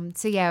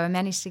 So yeah, I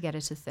managed to get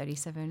her to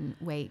 37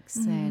 weeks,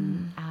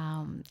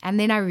 and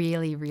then I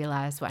really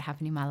realised what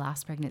happened in my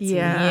last pregnancy.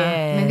 Yeah.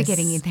 I remember Yes.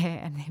 getting in there,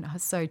 and then I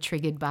was so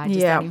triggered by just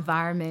Yeah. that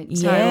environment.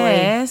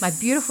 Yes. My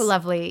beautiful,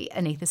 lovely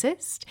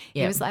anaesthetist. He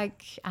Yep. was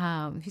like,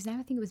 whose name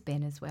I think it was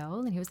Ben as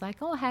well, and he was like,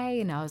 "Oh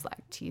hey," and I was like,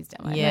 tears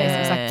down my Yeah. nose. I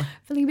was like,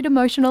 feeling a bit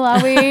emotional,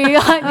 are we?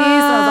 Like this. And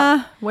I was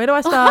like, Where do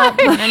I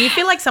start? And you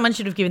feel like someone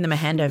should have given them a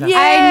handover. Yeah.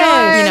 I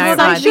know, You know,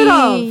 something. right. Should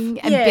have.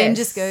 And Ben Yes.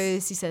 just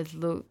goes, he said,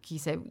 look,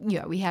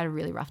 we had a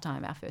really rough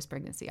time our first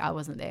pregnancy. I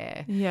wasn't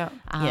there. Yeah.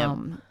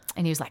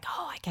 And he was like,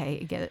 oh, okay,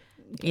 I get it.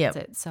 Yep.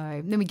 It. So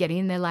then we get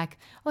in, they're like,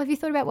 oh, have you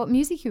thought about what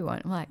music you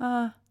want? I'm like,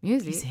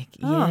 music?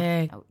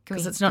 Yeah. Oh,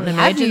 Because can it's not an we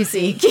have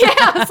emergency. music? Yeah,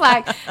 I was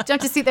like, do you have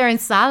to sit there in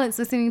silence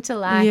listening to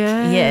like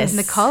Yes. in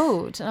the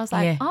cold? And I was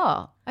like, Yeah.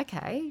 oh,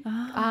 okay.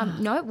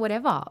 No,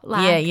 whatever.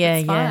 Like, yeah,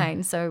 it's yeah.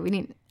 fine. So we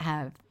didn't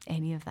have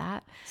any of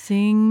that.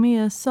 Sing me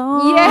a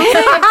song. Yeah.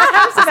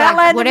 It's like,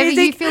 Outlander whatever you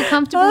music. feel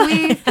comfortable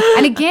with.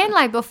 And again,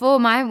 like before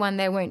my one,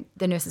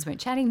 the nurses weren't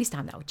chatting. This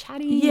time they were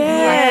chatting.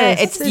 Yes.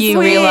 It's It's you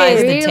weird. realise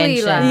the really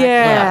tension. like,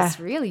 Yeah. it's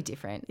really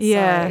different.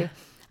 Yeah.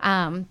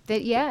 So,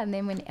 but yeah, and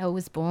then when Elle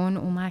was born,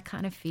 all my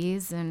kind of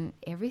fears and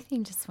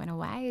everything just went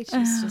away. She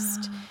was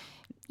just,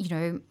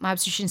 my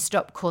obstetrician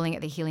stopped calling it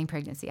the healing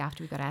pregnancy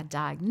after we got our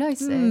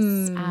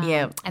diagnosis.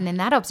 Yep. And then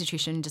that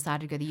obstetrician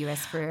decided to go to the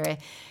US for a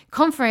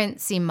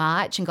conference in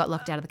March and got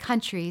locked out of the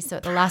country. So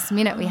at the last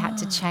minute, we had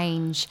to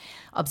change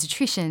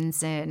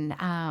obstetricians, and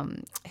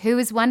who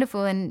was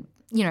wonderful and,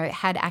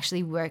 had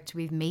actually worked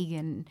with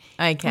Megan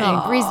Okay. in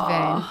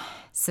Brisbane.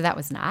 So that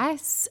was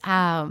nice.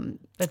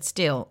 But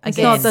still, It's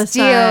again, not the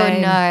Still,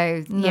 same.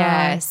 no.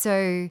 Yeah.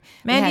 So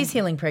Mandy's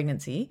healing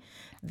pregnancy,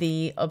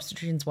 the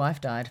obstetrician's wife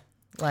died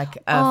like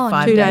 5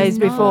 5 2 days. days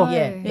before.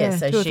 Yeah,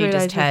 so 2 or she 3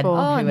 just days had before.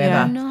 Oh, whoever.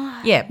 Yeah.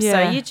 no. Yep. Yeah.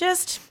 So you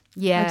just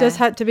Yeah. I just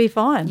had to be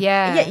fine.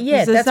 Yeah.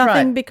 yeah, There's that's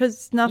nothing right.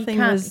 because nothing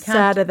can't- was you can't-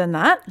 sadder than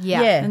that.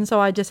 Yeah. Yeah. And so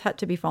I just had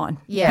to be fine.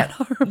 Yeah.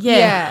 Yeah.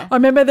 Yeah. I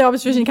remember the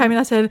obstetrician came in and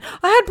I said,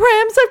 I had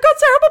Prams, they've got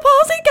cerebral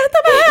palsy, get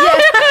them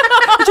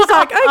out. And she's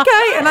like,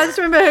 okay. And I just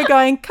remember her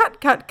going,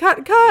 cut, cut,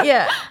 cut, cut.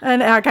 Yeah.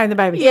 And out came the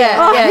baby.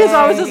 Yeah, yeah, Because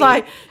I was yeah, just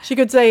like, she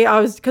could see,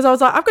 because I was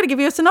like, I've got to give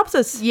you a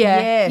synopsis. Yeah.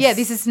 Yes. Yeah.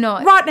 This is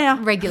not Right now.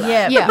 regular.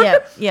 Yeah. Yeah.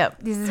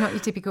 Yep. This is not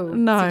your typical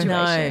No.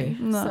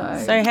 situation.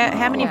 No. So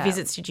how many Yeah.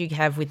 visits did you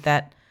have with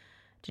that?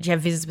 Did you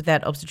have visits with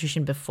that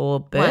obstetrician before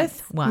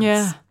birth? Once.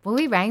 Yeah. Well,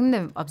 we rang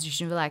the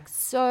obstetrician. We're like,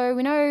 so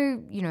we know,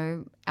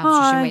 our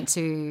obstetrician Hi. went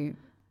to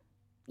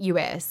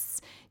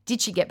US. Did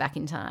she get back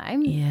in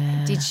time?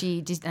 Yeah. Did she?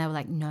 And they were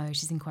like, no,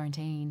 she's in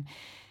quarantine.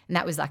 And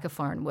that was like a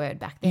foreign word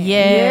back then.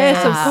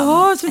 Yes, of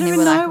course. We and don't then even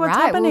we're know like, what's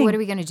right, happening. well, what are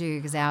we going to do?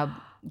 Because our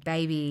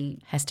baby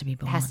Has to be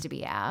born. has to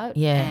be out.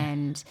 Yeah.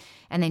 And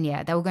then,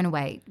 they were going to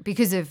wait.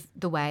 Because of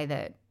the way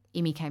that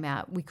Imi came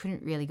out, we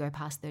couldn't really go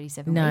past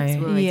 37 No. weeks.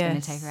 We were always going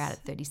Yes. to take her out at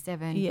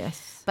 37.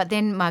 Yes. But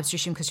then my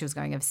obstetrician, because she was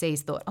going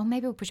overseas, thought,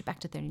 maybe we'll push it back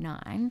to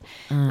 39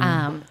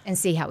 and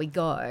see how we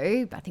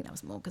go. But I think that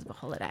was more because of a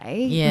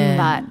holiday. Yeah.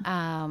 But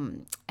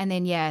and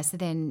then so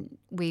then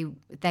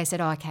they said,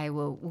 okay,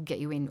 well, we'll get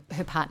you in.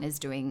 Her partner's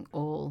doing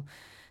all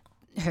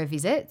her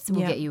visits.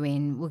 We'll Yeah. get you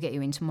in. We'll get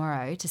you in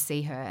tomorrow to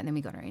see her. And then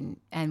we got her in,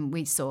 and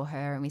we saw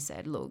her, and we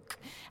said, look.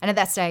 And at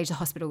that stage, the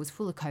hospital was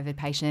full of COVID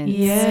patients.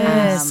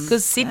 Yes,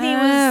 because Sydney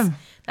was.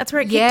 That's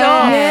where it kicked Yeah.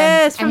 off.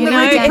 Yes, from And the you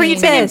know, Ruby and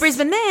You've been in Princess.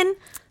 Brisbane then.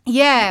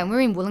 Yeah, and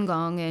we're in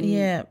Wollongong, and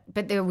Yeah.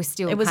 but there was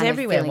still It was kind of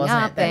everywhere, filling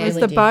wasn't up it? That It was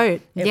really the did.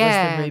 boat. It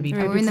yeah, was the Ruby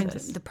we were in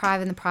Princess. the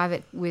private, and the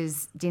private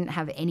didn't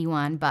have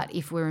anyone. But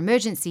if we're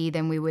emergency,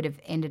 then we would have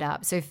ended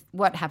up. So if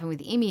what happened with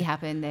Imi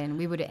happened, then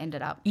we would have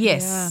ended up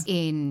Yes.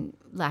 in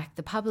like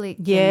the public.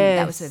 and Yes.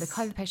 that was where the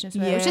COVID patients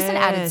were. It was just an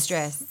added Yes.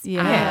 stress.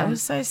 Yeah, it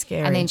was so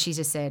scary. And then she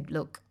just said,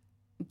 "Look,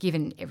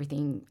 given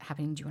everything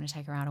happening, do you want to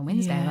take her out on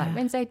Wednesday?" I'm like,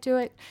 "Wednesday, do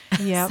it."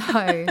 Yep.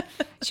 So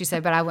she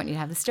said, "But I want you to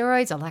have the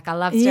steroids." I'm like, "I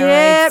love steroids."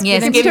 Yep. Yes, Give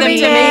give them them to to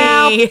me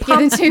now. me. Give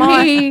them to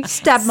me.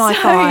 Stab my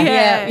thigh.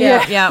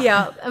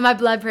 Yeah. And my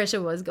blood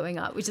pressure was going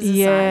up, which is a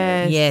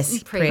Yes. Yes, sign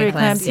of Preeclampsia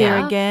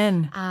preeclampsia.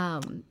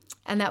 again.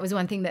 And that was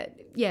one thing that,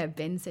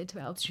 Ben said to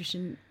our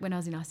obstetrician when I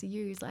was in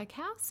ICU. He's like,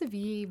 how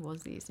severe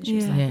was this? And she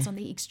was like, it was on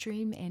the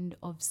extreme end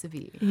of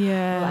severe.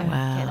 Yeah. We're like,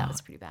 okay, that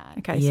was pretty bad.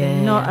 Okay,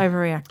 so not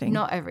overreacting.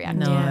 Not overreacting.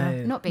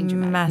 No. Not being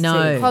dramatic.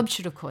 Massive. No. Probably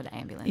should have called an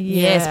ambulance.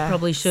 Yes,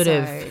 probably should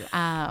have.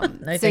 So,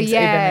 thanks,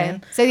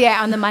 Uberman.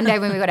 on the Monday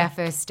when we got our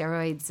first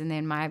steroids and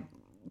then my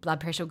blood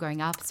pressure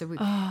going up, so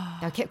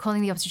they kept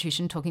calling the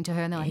obstetrician, talking to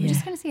her, and they're like, we're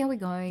just going to see how we're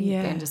going.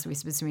 Yeah. Ben just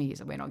whispers to me,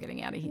 so we're not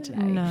getting out of here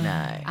today.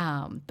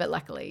 No. But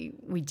luckily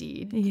we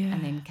did, Yeah.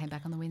 and then came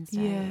back on the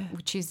Wednesday. Yeah.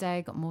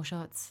 Tuesday, got more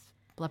shots,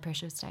 blood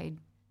pressure stayed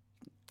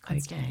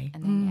constant, Okay.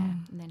 and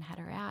then and then had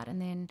her out,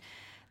 and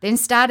then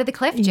started the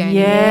cleft journey.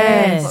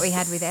 Yes. What we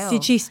had with Elle.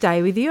 Did she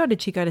stay with you or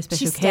did she go to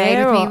special She stayed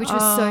care? with me, or- which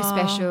was so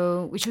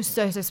special. Which was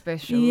so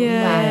special.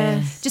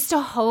 Yes. Like, just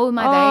to hold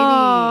my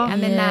baby,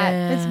 and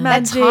then It's that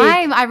magic.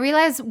 time, I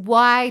realized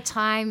why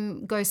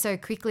time goes so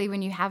quickly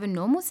when you have a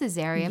normal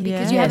cesarean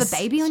because you have a Yes.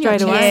 baby on Straight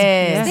your chest. away.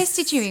 Yes. They're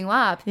stitching you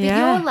up, but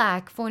Yeah. you're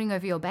like fawning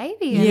over your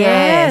baby. And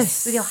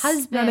Yes. with your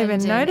husband, Not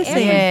even and noticing.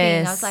 everything.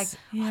 Yes. I was like,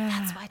 Yeah.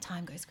 that's why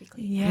time goes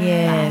quickly.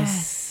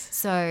 Yes.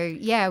 So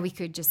we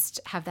could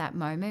just have that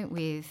moment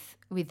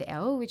with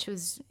Elle, which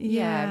was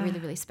really,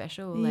 really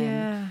special.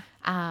 Yeah.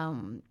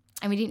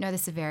 And we didn't know the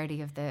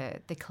severity of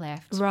the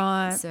cleft.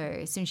 Right. So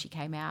as soon as she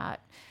came out,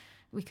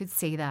 we could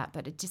see that,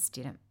 but it just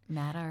didn't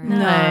matter. No.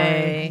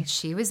 And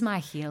she was my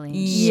healing.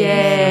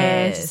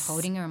 Yes. Just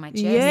holding her on my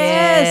chest.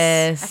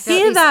 Yes. I felt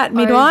Hear this that,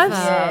 midwives?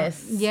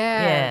 Yes.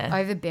 Yeah. Yeah.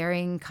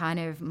 Overbearing kind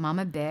of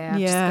mama bear. I've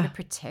just Yeah. got to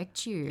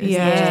protect you as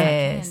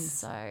Yes. much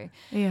as I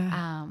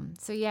can.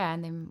 So Yeah.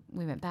 and then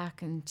we went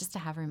back, and just to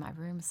have her in my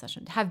room was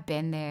have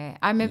Ben there.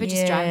 I remember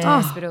just Yeah. driving to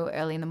Oh. hospital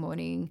early in the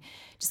morning,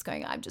 just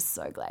going, I'm just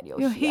so glad you're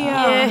You're here.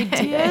 here. We did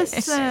it.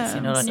 Yes.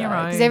 You're not on your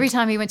own. Because every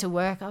time he went to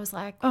work, I was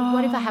like,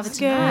 what if I have it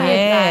scared. tonight?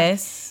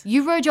 Yes. Like,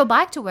 you rode your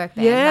bike to work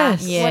then.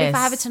 Yes. Like, what if I Yes.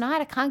 have it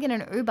tonight? I can't get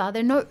an Uber.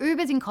 There are no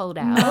Ubers in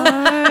Coaldale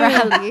where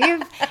I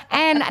live.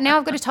 And now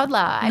I've got a toddler.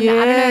 And I don't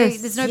know,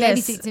 Yes. there's no baby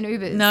Yes. seats in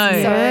Ubers. No. So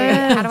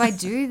Yes. how do I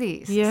do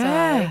this?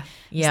 Yeah. So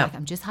he's Yeah. like,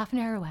 I'm just half an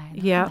hour away.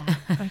 Yeah.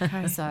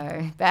 Okay.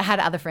 So, but I had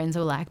other friends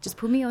who were like, just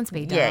put me on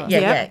speed dial. Yeah, I was yeah,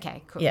 like, yeah.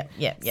 Okay, cool.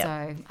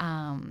 Yeah.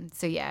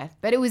 So yeah,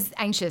 but it was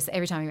anxious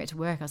every time we went to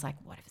work. I was like,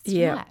 what if it's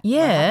Yeah. tonight? What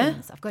Yeah.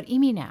 happens? I've got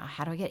Imi now.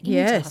 How do I get Imi to the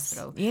Yes.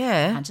 hospital?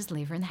 Yeah. I can't just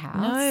leave her in the house.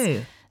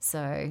 No.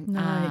 So No,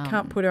 you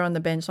can't put her on the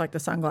bench like the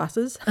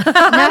sunglasses.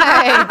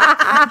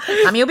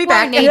 You'll be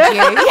back. Won't need you.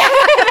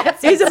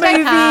 Here's a Stay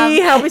movie. calm.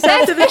 Help us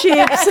out to the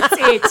chips. That's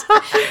it.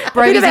 Bit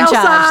Brody's of in Elsa.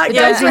 charge. The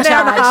Goes dad's in for an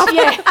hour and a charge.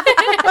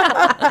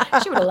 Yeah.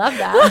 She would have loved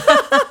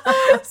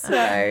that.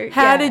 So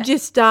How did you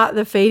start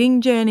the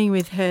feeding journey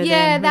with her?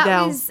 Yeah,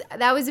 then, with Elle?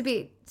 that was a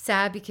bit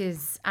sad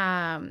because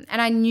and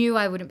I knew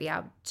I wouldn't be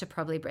able to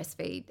probably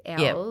breastfeed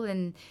Elle,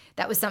 and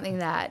that was something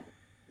that,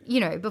 you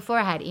know, before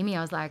I had Imi,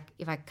 I was like,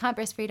 if I can't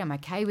breastfeed, I'm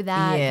okay with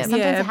that. Yeah. 'Cause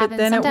sometimes Yeah, it but happens,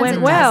 then it sometimes went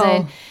it well.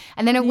 doesn't.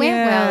 And then it went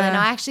well, Yeah. and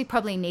I actually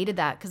probably needed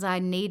that because I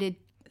needed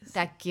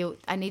that guilt.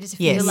 I needed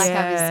to Yes. feel like I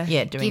Yeah. was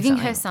Yeah, doing giving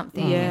something. her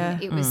something. Yeah.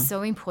 And it was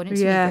so important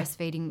to Yeah. me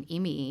breastfeeding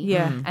Imi.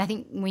 Yeah. And I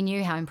think we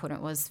knew how important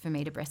it was for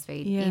me to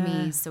breastfeed Yeah.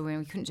 Imi. So when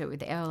we couldn't do it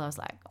with Elle, I was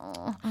like,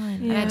 oh.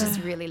 And Yeah. I just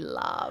really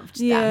loved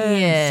that,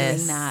 Yes.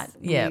 doing that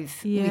Yep.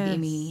 with Yes.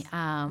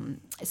 Imi.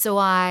 So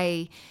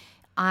I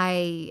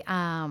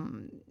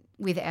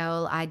with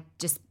Elle,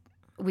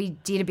 we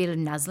did a bit of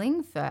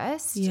nuzzling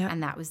first, Yeah.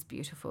 and that was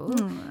beautiful.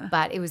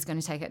 But it was going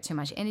to take up too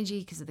much energy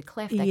because of the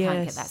cleft. They can't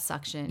get Yes. that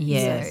suction.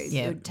 Yes, So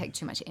yeah. it would take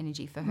too much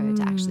energy for her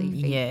to actually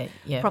feed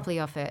Yeah. properly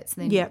off it. So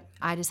then Yeah.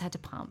 I just had to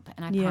pump,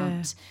 and I Yeah.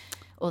 pumped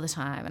all the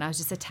time, and I was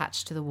just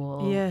attached to the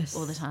wall Yes.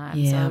 all the time. So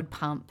Yeah. I would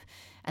pump,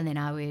 and then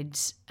I would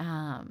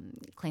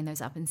clean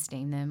those up and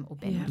steam them, or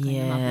Ben would Yeah. clean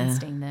them up and Yeah.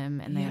 steam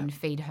them, and then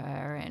feed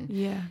her. And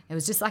Yeah. it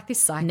was just like this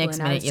cycle. Next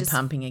and I minute was you're just,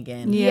 pumping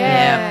again.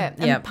 Yeah,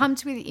 and Yep.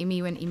 pumped with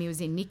Imi when Imi was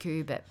in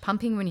NICU, but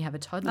pumping when you have a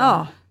toddler.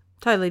 Oh,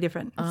 totally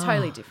different. It's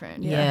totally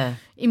different. Yeah.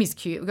 Imi's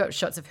cute. We've got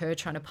shots of her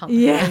trying to pump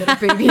Yeah. her little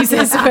boobies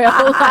as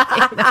well.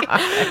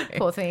 Like,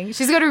 poor thing.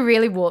 She's got a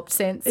really warped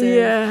sense of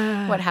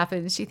Yeah. what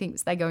happens. She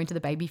thinks they go into the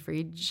baby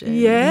fridge and-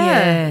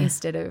 Yeah.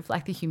 instead of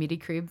like the humidity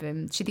crib,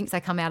 and she thinks they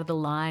come out of the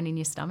line in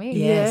your stomach.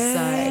 Yes.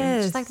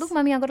 So she's like, look,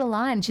 Mummy, I've got a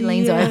line. She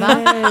leans Yes. over.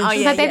 Oh,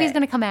 She's yeah, like, baby's yeah.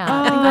 going to come out.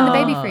 I think on the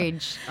baby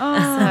fridge. So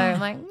I'm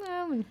like,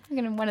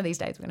 well, one of these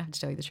days we're going to have to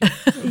tell you the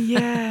truth.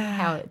 Yeah.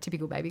 How a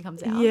typical baby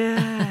comes out.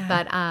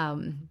 Yeah.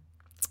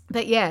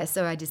 But yeah,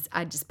 so I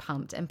just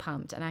pumped,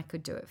 and I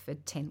could do it for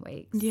 10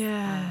 weeks.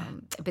 Yeah.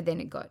 But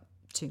then it got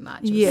too much.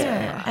 It was Yeah.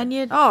 so hard. And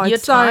you're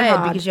it's so tired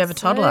hard. because you have a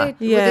toddler.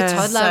 So, Yeah. well, the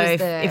toddler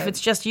So was if it's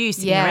just you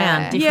sitting Yeah.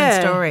 around, different Yeah.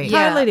 story.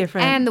 Yeah. Totally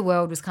different. And the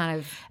world was kind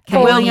of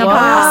world falling was.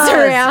 apart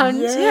around.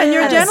 Yeah, and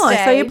you're a at a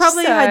journalist, so you stage,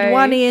 probably had so-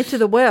 one ear to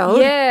the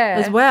world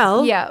as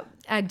well. Yeah,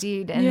 I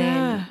did. And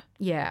Yeah.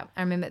 then,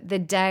 I remember the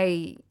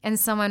day, and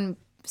someone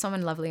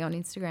lovely on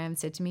Instagram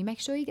said to me, make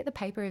sure you get the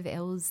paper of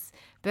Elle's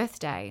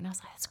birthday. And I was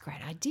like, that's a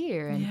great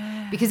idea.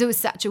 And because it was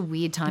such a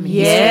weird time in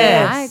Yes,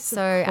 history, right? of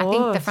So I think the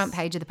course. front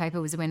page of the paper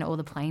was when all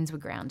the planes were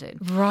grounded.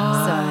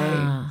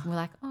 Right. So we're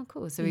like, oh,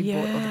 cool. So we bought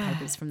all the Yeah.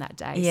 papers from that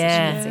day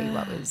Yeah. so she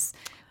could see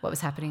what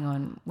was happening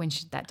on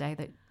that day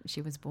that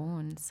she was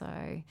born. So,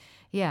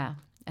 yeah.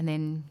 And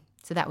then,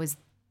 so that was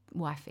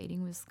why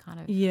feeding was kind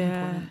of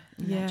important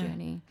in that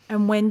journey.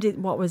 And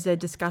what was their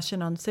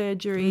discussion on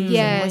surgery?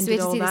 Yeah, when so we did had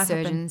to all see the that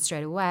happen? surgeon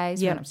straight away.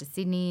 So we went up to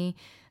Sydney.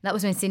 That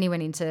was when Sydney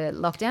went into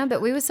lockdown,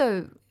 but we were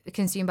so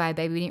consumed by a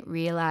baby, we didn't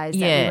realise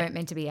that we weren't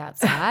meant to be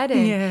outside.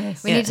 And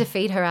we needed to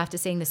feed her after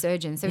seeing the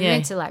surgeon. So we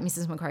went to like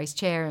Mrs. McCrory's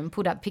chair and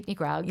pulled up picnic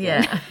rug.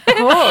 Yeah. Of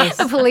course.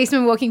 A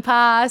policeman walking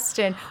past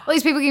and all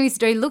these people giving us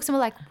dirty looks and we're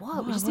like,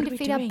 what? We just what need are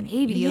to we feed our doing?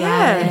 baby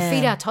Yeah. and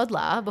feed our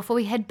toddler before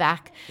we head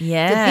back to the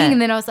Yeah. thing.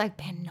 And then I was like,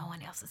 Ben, no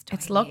one else is doing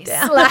It's lockdown.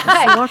 this. Like,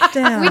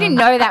 Lockdown. we didn't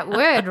know that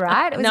word,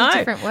 right? It was a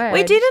different word.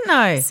 we didn't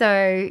know.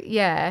 So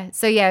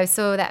we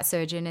saw that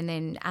surgeon, and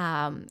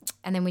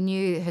then we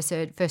knew her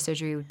first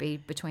surgery would be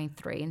between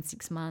 3 and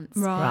 6 months.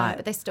 Right.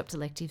 But they stopped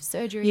elective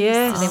surgeries,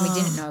 Yes. so then we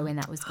didn't know when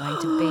that was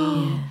going to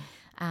be.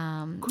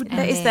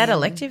 Is that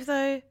elective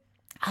though?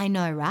 I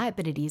know, right?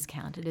 But it is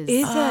counted as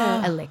Is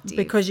it? elective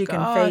Because you can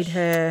feed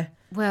her.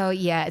 Well,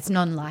 yeah, it's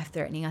non-life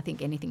threatening. I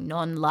think anything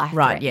non-life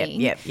Right.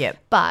 threatening. Yep.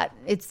 But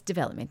it's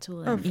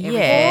developmental. And everything.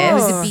 yes. It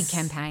was a big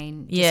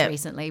campaign just Yep.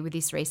 recently with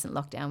this recent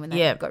lockdown when they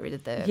Yep. got rid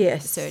of the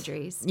Yes.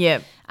 surgeries.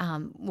 Yep.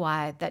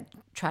 Why that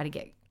try to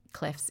get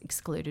clefts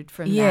excluded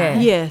from Yeah.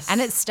 that. Yes.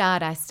 And I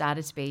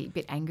started to be a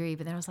bit angry,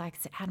 but then I was like,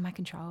 it's out of my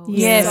control.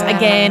 Yes, It's out of my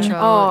again.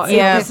 control. Oh, It's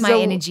yeah. with my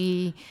So-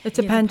 energy. It's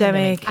a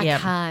pandemic. I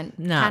Yep.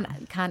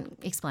 can't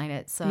explain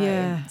it. So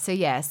Yeah.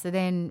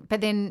 then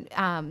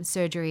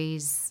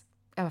surgeries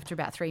after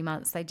about 3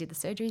 months they did the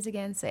surgeries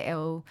again. So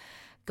Elle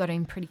got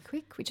in pretty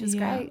quick, which was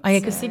great. Oh yeah,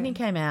 because So Sydney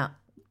came out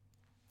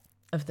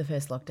of the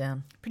first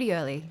lockdown. pretty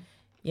early.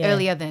 Yeah.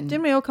 Earlier than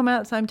Didn't we all come out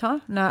at the same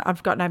time? No,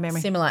 I've got no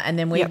memory. Similar, and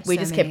then we Yep. we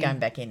So just kept many. going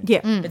back in.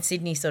 Yeah. But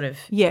Sydney sort of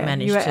Yeah,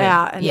 managed you were to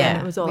out and yeah.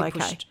 then it was all we okay.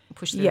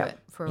 pushed through Yep. it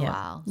for a Yep.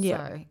 while. Yep.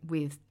 So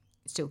with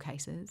still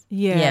cases.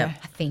 Yeah. Yeah.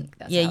 I think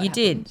that's Yeah, how it you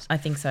did. happened. I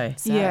think so.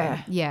 So,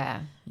 Yeah. yeah.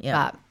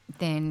 Yeah. But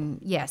then,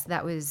 yes,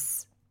 that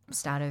was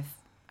start of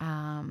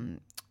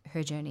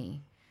her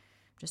journey.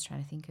 Just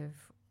trying to think of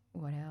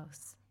what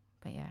else.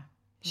 But yeah.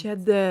 She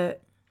had the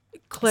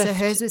cleft, So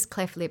hers was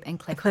cleft lip and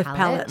cleft, cleft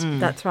palate.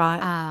 That's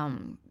right.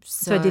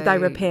 So did they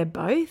repair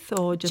both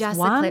or just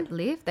one? the cleft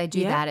lip? They do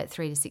Yeah. that at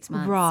 3 to 6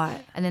 months. Right.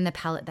 And then the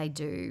palate they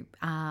do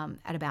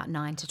at about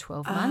 9 to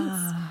 12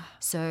 months.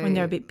 So When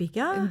they're a bit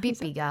bigger? A bit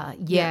bigger,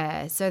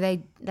 yeah. So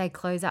they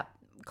close up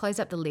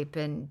the lip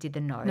and did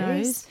the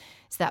nose.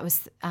 So that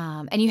was,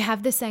 and you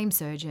have the same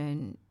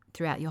surgeon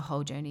throughout your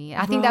whole journey.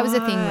 I think that was the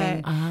thing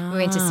when we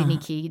went to Sydney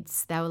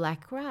Kids. They were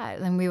like, right,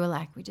 and we were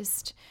like,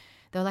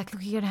 they were like,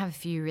 look, you're going to have a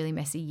few really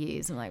messy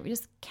years. And like, we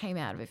just came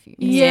out of a few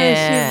messy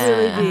Yeah, she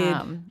really did.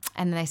 and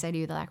then they say to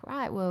you, they're like,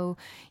 right, well,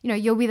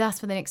 you're with us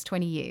for the next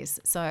 20 years.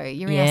 So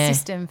you're in our Yeah.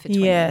 system for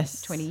 20,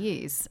 Yes. 20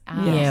 years.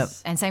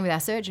 Yes. And same with our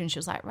surgeon. She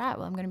was like, right,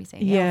 well, I'm going to be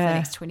seeing you for Yeah. the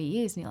next 20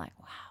 years. And you're like,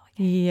 wow,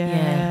 okay,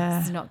 Yeah.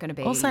 this is not going to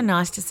be. Also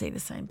nice to see the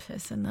same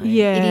person though.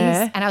 Yeah.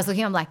 It is. And I was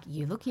looking, I'm like,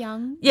 you look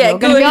young. Yeah, You're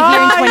going to good. be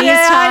here in Oh, 20 yeah,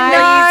 years'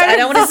 time. I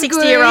don't want a This is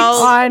good.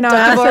 60-year-old. I know.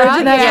 Done. The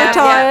surgeon has Yeah,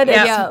 retired.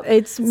 yeah,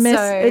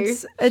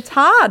 It's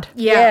hard.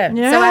 Yeah.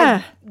 Yeah.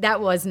 So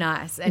that was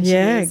nice. And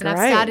Yeah, she is. And I've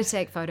great. started to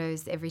take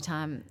photos every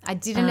time. I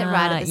didn't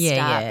right at the yeah,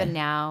 start, yeah. but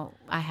now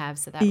I have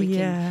so that we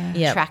Yeah. can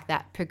Yep. track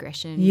that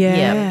progression.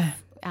 Yeah.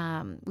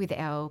 With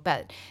Elle.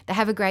 But they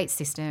have a great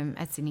system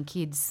at Sydney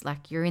Kids.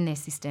 Like you're in their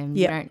system.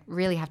 Yep. You don't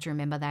really have to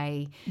remember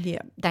Yeah.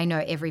 they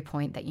know every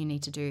point that you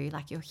need to do,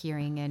 like your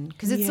hearing and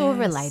because it's all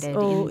Yes, related.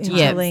 all in terms-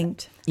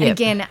 interlinked. And Yep.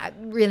 again, I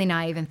really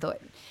naive and thought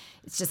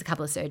it's just a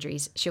couple of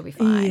surgeries, she'll be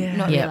fine. Yeah.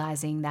 Not Yep.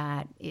 realizing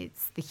that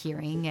it's the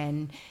hearing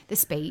and the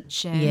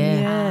speech and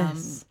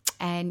Yes.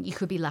 and you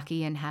could be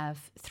lucky and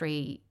have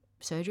 3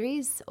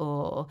 surgeries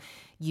or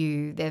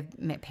they've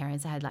met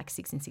parents that had like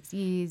 6 in 6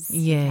 years.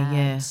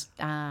 Yeah,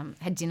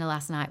 Had dinner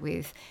last night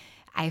with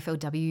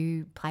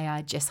AFLW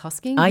player Jess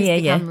Hosking. Oh, who's yeah,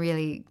 yeah. become a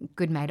really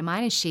good mate of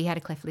mine, and she had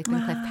a cleft lip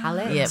and cleft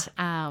palate. Yep.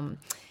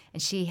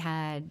 And she's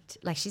had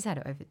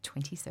over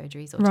 20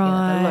 surgeries altogether, but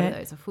a lot of Right.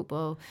 those are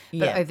football, but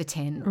Yeah. over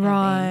 10 have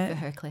Right. been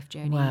for her cleft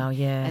journey Wow,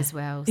 yeah. as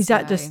well. Is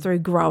that So- just through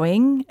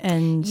growing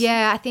and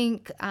Yeah, I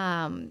think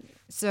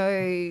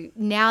so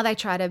now they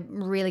try to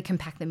really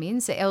compact them in.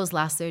 So Elle's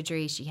last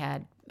surgery, she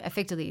had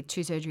effectively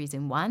 2 surgeries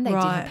in one. They did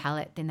Right. her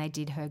palate, then they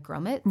did her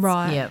grommets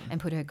Right. Yep. and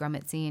put her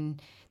grommets in.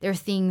 There are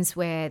things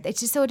where it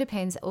just all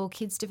depends. All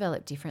kids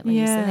develop differently,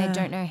 so Yeah. they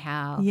don't know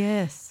how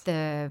Yes.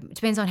 it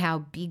depends on how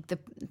big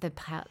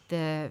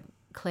the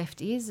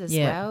cleft is as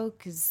Yeah. well.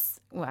 Because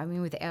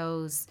with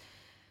Elle's,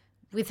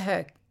 with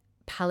her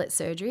palate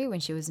surgery when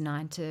she was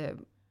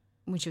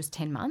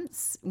 10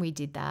 months, we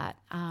did that.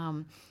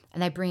 And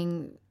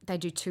they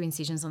do 2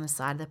 incisions on the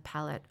side of the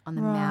palate, on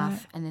the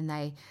mouth, and then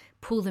they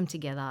pull them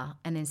together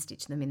and then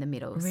stitch them in the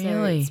middle. So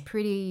Really? it's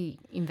pretty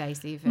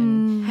invasive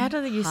and How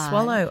do you hard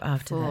swallow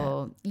after that?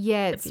 for-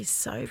 Yeah, It'd be it's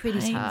so pretty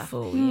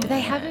painful. tough. Yeah. But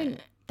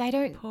they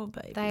don't. Poor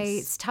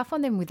babies. It's tough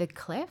on them with a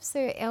cleft.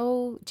 So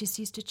Elle just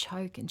used to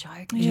choke and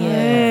choke and choke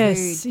Yes.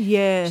 on food.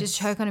 Yes. Just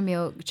choke on a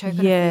milk, choke on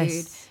a Yes.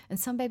 food. And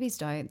some babies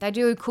don't. They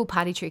do a cool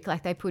party trick,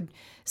 like they put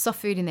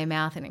soft food in their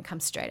mouth and it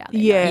comes straight out their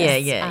Yeah.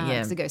 nose.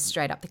 Yeah. So it goes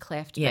straight up the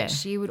cleft. Yeah. But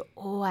she would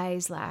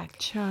always like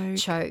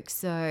Choke.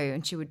 So,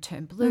 and she would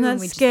turn blue. And and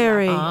that's we'd just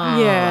scary. Be like,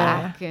 Yeah.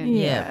 black and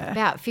Yeah.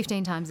 about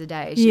 15 times a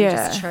day. She would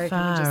just choke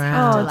and we just Far have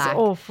out. to Oh, it's like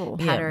awful.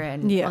 pat her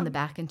and Yeah. on the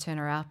back and turn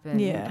her up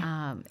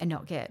and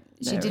not get.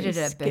 She did it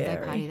at a birthday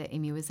scary. party that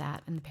Emmy was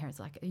at, and the parents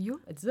were like, "Are you?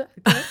 Is that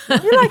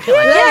You're like,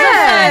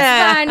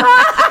 Yeah, it's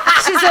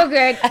fine. She's all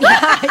good.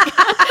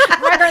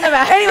 Right her in the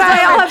back. Anyway,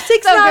 I'll have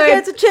 6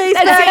 nuggets of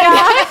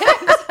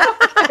cheeseburger.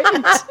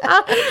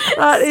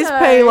 That is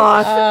pea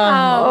life.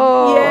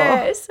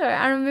 Yeah, so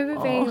I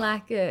remember being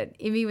like,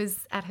 Emmy was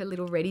at her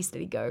little Ready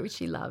Steady Go, which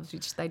she loves,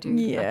 which they do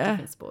like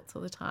different sports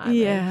all the time.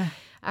 Yeah. And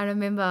I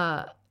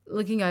remember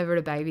looking over at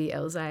a baby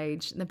Elle's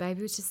age, and the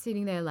baby was just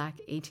sitting there like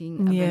eating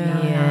a banana,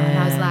 and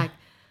I was like,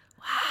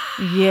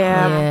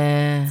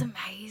 Yeah. it's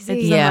amazing.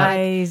 It's Like,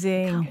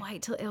 amazing. can't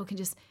wait till Elle can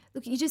just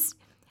look.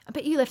 I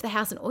bet you left the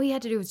house and all you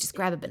had to do was just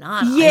grab a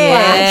banana.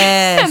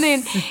 Yes. And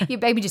then your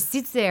baby just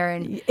sits there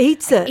and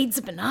Eats it. eats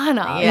a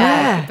banana.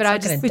 Yeah. Like, but I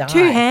just With 2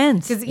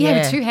 hands. with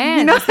Yeah. 2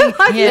 hands.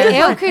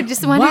 Elle could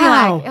just wondering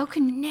like Elle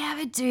could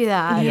never do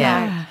that.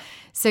 Yeah. Like,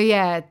 so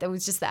yeah, there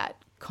was just that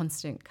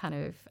constant kind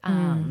of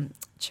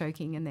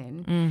choking, and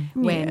then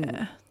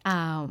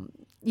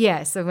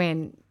so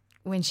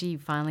when she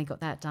finally got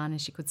that done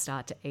and she could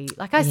start to eat,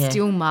 like I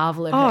still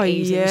marvel at her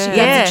eating. yeah. She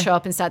Yeah. grabs a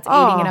chop and starts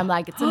eating, and I'm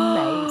like, it's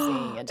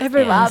amazing. I just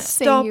Everyone love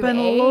seeing stop you and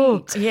eat.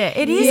 look. Yeah,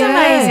 it is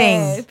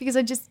amazing. Because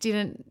I just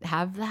didn't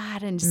have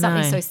that, and just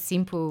something so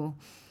simple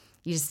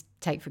you just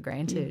take for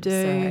granted. do.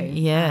 So,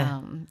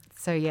 Yeah.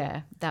 so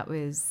yeah, that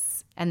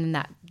was, and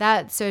then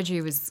that surgery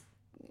was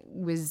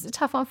a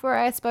tough one for her,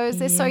 I suppose.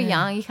 They're so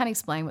young, you can't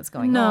explain what's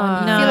going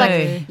on. You feel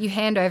like you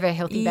hand over a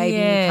healthy baby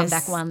and come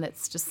back one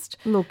that's just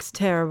Looks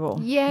terrible.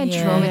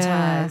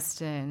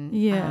 traumatized and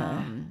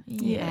Yeah.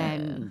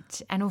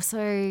 and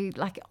also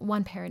like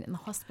one parent in the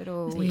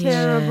hospital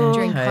Terrible.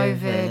 during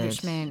COVID,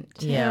 which meant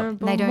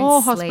Terrible. they don't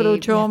More sleep. hospital You have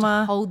to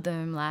trauma. hold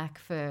them like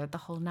for the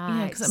whole night.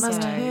 Yeah, because it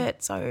must So-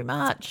 hurt so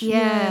much.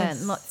 Yeah,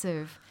 and lots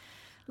of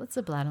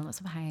blood and lots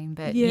of pain,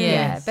 but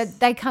Yes. but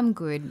they come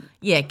good.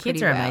 Yeah, kids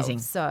pretty are well. amazing.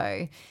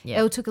 So Yeah.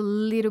 Elle took a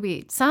little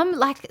bit.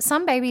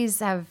 Some babies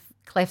have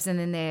clefts and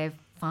then they're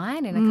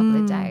fine in a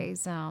couple of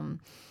days, and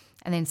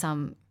then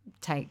some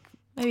take.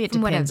 Maybe it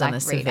from what I've, depends on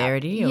like, the read up.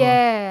 severity. Or,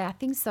 Yeah, I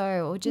think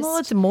so. Or just Well,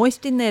 it's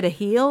moist in there to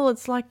heal.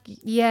 It's like,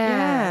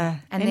 yeah.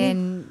 And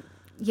Any-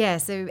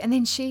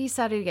 then she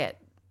started to get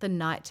the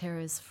night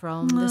terrors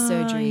from the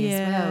surgery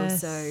as well.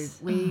 So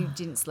we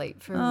didn't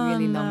sleep for a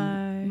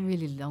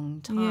really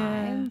long time.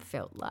 Yeah.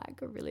 Felt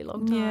like a really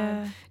long time.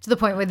 Yeah. To the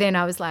point where then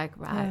I was like,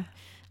 right,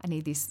 I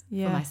need this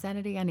Yeah. for my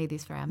sanity. I need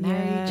this for our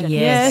marriage. Yeah. I need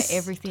Yes. this for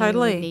everything.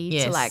 Totally. We need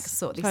Yes. to like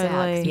sort this Totally.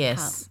 out. 'Cause you Yes.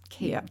 can't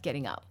keep Yeah.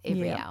 getting up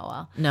every Yeah.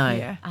 hour. No.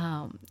 yeah.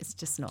 It's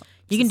just not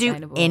You can do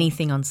sustainable.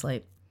 anything on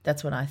sleep.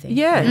 That's what I think.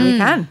 Yeah, you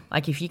can.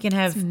 Like if you can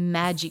have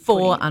magic 4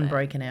 putting it in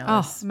unbroken Oh,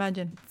 hours,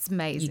 imagine. It's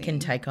amazing. you can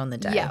take on the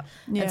day. Yeah.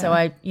 Yeah. And so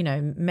I,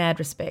 mad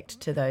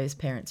respect to those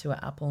parents who are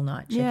up all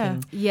night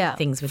checking Yeah.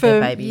 things with For- their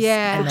babies.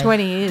 yeah. And for they-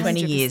 20 years.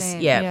 20 years.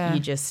 100%. Yeah, Yeah. you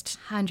just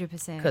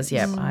 100%. because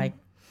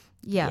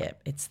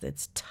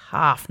it's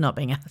tough not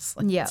being able to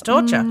sleep. Yeah. It's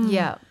torture.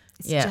 Yeah.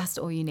 It's Yeah. just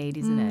all you need,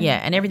 isn't it?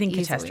 Yeah, and everything It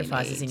is all you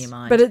catastrophizes in need. your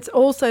mind. But it's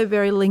also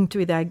very linked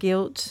with our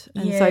guilt.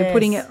 And so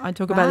putting it, Yes. I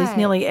talk about this Right.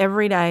 nearly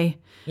every day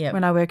Yep.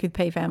 when I work with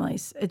P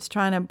families. It's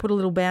trying to put a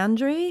little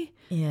boundary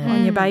Yeah.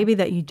 on your baby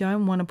that you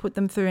don't want to put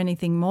them through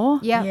anything more.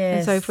 Yeah.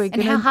 And so if we're And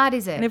gonna, how hard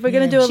is it? And if we're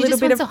going to do a She little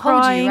just bit wants of to hold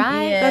you, crying,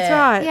 right? that's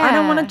right. I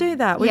don't want to Yeah. do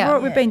that. Yeah.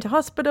 We've been to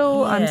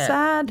hospital. I'm Yeah.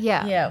 sad.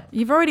 Yeah. Yeah.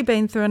 You've already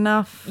been through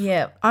enough.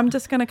 Yeah. I'm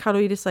just going to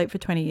cuddle you to sleep for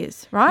 20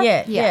 years, right?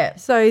 Yeah. Yeah. Yeah.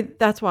 So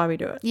that's why we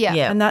do it. Yeah.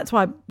 Yeah. And that's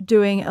why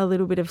doing a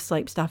little bit of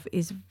sleep stuff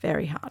is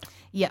very hard.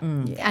 Yeah.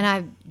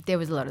 And there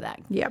was a lot of that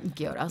Yep.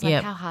 guilt. I was like,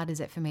 Yep. how hard is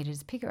it for me to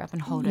just pick her up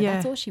and hold her? Yeah.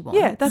 That's all she wants.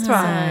 Yeah, that's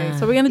right.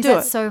 So we're going to Is do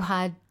that it. so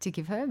hard to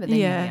give her? But then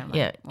Yeah. I'm like,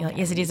 Yeah. You're like, okay,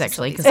 yes, it is just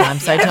actually let because this- I'm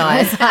so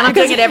tired. And I'm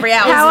doing it every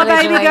hour. How a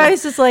baby literally-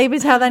 goes to sleep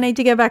is how they need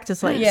to go back to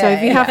sleep. so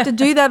if you have to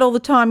do that all the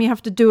time, you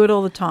have to do it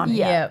all the time.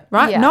 Yeah.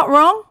 Right? Yeah. Not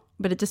wrong,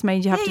 but it just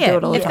means you have to do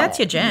it all the If time. that's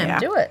your jam, Yeah.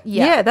 do it.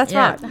 Yeah, that's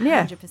Yeah. right.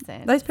 Yeah.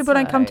 100%. Those people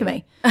don't come to So-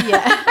 me.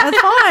 Yeah. That's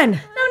fine. No,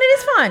 it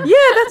is fine. Yeah,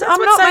 that's I'm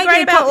what's not so making great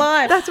a about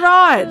life. That's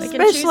right. We can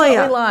choose Especially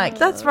what we like.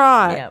 That's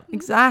right. Yeah.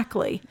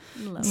 Exactly.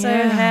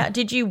 So how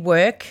did you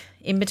work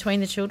in between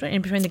the children,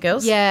 in between the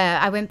girls? Yeah,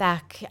 I went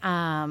back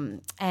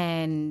and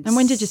And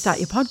when did you start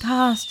your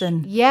podcast?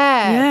 And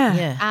Yeah.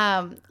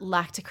 Yeah.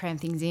 Like to cram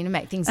things in and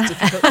make things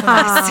difficult for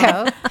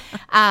myself.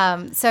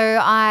 So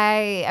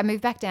I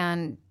moved back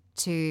down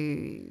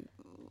to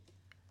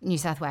New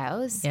South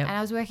Wales Yep. and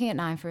I was working at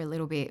 9 for a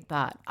little bit,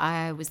 but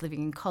I was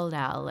living in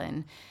Coldale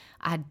and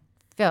I had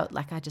felt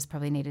like I just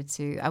probably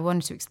I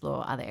wanted to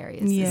explore other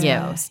areas as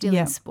Yeah. well, still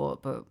Yeah. in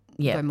sport, but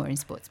Yeah. go more in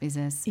sports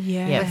business.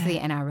 Yeah. Worked for the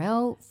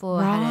NRL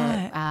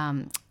Right.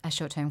 had a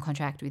short-term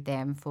contract with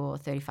them for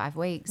 35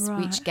 weeks,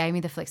 Right. which gave me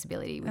the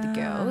flexibility with the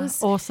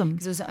girls. Awesome.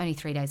 Because it was only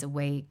 3 days a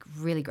week,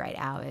 really great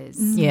hours.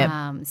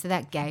 Yep. So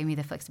that gave me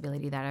the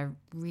flexibility that I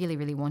really,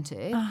 really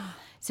wanted.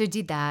 So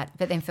did that,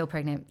 but then fell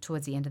pregnant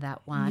towards the end of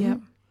that one. Yep.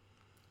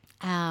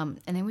 And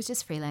then was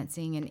just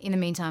freelancing. And in the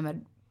meantime,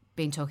 I'd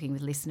been talking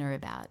with Listener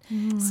about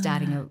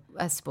starting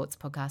a sports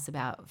podcast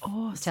about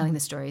telling the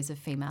stories of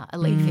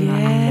elite female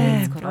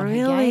athletes called On Her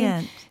Game.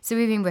 brilliant. So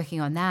we've been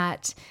working on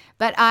that.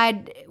 But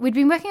we'd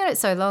been working on it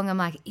so long, I'm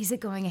like, is it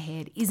going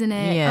ahead? Isn't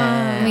it?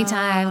 Yeah. In the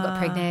meantime, got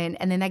pregnant.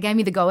 And then they gave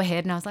me the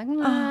go-ahead and I was like,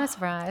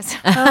 surprise.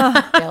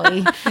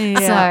 Belly.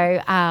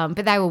 Yeah. So,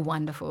 but they were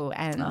wonderful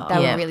and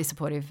they Yeah. were really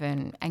supportive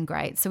and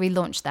great. So we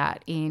launched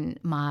that in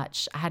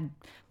March. I had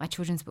my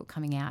children's book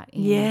coming out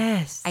in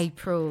Yes.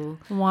 April.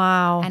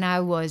 Wow. And I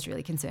was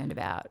really concerned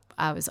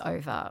I was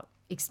over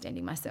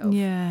extending myself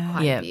Yeah.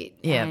 quite Yeah. a bit.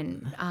 Yeah.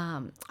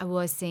 And I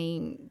was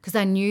seeing, because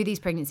I knew this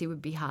pregnancy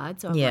would be hard.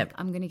 So I'm Yeah. like,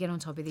 I'm going to get on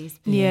top of this.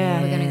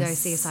 Yeah. We're going to go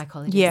see a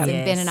psychologist. Yeah.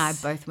 And Ben and I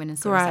Yes. both went and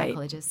saw Great. a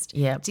psychologist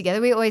Yeah.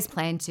 together. We always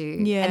planned to.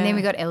 Yeah. And then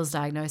we got Elle's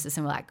diagnosis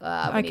and we're like, we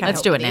need Okay. Let's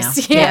help do it with now.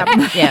 this.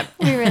 Yeah. Yeah.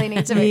 We really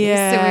need to move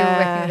this. So we were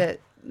Yeah. working with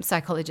a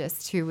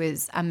psychologist who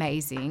was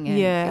amazing. And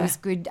Yeah. it was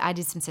good. I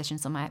did some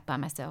sessions by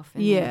myself.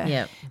 And Yeah.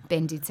 Yeah.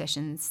 Ben did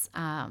sessions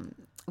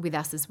with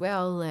us as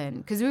well, and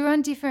because we were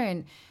on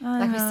different,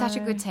 like we're such a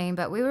good team,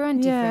 but we were on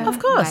different Of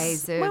course.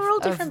 ways of, We're all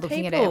of different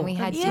looking people. at it, and we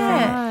had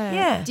Yeah.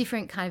 Yeah.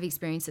 different kind of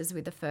experiences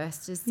with the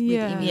first as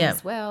Yeah. with Imi Yeah.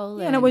 as well.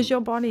 Yeah, and it was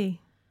your body.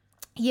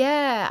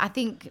 Yeah, I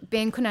think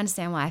Ben couldn't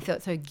understand why I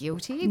felt so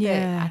guilty, but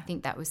Yeah. I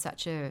think that was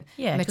such a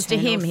Yeah. Because to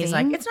him, he's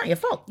like, it's not your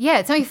fault. yeah,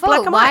 it's not your Black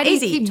fault. and Why white, do you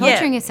easy. keep Yeah.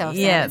 torturing yourself?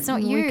 Sam? Yeah. It's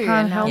not We you.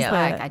 can't and I was help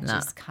like, it. I No.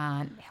 just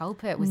can't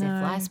help it. Was there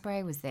fly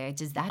spray? Was there?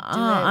 Does that do Oh,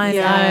 it? I Was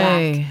know.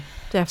 that like,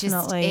 just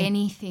Definitely.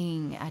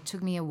 anything. It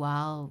took me a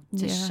while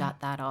to shut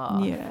that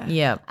off. Yeah.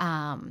 Yeah.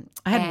 I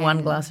had one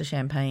and- glass of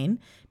champagne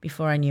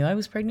before I knew I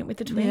was pregnant with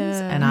the twins,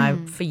 Yeah. and I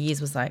for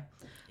years was like,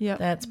 Yep.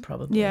 that's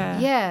probably Yeah.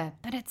 Yeah,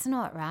 but it's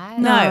not, right?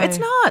 No, No. it's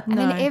not. And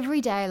then every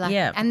day, like,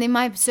 Yeah. and then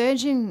my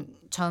surgeon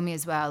told me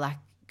as well, like,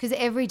 because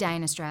every day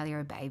in Australia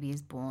a baby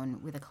is born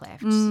with a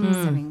cleft.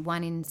 Something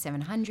 1 in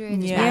 700.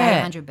 There's about Yeah.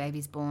 800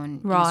 babies born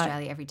in Right.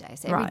 Australia every day.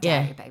 So every Right. day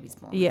Yeah. a baby's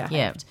born Yeah. with a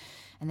Yeah. cleft.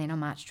 And then on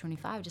March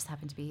 25 just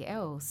happened to be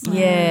Elle. So,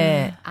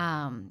 Yeah.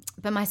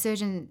 but my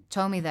surgeon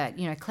told me that,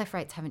 cleft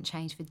rates haven't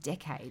changed for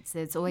decades.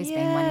 There's always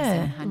been 1 in Yeah.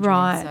 700.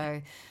 Right.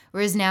 So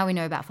whereas now we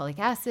know about folic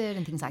acid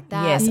and things like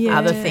that. Yes, Yeah.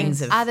 other things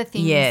have. Other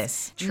things,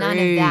 Yes, none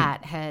true. of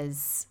that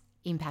has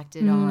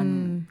impacted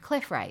on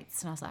cleft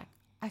rates. And I was like,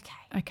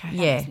 okay. Okay. That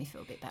Yeah. makes me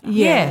feel a bit better.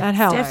 Yeah, that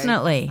helps.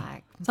 Definitely.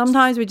 Like,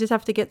 Sometimes we just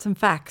have to get some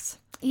facts.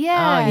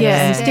 yeah. Oh, Yeah,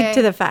 Yeah. and stick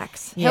to the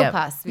facts. Yeah. Help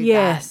us with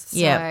Yes. that.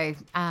 Yeah.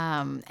 So,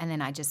 and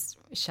then I just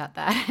shut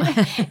that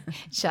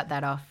shut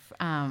that off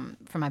from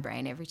my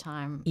brain every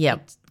time Yep.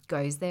 it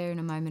goes there in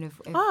a moment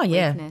of Oh,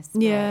 yeah. weakness.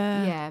 But,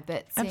 Yeah. yeah,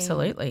 but seeing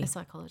Absolutely. a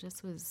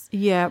psychologist was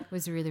Yeah.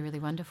 really, really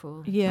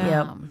wonderful. Yeah.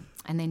 Yep.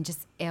 And then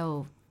just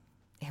Elle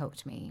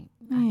helped me.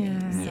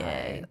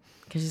 Yeah.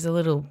 Because she's a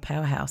little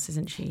powerhouse,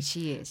 isn't she?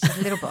 She is. She's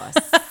a little boss.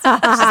 She's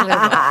a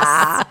little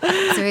boss.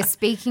 So her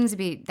speaking's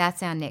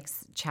that's our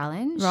next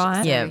challenge.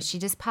 Right. So Yeah. she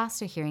just passed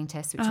her hearing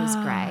test, which was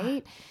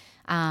great.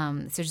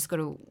 So just got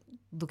to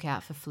look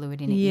out for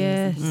fluid in her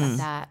ears and things like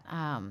that.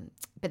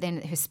 But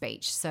then her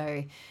speech.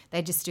 So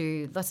they just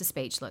do lots of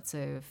speech, lots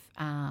of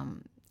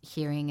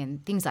hearing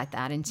and things like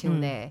that until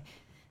they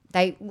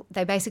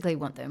basically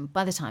want them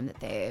by the time that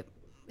they're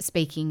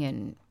speaking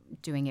and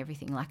doing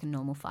everything like a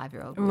normal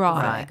 5-year-old would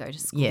Right. before they go to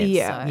school. Yes.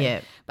 Yeah. So, Yeah.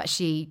 But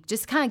she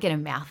just can't get her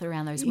mouth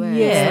around those words.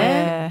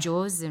 Yeah. So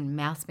jaws and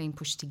mouths being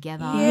pushed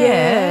together.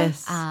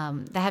 Yes.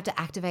 They have to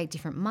activate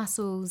different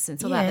muscles. And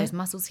it's all about those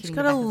muscles She's hitting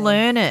got the to back of their-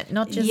 learn it,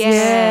 not just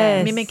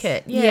Yes. mimic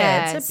it. Yeah,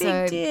 Yeah, it's a big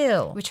so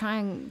deal. We're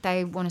trying,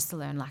 they want us to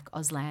learn like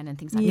Auslan and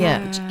things like Yeah.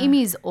 that, which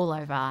Imi's all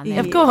over. And then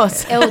Of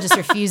course. Elle just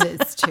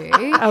refuses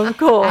to. Of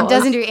course. And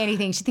doesn't do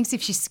anything. She thinks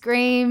if she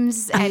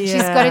screams, and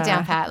she's got it down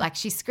Yeah. pat, like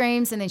she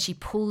screams and then she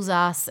pulls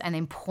us and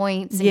then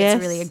points and Yes.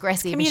 gets really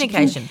aggressive. And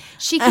Communication.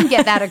 She can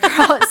get that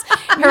across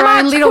her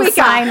own little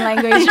sign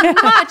language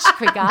much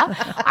quicker.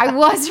 I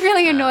was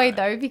really annoyed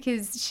though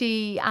because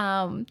she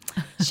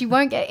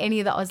won't get any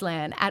of the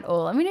Auslan at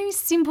all. I mean, it's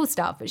simple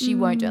stuff, but she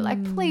won't do it.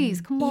 Like,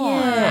 please, come on.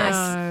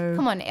 Yes.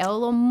 Come on,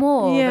 Elle, or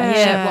more. Yeah.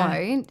 But she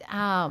won't.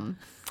 And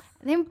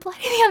then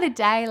bloody the other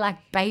day, like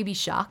Baby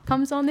Shark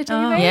comes on the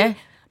TV. Yeah.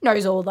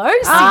 Knows all those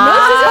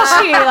signals,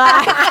 isn't she?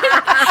 Like,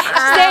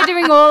 she's there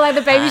doing all like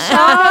the Baby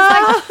Shark.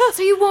 I was like,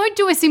 so you won't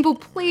do a simple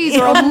please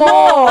or a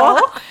more,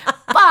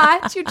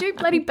 but you'll do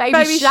bloody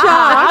Baby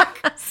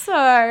Shark. So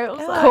I was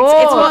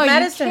like, It's what you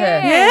matters to her.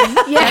 can.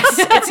 Yes.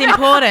 It's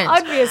important.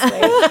 Obviously.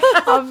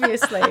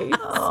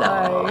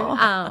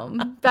 So,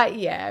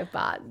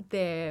 but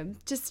they're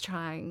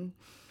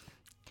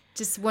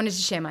just wanted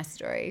to share my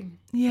story.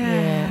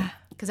 Yeah.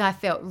 because I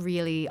felt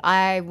really,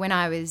 when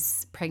I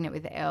was pregnant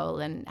with Elle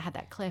and had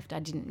that cleft, I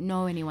didn't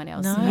know anyone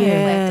else who had a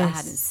cleft. I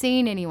hadn't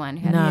seen anyone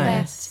who had a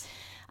cleft.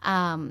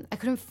 I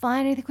couldn't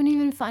find anything, couldn't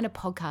even find a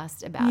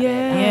podcast about it.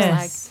 I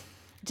was like,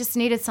 just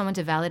needed someone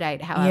to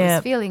validate how I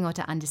was feeling or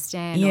to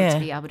understand or to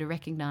be able to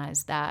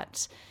recognize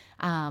that.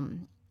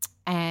 And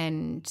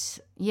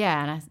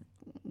I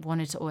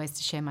wanted to always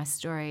to share my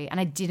story, and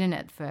I didn't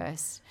at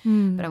first,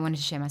 but I wanted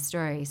to share my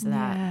story so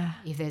that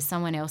if there's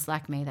someone else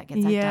like me that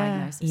gets that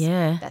diagnosis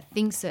that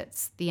thinks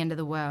it's the end of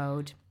the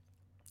world,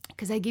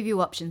 because they give you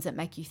options that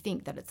make you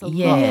think that it's a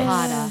lot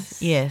harder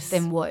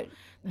than what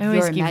they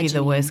always you're give you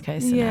the worst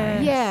case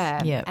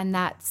scenario. And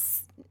that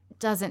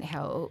doesn't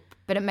help,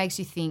 but it makes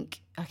you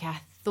think, okay, I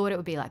thought it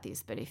would be like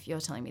this, but if you're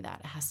telling me that,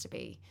 it has to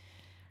be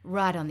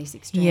right on this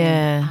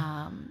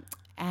extreme.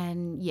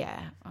 And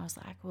I was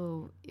like,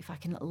 well, if I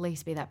can at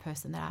least be that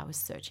person that I was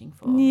searching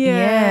for.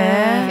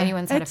 If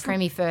anyone's had a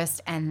preemie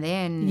first and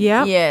then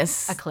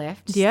a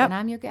cleft, then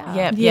I'm your gal.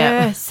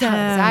 So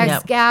I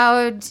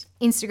scoured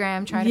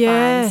Instagram trying to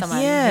find someone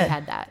who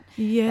had that.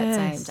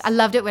 I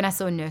loved it when I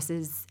saw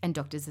nurses and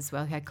doctors as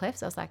well who had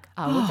clefts. I was like,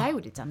 oh, well, they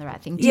would have done the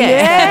right thing too.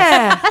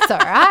 That's all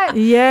right.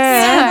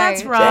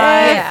 That's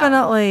right.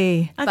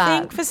 Definitely. I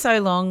think for so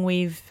long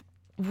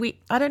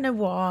I don't know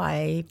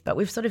why, but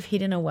we've sort of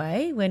hidden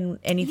away when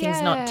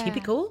anything's not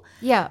typical.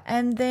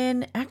 And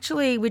then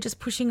actually we're just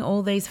pushing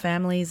all these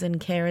families and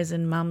carers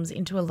and mums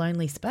into a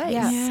lonely space.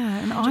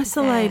 And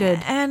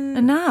isolated. And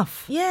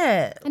enough.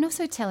 And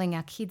also telling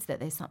our kids that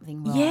there's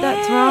something wrong.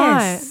 That's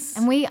right.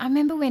 And I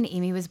remember when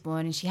Emmy was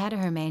born and she had her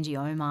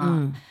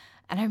hemangioma,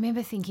 and I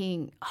remember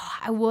thinking,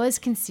 I was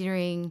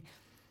considering,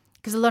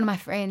 because a lot of my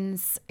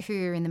friends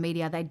who are in the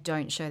media, they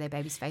don't show their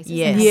babies' faces.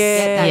 And I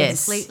get that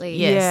completely.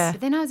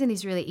 But then I was in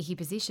this really icky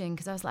position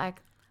because I was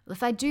like, well,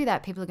 if I do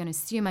that, people are going to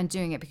assume I'm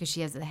doing it because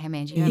she has the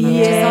hemangioma,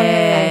 which is on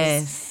her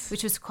face,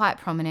 which was quite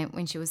prominent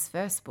when she was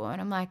first born.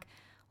 I'm like,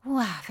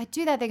 wow, if I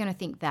do that, they're going to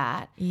think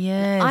that.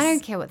 I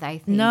don't care what they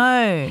think.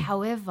 No.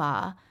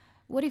 However,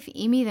 what if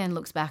Emmy then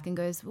looks back and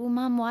goes, well,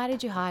 Mum, why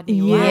did you hide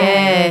me away?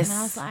 And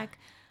I was like,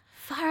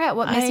 far out,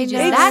 what message is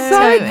that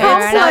so to her?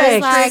 complex. And I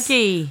was like,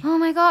 tricky. oh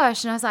my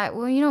gosh. And I was like,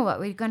 well, you know what?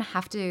 I'm going to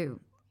have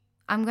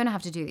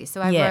to do this. So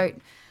I wrote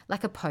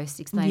like a post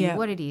explaining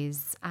what it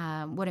is,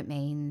 what it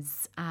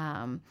means.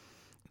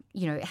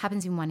 It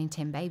happens in 1 in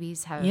 10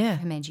 babies have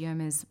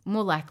hemangiomas,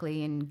 more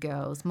likely in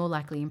girls, more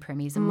likely in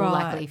preemies, and more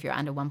likely if you're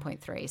under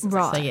 1.3.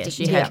 So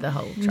she had the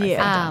whole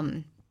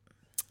trifecta.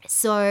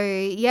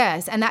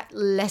 And that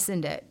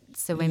lessened it.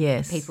 So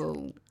when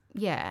people,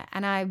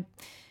 and I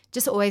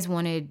just always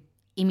wanted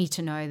Emmy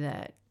to know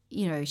that,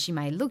 she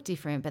may look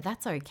different, but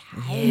that's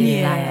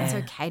okay. That's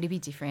okay to be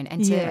different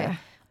and to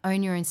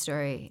own your own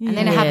story. And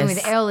then it happened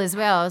with Elle as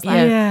well. I was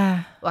like,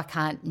 well, I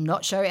can't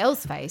not show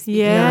Elle's face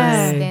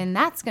because then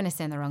that's going to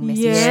send the wrong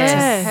message to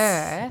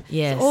her.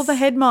 Yes. All the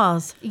head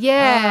miles. So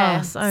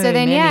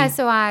then,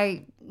 so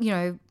I,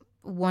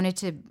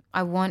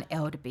 I want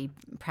Elle to be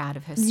proud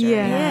of her story.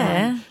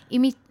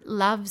 Emmy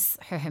loves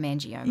her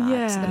hemangioma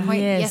to the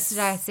point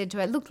yesterday I said to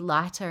her, it looked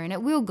lighter and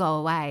it will go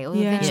away or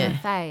eventually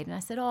fade. And I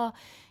said, oh,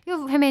 your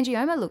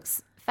hemangioma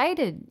looks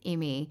faded,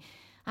 Emmy.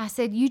 I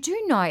said, you do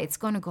know it's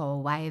going to go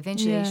away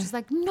eventually. She's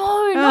like,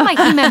 no, not my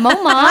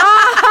hemangioma.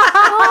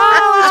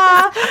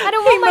 I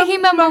don't want my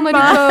hemangioma to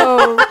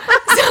go.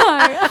 So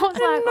I was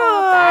like,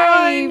 oh,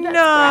 babe,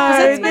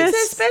 because it makes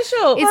her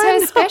special. It's her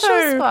special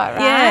spot,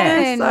 right?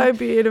 Yeah, so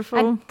beautiful.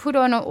 I put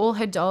on all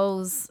her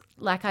dolls,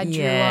 like I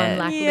drew on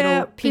like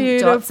little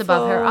pink dots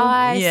above her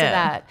eyes so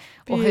that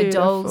all her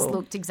dolls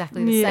looked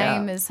exactly the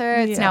same as her.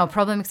 It's now a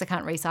problem because I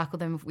can't recycle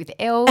them with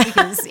Elle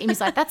because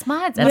Emmy's like, that's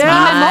mine. That's mine.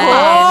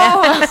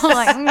 I'm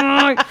like,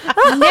 no,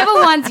 never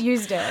once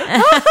used it.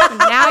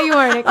 Now you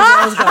own it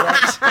because Elle's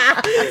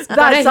got it.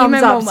 That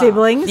sums up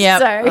siblings.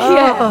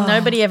 So,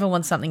 nobody ever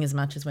wants something as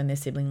much as when their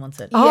sibling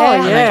wants it.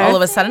 And then all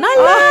of a sudden, I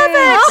love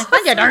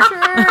it. You don't.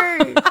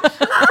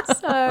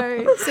 So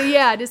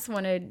I just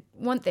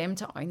want them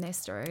to own their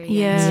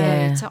story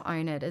and to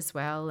own it as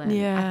well. And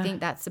I think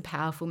that's a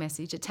powerful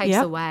message. It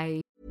takes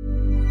away.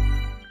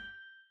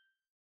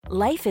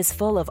 Life is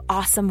full of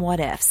awesome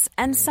what-ifs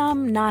and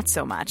some not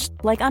so much,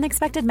 like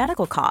unexpected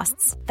medical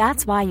costs.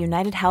 That's why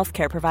United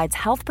Healthcare provides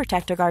Health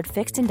Protector Guard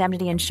fixed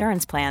indemnity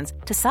insurance plans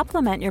to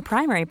supplement your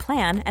primary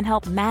plan and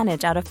help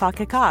manage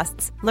out-of-pocket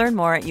costs. Learn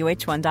more at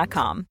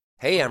uh1.com.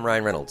 Hey, I'm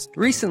Ryan Reynolds.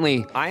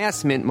 Recently, I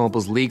asked Mint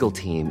Mobile's legal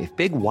team if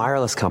big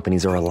wireless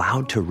companies are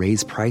allowed to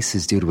raise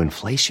prices due to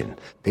inflation.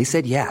 They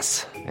said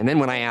yes. And then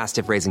when I asked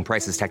if raising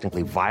prices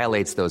technically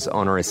violates those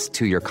onerous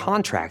 2-year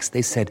contracts,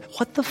 they said,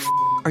 what the f***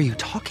 are you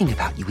talking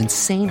about, you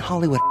insane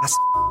Hollywood ass f-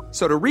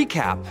 So to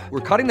recap,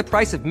 we're cutting the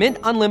price of Mint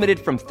Unlimited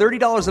from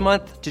 $30 a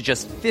month to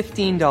just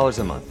 $15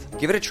 a month.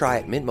 Give it a try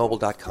at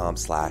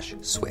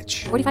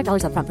mintmobile.com/switch.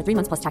 $45 up front for 3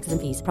 months plus taxes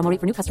and fees. Promo rate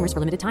for new customers for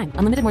limited time.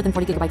 Unlimited more than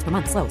 40 gigabytes per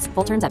month. Slows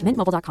full terms at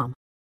mintmobile.com.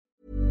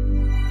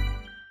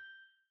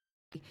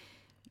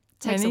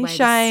 Takes Any away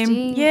shame. the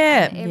sting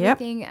and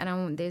everything,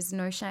 and there's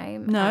no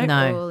shame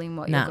at all in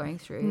what you're going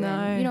through. No.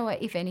 And you know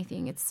what? If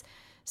anything, it's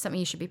something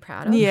you should be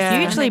proud of. Yeah.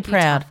 It's Hugely make you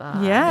proud.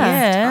 tougher.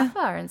 Yeah. It's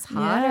tougher and it's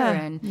harder.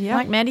 And Yeah.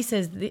 Like Mandy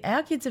says,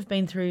 our kids have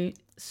been through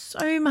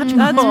so much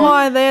That's more.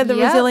 why they're the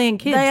Yep. resilient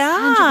kids. They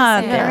are.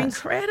 100%. They're Yeah.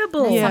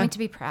 incredible. There's Yeah. something to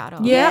be proud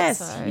of. Yes.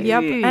 So,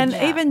 Yep. Huge. And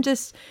Yeah. even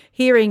just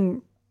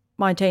hearing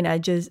my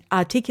teenagers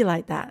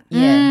articulate that.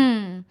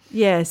 Yeah.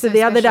 Yeah. So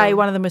the other day, special.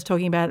 one of them was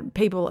talking about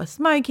people are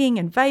smoking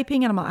and vaping.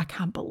 And I'm like, I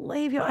can't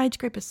believe your age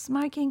group is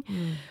smoking.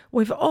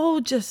 We've all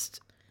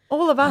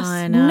of us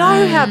I know.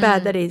 know. How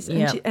bad that is.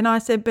 Yep. And I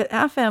said, but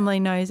our family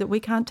knows that we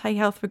can't take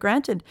health for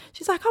granted.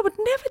 She's like, I would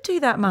never do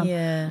that, Mum.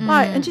 Yeah.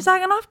 Like, and she's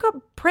like, and I've got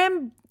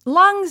prem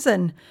lungs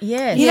and,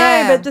 Yes. you know,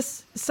 Yeah. but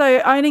just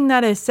so owning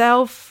that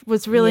herself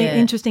was really Yeah.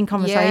 interesting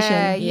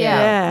conversation.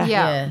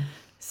 Yeah.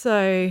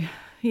 So,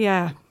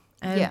 yeah.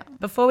 And Yeah.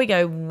 before we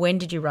go, when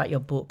did you write your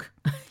book,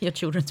 your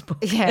children's book?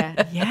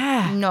 Yeah.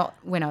 Yeah. Not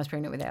when I was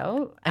pregnant with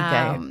Elle.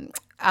 Okay.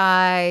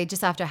 I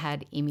just after I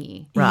had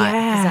Imi. Right.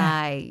 Because Yeah.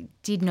 I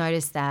did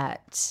notice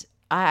that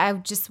I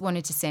just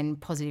wanted to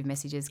send positive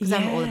messages because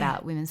I'm all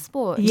about women's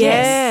sport.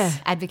 Yeah.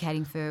 Just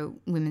advocating for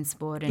women's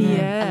sport and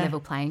Yeah. a level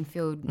playing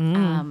field.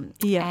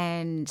 Yeah.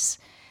 And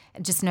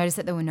just noticed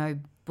that there were no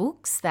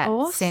books that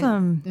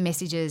Awesome. sent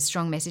messages,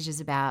 strong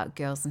messages about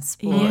girls and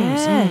sport.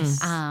 Yes.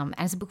 And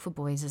it's a book for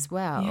boys as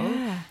well.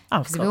 Yeah. Oh,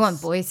 of Because we course.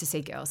 want boys to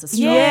see girls as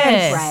strong Yes.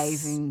 and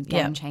brave and game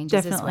Yep,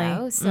 changers definitely.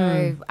 as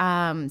well.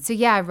 So, so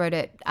yeah, I wrote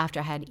it after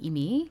I had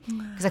Imi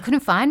because I couldn't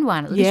find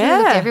one. I literally Yeah.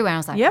 looked everywhere. I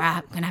was like, Yep.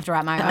 I'm going to have to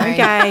write my own.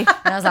 Okay.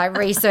 And I was like,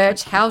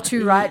 research how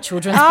to write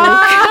children's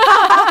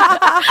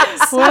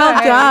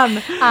Well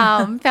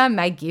done. Found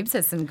Meg Gibbs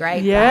has some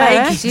great.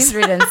 Yeah. She's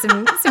written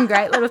some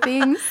great little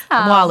things.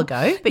 A while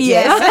ago, but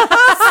yes.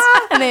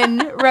 And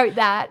then wrote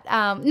that.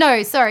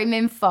 No, sorry,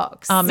 Mem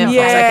Fox. Oh, Mem Fox,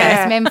 Yeah.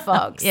 okay. It's Mem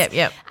Fox. Yep.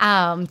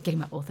 Getting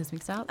my authors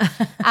mixed up.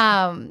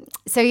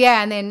 So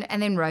yeah, and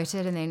then wrote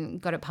it and then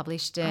got it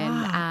published and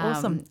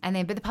awesome. And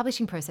then but the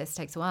publishing process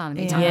takes a while. And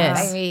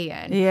Yes. baby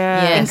and Yeah.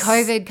 and Yes.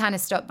 COVID kind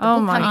of stopped the Oh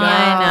book my coming God.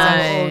 out. 'Cause I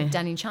they were know. all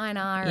done in China.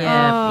 Yeah, and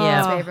yeah.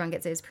 That's where everyone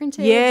gets theirs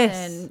printed. Yes.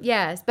 And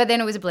yes, but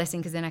then it was a blessing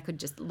because then I could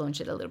just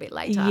launch it a little bit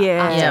later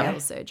Yeah. after Yeah.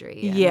 Elle's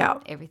surgery and Yeah.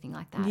 everything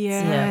like that.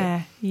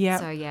 Yeah. Yeah.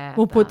 So, yeah,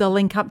 We'll put but- the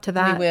link up to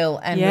that. We will,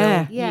 and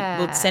Yeah.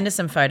 we'll send us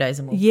some photos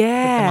and we'll put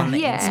Yeah. them on the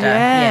Yeah. Insta.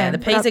 Yeah. Yeah, the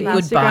P's Up are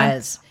good Instagram.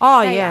 buyers.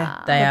 Oh, They yeah.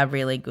 are. They are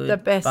really good The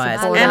best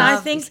buyers. supporters. And I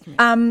love think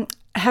this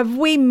Have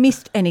we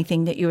missed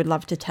anything that you would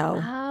love to tell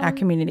our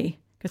community?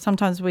 Because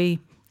sometimes we,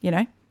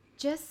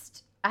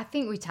 Just, I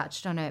think we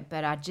touched on it,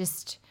 but I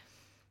just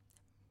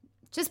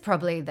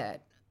probably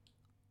that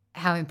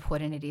how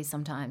important it is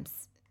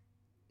sometimes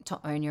to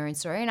own your own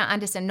story. And I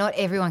understand not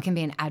everyone can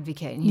be an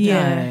advocate and you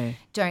Yeah.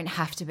 don't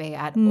have to be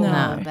at No.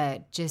 all,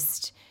 but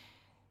just,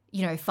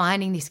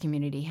 finding this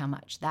community, how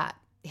much that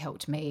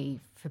helped me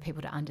for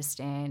people to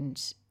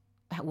understand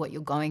what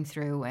you're going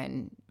through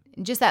and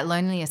just that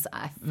loneliness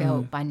I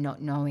felt by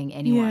not knowing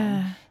anyone,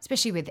 Yeah.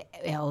 especially with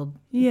Elle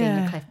being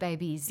Yeah. the cleft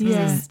babies. Because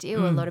Yeah. there's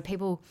still a lot of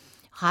people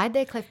hide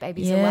their cleft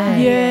babies Yeah.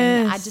 away.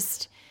 And I Yes.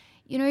 just,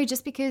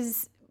 just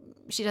because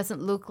she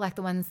doesn't look like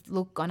the ones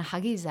look on a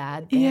Huggies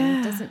ad, then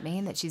Yeah. doesn't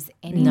mean that she's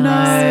any No.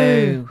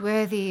 less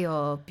worthy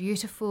or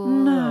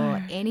beautiful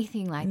or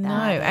anything like no,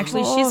 that.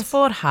 actually, she's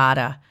fought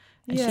harder.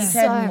 And Yeah. she's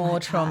had So more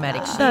much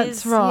traumatic. harder.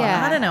 That's right.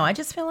 Yeah. I don't know. I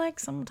just feel like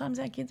sometimes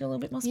our kids are a little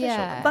bit more special.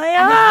 Yeah. They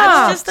And are.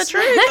 that's just the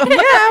truth.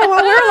 Yeah,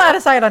 well, we're allowed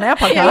to say it on our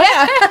podcast.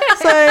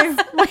 So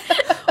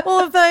all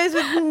of ththose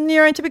with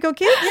neurotypical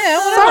kids. Yeah,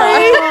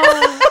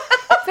 sorry.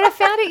 But I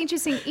found it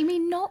interesting. Imi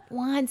not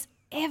once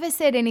ever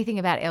said anything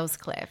about Elle's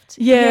cleft.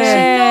 Yeah.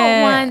 She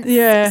not once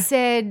Yeah.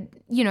 said,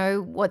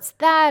 what's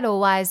that or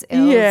why is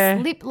Elle's Yeah.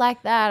 lip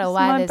like that or It's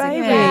why my there's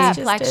baby. a gap. It's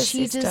just Like her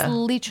she sister. just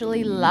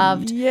literally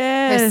loved her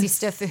Yes.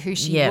 sister for who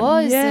she Yeah.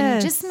 was and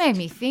Yes. just made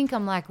me think,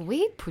 I'm like,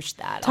 we pushed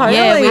that. Totally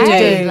Yeah,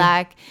 we do.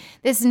 Like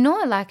there's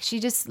no, like she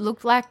just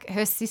looked like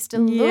her sister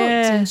looked and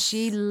Yes.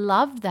 she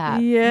loved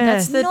that. Yes.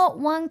 That's The- not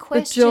one The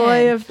question.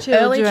 joy of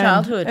children. Early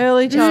childhood.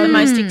 Early It's the childhood.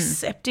 most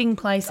accepting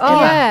place Oh,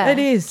 ever. Yeah. it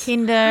is.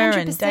 Kinder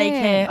and 100%.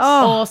 daycare.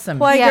 Oh, Awesome.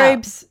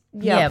 Playgroups.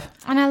 Yep.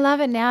 And I love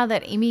it now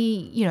that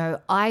Imi,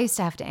 I used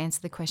to have to answer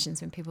the questions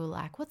when people were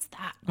like, what's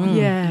that on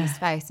Yeah. Imi's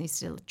face? And it used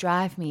to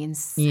drive me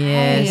insane.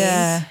 Yes.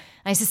 Yeah.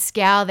 I used to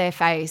scour their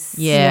face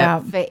Yeah.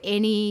 for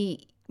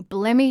any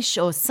blemish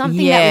or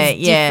something Yeah, that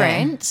was yeah.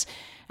 different.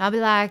 I'll be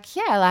like,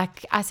 yeah,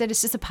 like I said,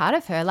 it's just a part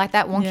of her. Like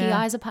that wonky Yeah.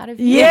 eye is a part of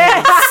you.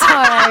 Yes. So,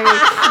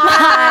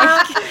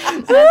 like,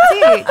 that's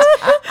it.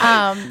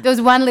 There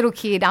was one little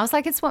kid. I was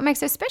like, it's what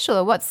makes her special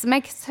or what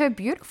makes her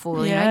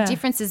beautiful. Yeah.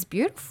 Difference is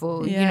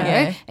beautiful,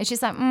 Yeah. And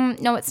she's like,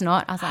 no, it's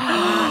not. I was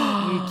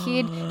like,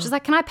 you kid. She's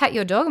like, can I pat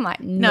your dog? I'm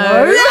like,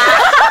 no.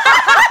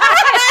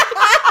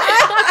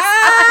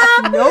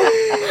 No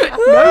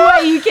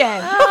way you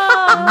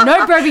can.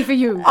 No Broby for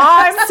you.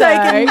 I'm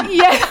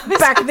taking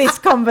back this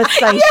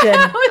conversation.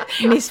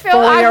 Miss I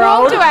walked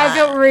 4-year-old. away. I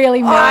felt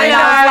really mean. I know.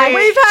 I was like,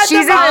 We've had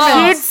she's them a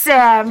all. kid,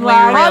 Sam. We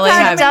Like, really she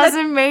have.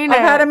 doesn't mean I've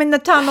it. had them in the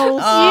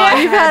tunnels. Oh,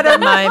 You've had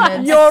them.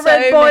 moments. Your so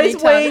red boys many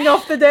times. weeing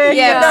off the deck.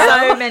 Yeah,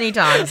 so many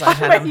times I've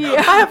had them.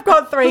 I have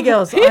got 3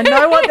 girls. I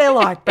know what they're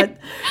like, but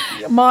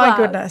my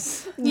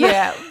goodness.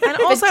 Yeah. And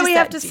also just we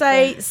have that to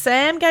say,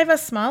 Sam gave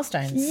us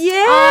Milestones.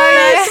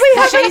 Yes,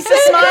 we have She's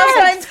the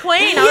Milestones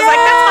queen. I was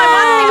like, that's my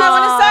one thing I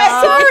want to say.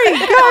 Sorry,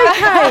 go,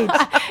 Kate.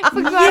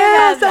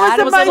 Yes,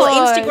 that was the Little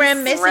most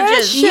Instagram messages.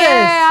 precious.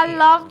 Yeah, I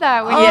love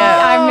that.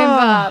 I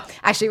remember.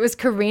 Actually, it was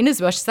Corinne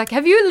as well. She's like,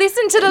 "Have you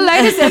listened to the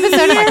latest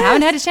episode?" I'm like, "I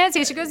haven't had a chance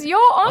yet." She goes, "You're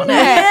on it."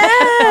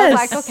 I was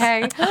like,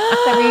 "Okay."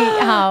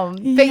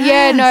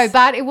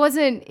 But it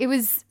wasn't. It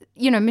was.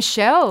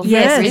 Michelle.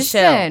 Yes,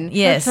 Brisbane.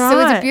 Yes. So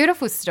it's right. a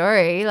beautiful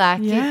story. Like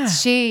Yeah.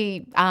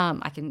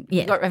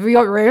 have we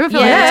got room for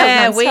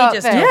Yeah, me to we talk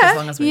just nonstop? talk as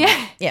long as we want.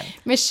 Yeah.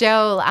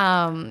 Michelle,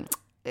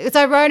 so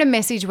I wrote a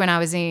message when I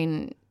was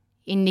in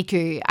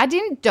NICU. I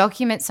didn't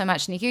document so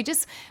much NICU,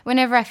 just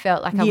whenever I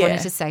felt like I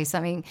wanted to say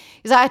something.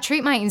 Because I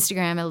treat my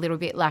Instagram a little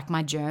bit like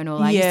my journal.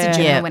 I used to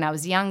journal when I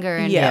was younger,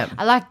 and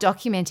I like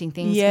documenting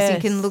things because you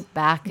can look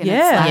back and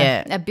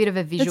it's like a bit of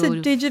a visual. It's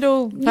a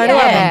digital photo Yeah.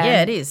 album.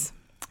 Yeah, it is.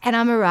 And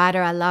I'm a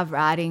writer. I love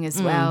writing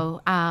as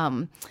well.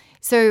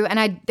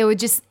 There were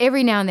just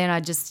every now and then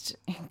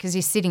because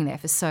you're sitting there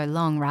for so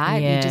long,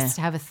 right? Yeah. You just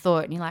have a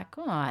thought and you're like,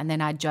 oh, and then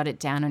I jot it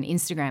down on an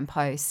Instagram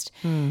post.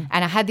 And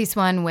I had this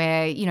one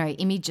where,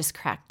 Imi just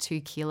cracked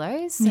 2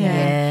 kilos.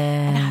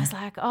 And I was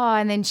like, oh,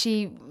 and then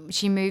she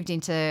moved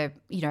into,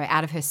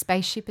 out of her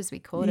spaceship, as we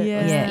called it.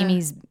 It was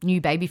Imi's new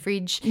baby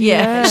fridge.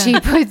 Yeah. She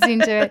puts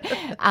into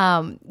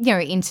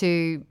it,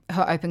 into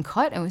her open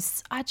cot. It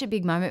was such a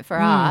big moment for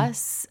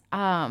us.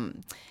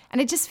 And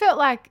it just felt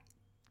like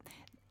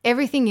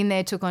everything in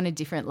there took on a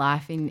different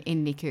life in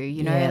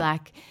NICU,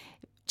 like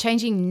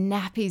changing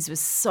nappies was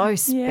so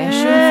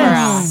special for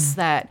us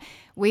that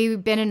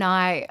Ben and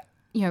I,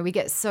 we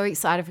get so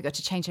excited if we got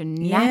to change her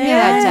nappy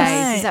that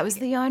day because that was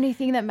the only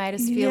thing that made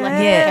us feel like a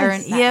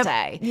parent that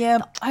day.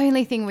 The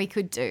only thing we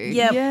could do.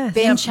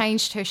 Ben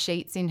changed her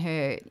sheets in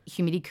her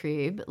humidity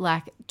crib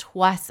like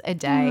twice a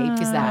day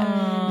because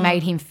that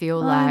made him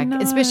feel like,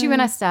 especially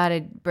when I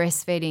started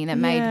breastfeeding, that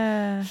made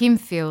him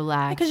feel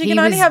like because you can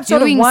only have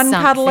sort of one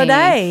cuddle a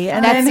day,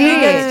 and that's then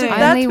he gets to, only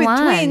that's with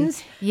one.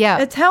 twins. Yeah,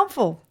 it's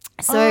helpful.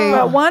 So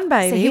but one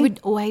baby, so he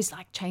would always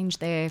like change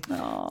their,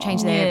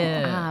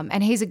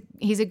 and he's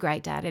a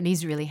great dad and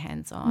he's really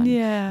hands on.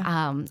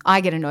 Yeah.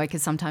 I get annoyed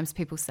because sometimes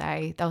people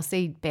say they'll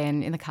see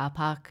Ben in the car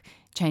park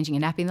changing a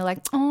nappy and they're like,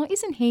 oh,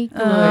 isn't he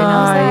good? And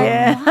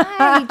I was like,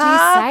 why do you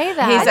say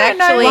that? He's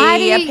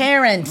actually a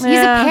parent. He's a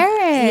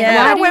parent. Yeah.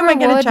 Why do when you we're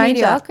going reward to change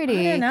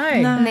mediocrity? I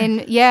don't know. And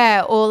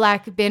then, or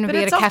like Ben would But be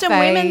at it's a cafe. often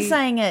women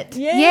saying it.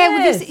 Yeah,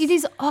 well, it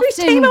is often. Whose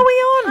team are we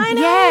on? I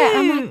know. Yeah,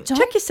 I'm like, don't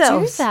Check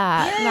yourselves. do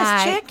that.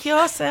 Yes, Like, check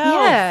yourself.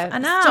 yeah,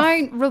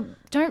 Enough.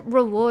 don't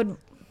reward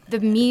the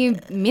mere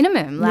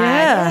minimum.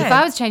 Like if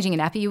I was changing a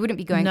nappy, you wouldn't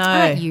be going,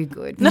 aren't you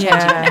good for changing a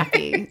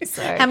nappy?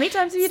 So How many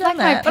times have you it's done like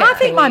my that? But I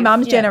think my peeve.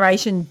 mum's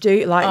generation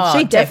she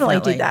definitely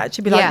definitely. did that.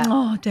 She'd be like, Yeah.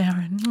 oh,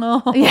 Darren.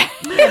 Oh. Yeah.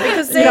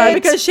 because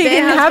because she their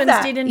didn't have husbands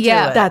that. Didn't do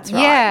Yeah. it. That's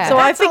right. Yeah. So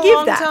That's a I forgive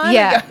long that. time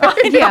Yeah,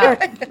 ago.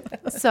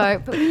 yeah.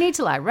 So, but we need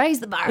to like raise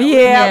the bar.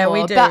 Yeah, more.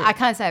 we do. But I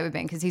can't say it with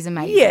Ben because he's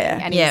amazing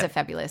and he's a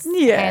fabulous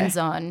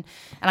hands-on, and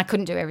I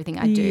couldn't do everything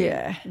I do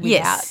without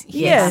Yes. him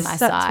Yes, by my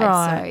that's side.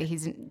 right. So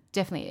he's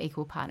definitely an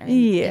equal partner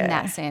in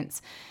that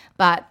sense.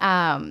 But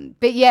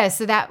yeah,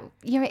 so that,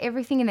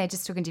 everything in there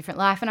just took a different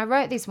life. And I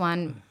wrote this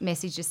one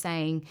message just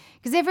saying,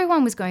 because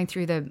everyone was going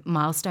through the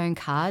milestone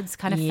cards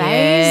kind of phase.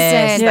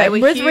 And Yeah, it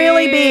was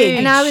really big.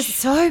 and I was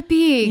so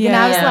big, and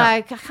I was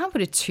like, I can't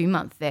put a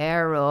 2-month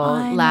there, or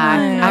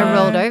I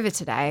rolled over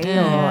today,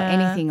 or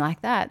anything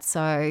like that. So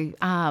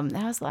I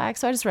was like,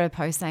 so I just wrote a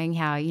post saying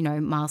how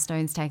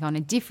milestones take on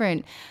a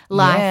different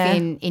life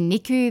in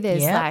NICU.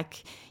 There's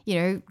like,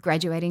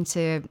 graduating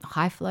to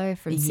high flow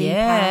from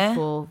CPAP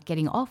or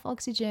getting off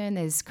oxygen.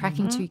 There's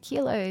cracking 2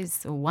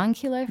 kilos or 1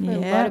 kilo for a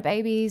lot of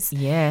babies.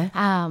 Yeah.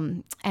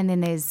 And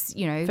then there's,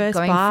 First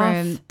going bath.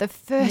 from the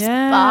first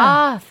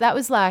bath. That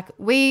was like,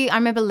 I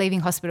remember leaving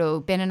hospital.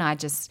 Ben and I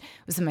it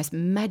was the most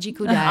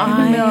magical day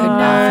when we could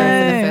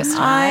bath for the first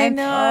time. I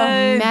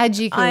know.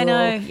 Magical. I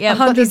know. Yeah.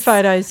 100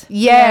 photos.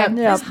 Yeah.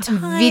 Tiny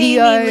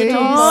Videos.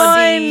 little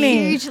body.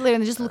 Huge little,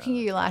 and they're just looking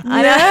at you like,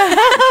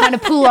 trying to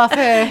pull off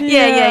her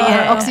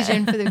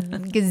oxygen for the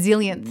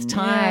gazillionth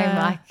time.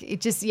 Like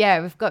it just,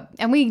 we've got,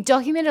 and we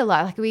documented a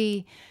lot. Like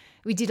we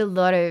did a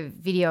lot of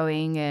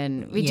videoing,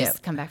 and we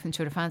just come back from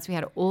Tour de France. We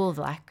had all of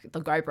like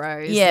the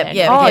GoPros.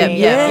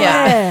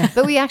 But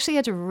But we actually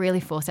had to really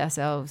force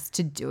ourselves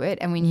to do it,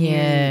 and we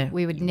knew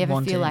we would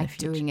never feel like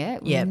doing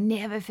it. We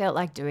never felt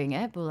like doing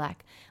it, but we're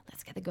like,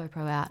 let's get the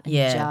GoPro out and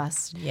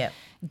just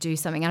do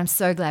something. And I'm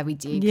so glad we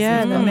did.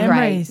 Yeah, we've the got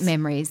memories. Great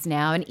memories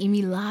now, and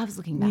Imi loves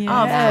looking back. Oh,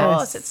 on that. of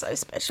course, it's so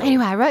special.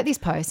 Anyway, I wrote this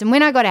post, and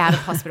when I got out of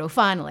hospital,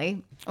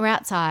 finally, we're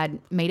outside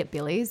Meat at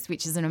Billy's,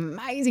 which is an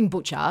amazing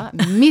butcher.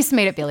 Miss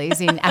Meat at Billy's.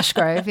 days in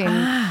Ashgrove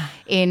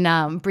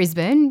in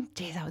Brisbane.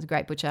 Geez, that was a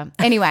great butcher.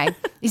 Anyway,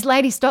 this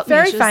lady stopped me.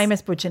 Very She was-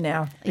 famous butcher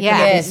now.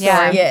 Yeah,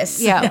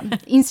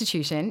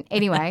 institution.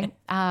 Anyway,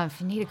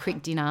 if you need a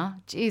quick dinner,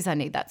 geez, I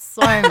need that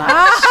so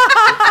much.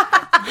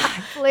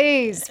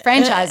 Please,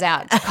 franchise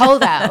out to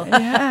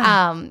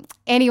Coaldale.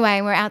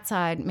 Anyway, we're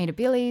outside Meet a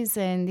Billy's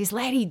and this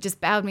lady just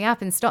bowed me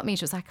up and stopped me.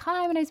 She was like,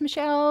 "Hi, my name's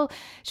Michelle."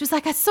 She was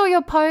like, "I saw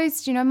your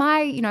post.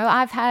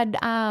 I've had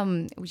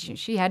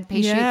she had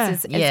pea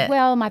shoots as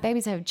well. My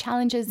babies have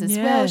challenges as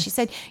well." She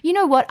said, "You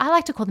know what? I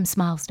like to call them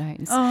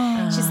milestones."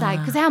 She's like,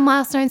 "Because our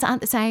milestones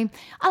aren't the same.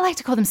 I like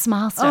to call them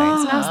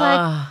milestones." And I was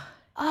like,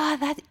 "Oh,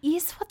 that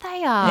is what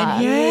they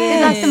are.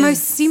 They're like the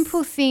most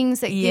simple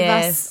things that give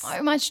us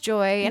so much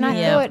joy." And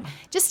I thought,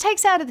 just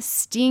takes out of the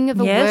sting of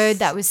a word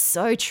that was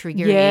so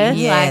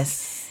triggering. Like,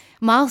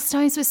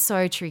 milestones were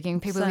so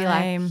triggering. People would be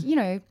like,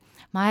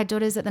 my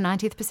daughter's at the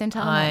 90th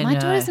percentile. My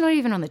daughter's not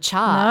even on the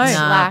charts.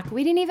 Like,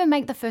 we didn't even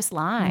make the first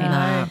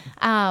line.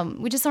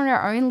 We're just on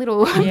our own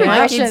little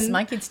progression.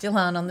 My kids still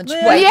aren't on the So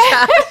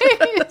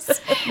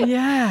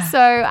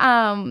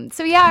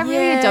I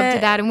really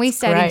adopted that, and we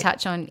stayed in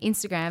touch on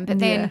Instagram. But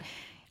then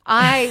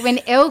when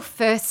Elle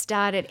first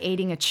started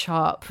eating a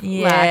chop,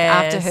 like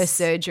after her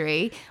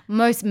surgery,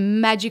 most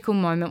magical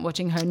moment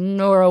watching her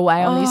gnaw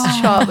away on this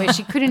chop where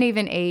she couldn't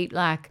even eat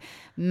like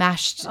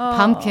mashed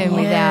pumpkin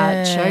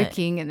without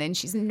choking, and then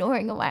she's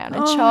gnawing away on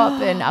a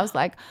chop, and I was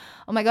like,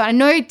 oh my God, I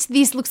know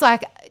this looks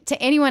like,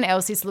 to anyone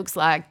else this looks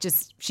like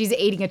just she's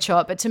eating a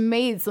chop, but to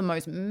me it's the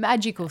most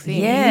magical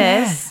thing.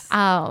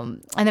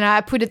 And then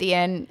I put at the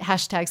end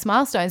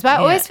 #milestones, but I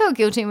always felt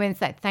guilty when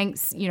it's like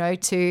thanks,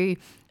 to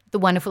the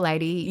wonderful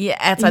lady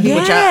outside the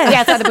butcher.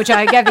 Outside the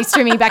butcher. Gave these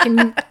to me back in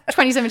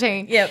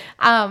 2017.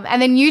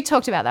 And then you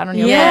talked about that on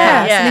your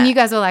podcast. And then you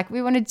guys were like,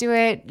 we want to do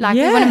it. Like,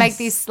 we want to make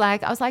this,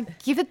 like, I was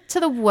like, give it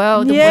to the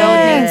world. The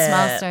world needs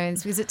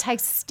milestones because it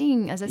takes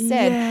sting, as I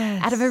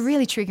said, out of a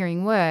really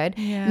triggering word.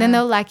 And then they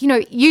were like,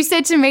 you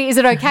said to me, is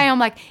it okay? I'm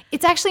like,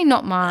 it's actually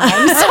not mine. So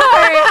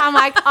I'm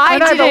like, I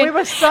didn't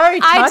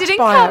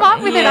come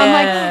up with it. I'm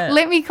like,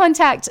 let me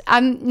contact,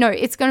 no,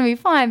 it's going to be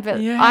fine,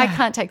 but I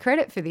can't take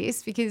credit for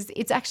this because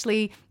it's actually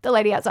the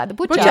lady outside the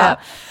butcher.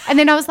 And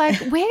then I was like,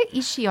 where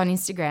is she on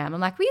Instagram? I'm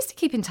like, we used to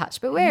keep in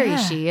touch, but where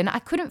is she? And I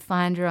couldn't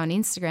find her on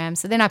Instagram.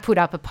 So then I put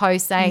up a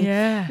post saying,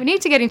 we need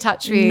to get in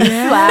touch with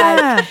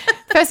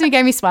person who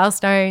gave me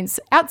milestones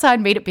outside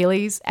Meet at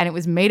Billy's, and it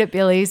was Meet at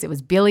Billy's. It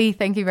was Billy,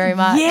 thank you very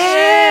much.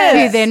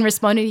 Who then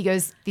responded, he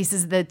goes, this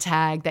is the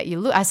tag that you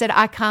look. I said,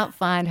 I can't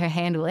find her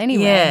handle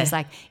anywhere. He's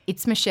like,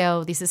 it's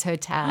Michelle, this is her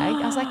tag.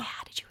 I was like,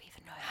 how did you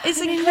even know? It's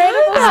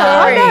incredible.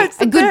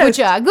 A good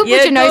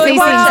butcher knows these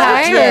things,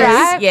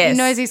 right? Yes. He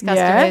knows his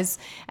customers.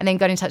 And then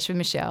got in touch with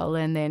Michelle,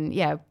 and then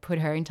put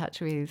her in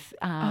touch with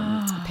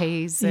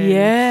Peas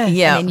and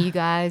then you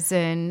guys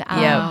and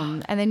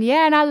then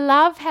and I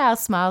love how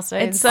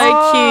Milestones. It's so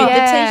cute. The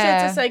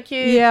t-shirts are so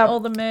cute. All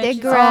the merch. They're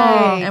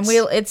great. And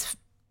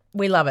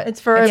we love it. It's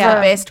forever. It's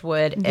the best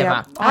word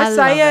ever. I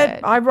say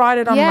it. I write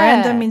it on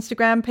random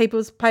Instagram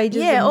people's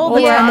pages all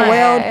around the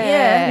world.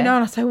 And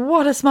I say,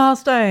 what a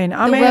milestone.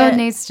 The world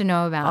needs to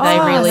know about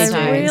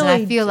milestones. And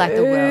I feel like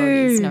the world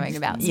is knowing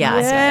about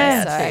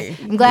milestones.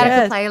 So I'm glad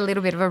I could play a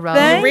little bit of a role.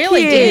 Thank you.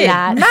 Did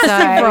that.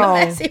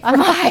 Massive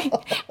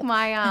role.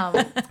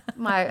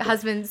 My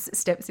husband's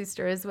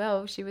stepsister as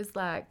well, she was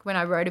like, when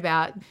I wrote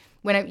about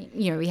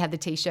we had the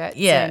T-shirts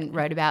and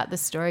wrote about the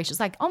story, she was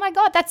like, oh my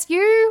God, that's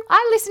you.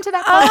 I listened to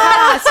that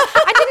podcast.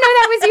 I didn't know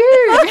that was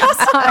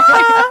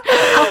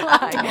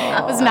you.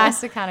 It was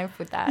nice to kind of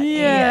put that.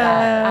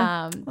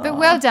 But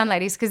well done,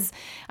 ladies, because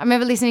I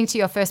remember listening to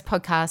your first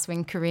podcast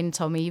when Corinne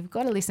told me, you've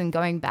got to listen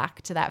going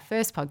back to that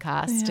first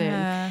podcast.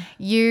 And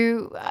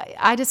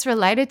I just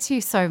related to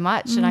you so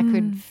much and I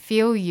could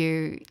feel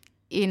you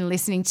in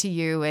listening to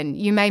you, and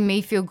you made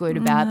me feel good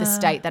about the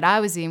state that I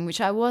was in,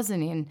 which I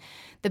wasn't in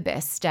the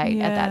best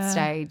state at that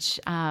stage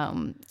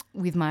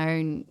with my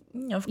own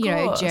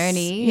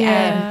journey.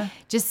 And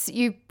just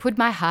you put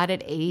my heart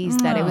at ease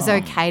that it was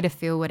okay to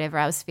feel whatever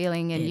I was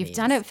feeling, and you've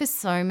done it for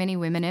so many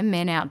women and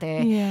men out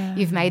there.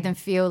 You've made them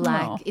feel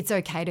like it's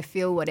okay to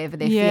feel whatever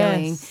they're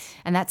feeling,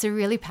 and that's a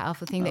really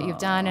powerful thing that you've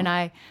done. And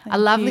I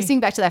love listening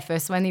back to that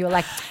first one that you were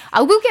like,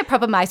 I will get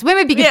proper mics when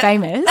we're big and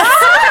famous.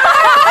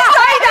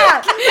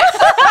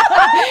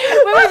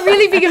 When we're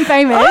really big and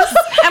famous.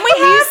 And we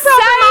have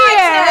proper mics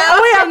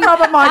now. We have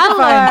proper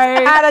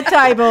microphones at a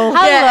table.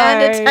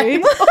 And a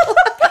table.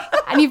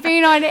 And you've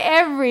been on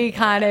every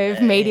kind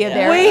of media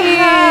there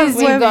is.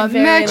 You've got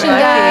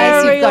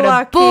merchandise, you've got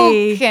a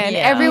book, and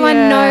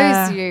everyone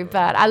knows you.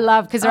 But I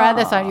love, because right at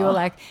the time you were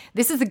like,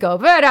 this is the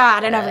Gilberta. I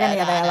don't know if we're going to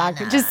get there. Like,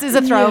 just as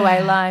a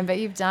throwaway line, but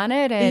you've done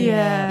it,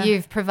 and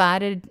you've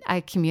provided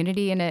a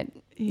community in it.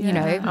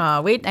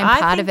 And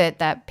part of it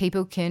that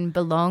people can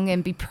belong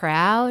and be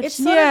proud. It's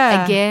sort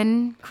of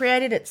again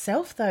created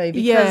itself though,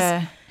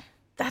 because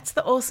that's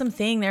the awesome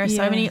thing. There are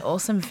so many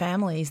awesome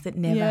families that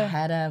never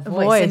had a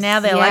voice. And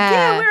now they're like,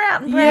 we're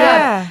out and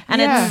proud.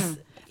 And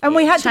And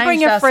we had to bring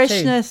changed a us too.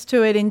 freshness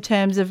to it in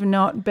terms of we're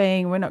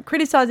not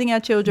criticising our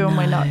children,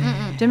 we're not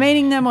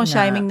demeaning them or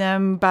shaming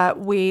them, but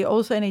we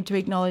also need to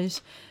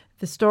acknowledge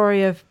the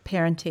story of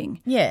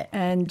parenting. Yeah.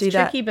 And It's do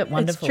that. tricky but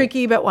wonderful. It's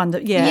tricky but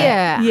wonderful.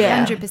 Yeah.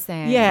 Yeah,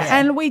 100%. Yeah.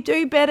 And we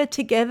do better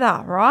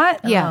together, right?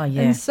 Yeah. Oh,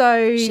 yeah. And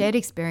so Shared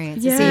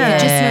experience. Yeah. So you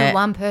just Yeah. know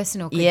one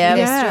person or could Yeah. hear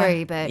Yeah. their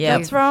story, but Yeah.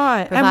 you've That's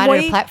right. And provided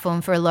we- a platform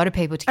for a lot of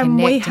people to connect.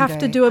 and we have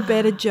to go, do a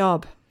better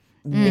job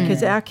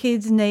because our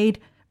kids need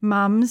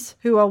mums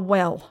who are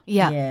well.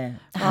 Yeah. Yeah.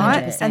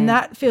 Right? 100%. And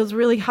that feels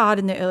really hard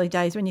in the early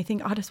days when you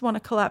think, I just want to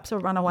collapse or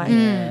run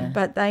away.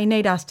 But they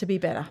need us to be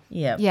better.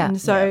 Yeah. Yeah. And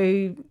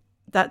so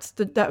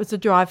that was the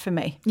drive for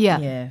me, Yeah.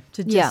 Yeah.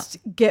 to just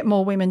get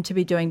more women to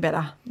be doing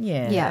better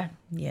Yeah. Yeah.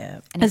 Yeah.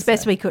 as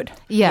best we could.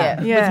 Yeah.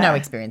 Yeah. With no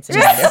experience. in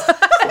it.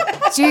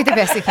 Do the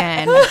best you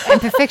can. And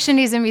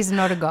perfectionism is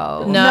not a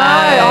goal. No.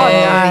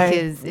 no.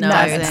 Because it No,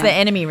 doesn't. it's the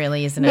enemy,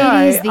 really, isn't it? No.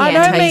 No, is the I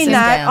don't end. mean Takes us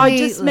that. down. I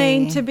just mean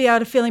Completely. to be able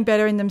to feeling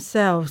better in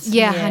themselves.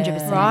 Yeah,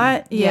 100%.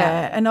 Right? Yeah.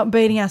 Yeah. And not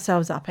beating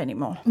ourselves up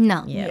anymore.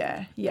 No.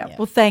 Yeah. Yeah.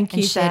 Well, thank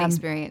you, And shared Sam.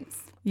 experience.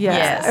 Yeah.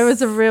 Yes. It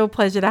was a real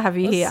pleasure to have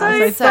you here. so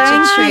So such a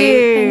thank treat.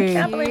 you. Thank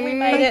Can't believe we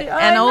made it.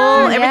 I And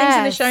know. everything's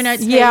in the Yes. show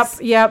notes. Yep,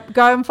 please. yep.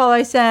 Go and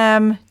follow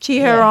Sam.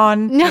 Cheer her Yeah.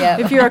 on. Yep.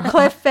 If you're a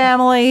Clef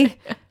family,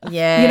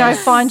 Yeah.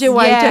 find your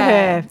way to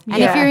her.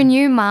 And if you're a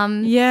new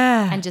mum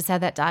yeah, and just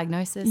had that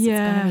diagnosis, yeah,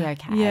 it's going to be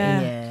okay.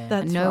 Yeah, Yeah.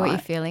 that's I know what right. you're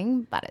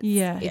feeling, but it's,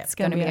 Yeah, it's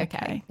going to be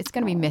okay. It's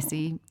going to be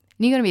messy. And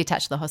you're going to be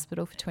attached to the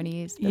hospital for 20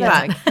 years. But Yeah,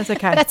 that's okay. that's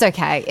okay. But that's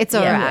okay. It's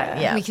all Yeah.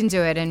 right. Yeah. We can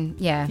do it. And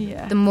Yeah.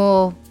 the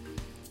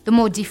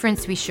more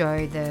difference we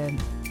show, the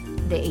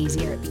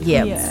easier it becomes.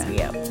 Yeah. Yeah.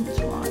 Yeah. That's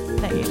right.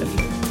 Thank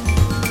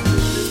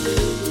you.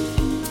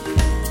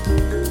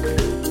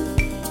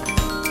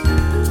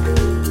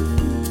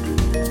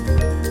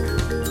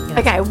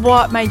 Okay,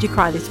 what made you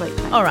cry this week?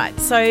 Kate? All right.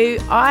 So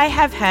I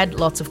have had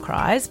lots of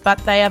cries, but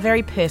they are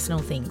very personal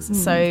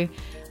things. So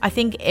I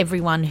think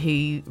everyone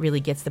who really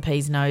gets the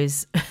peas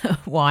knows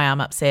why I'm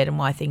upset and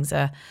why things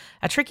are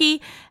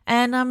tricky,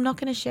 and I'm not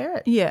going to share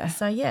it. Yeah.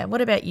 So, yeah.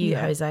 What about you,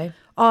 Jose?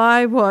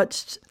 I'm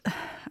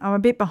a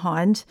bit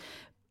behind.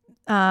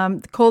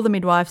 Call the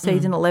Midwife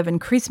season 11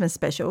 Christmas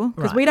special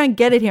because we don't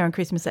get it here on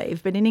Christmas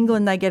Eve, but in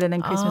England they get it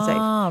on Christmas Eve.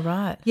 Oh,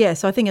 right. Yeah,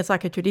 so I think it's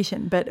like a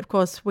tradition, but of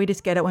course we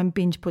just get it when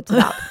Binge puts it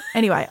up.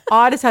 Anyway,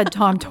 I just had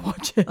time to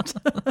watch it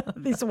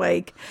this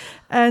week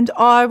and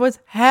I was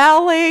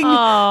howling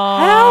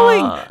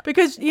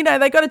because,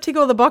 they got to tick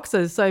all the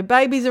boxes. So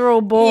babies are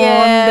all born,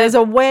 Yeah. there's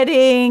a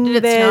wedding. Did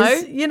it there's,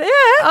 snow?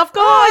 Yeah. Of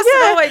course.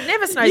 It always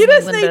never snows You in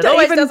just England, need but it to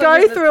always even does on go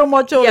Christmas. through and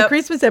watch all the Yep.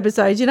 Christmas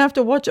episodes. You don't have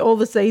to watch all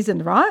the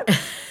season, right?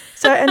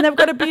 So, and they've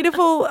got a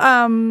beautiful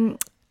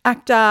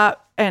actor,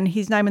 and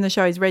his name in the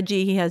show is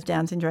Reggie. He has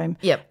Down syndrome.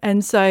 Yep.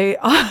 And so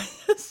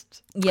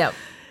Yep.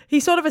 he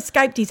sort of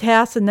escaped his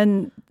house, and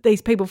then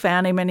these people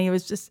found him, and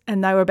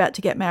and they were about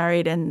to get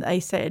married, and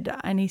he said,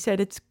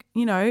 it's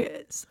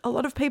a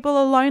lot of people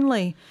are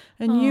lonely,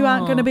 and you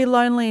aren't going to be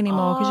lonely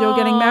anymore because you're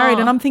getting married.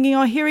 And I'm thinking,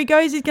 oh, here he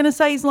goes. He's going to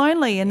say he's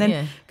lonely, and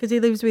then because he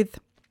lives with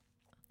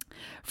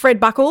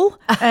Fred Buckle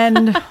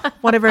and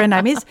whatever her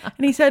name is.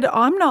 And he said,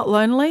 I'm not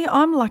lonely.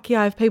 I'm lucky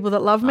I have people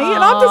that love me. And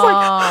I'm just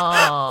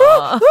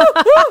like,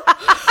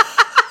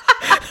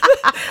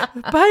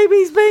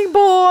 baby's being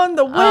born,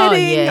 the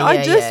wedding.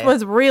 I just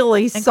was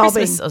really And sobbing.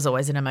 Christmas is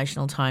always an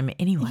emotional time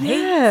anyway.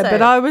 Yeah, So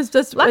but I was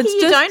just lucky it's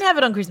you just, don't have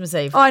it on Christmas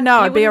Eve. I know,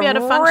 You I'd be wouldn't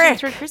a able to function wreck.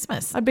 through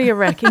Christmas. I'd be a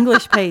wreck.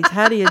 English peas,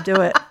 how do you do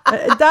it?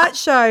 That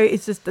show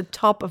is just the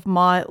top of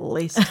my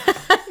list.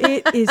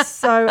 It is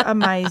so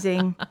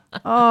amazing.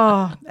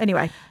 Oh,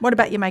 anyway, what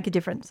about you make a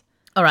difference?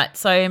 All right.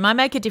 So my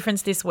make a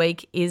difference this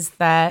week is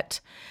that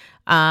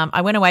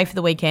I went away for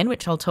the weekend,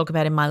 which I'll talk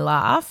about in my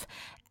laugh.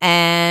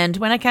 And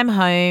when I came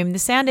home, the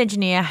sound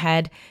engineer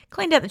had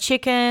cleaned out the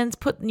chickens,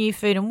 put new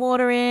food and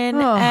water in,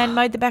 and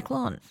mowed the back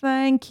lawn.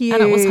 Thank you.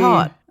 And it was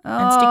hot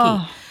and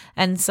sticky.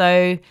 And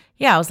so,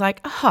 I was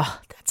like,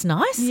 that's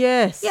nice.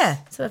 Yes. Yeah.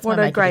 So that's what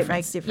my a make great difference.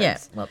 makes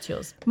difference. Yeah. What's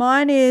yours?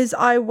 Mine is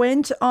I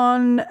went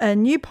on a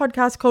new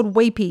podcast called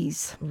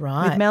Weepies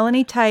Right. with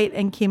Melanie Tate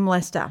and Kim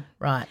Lester.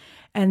 Right.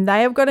 And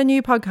they have got a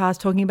new podcast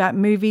talking about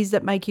movies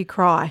that make you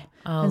cry.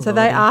 Oh, and so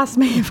they asked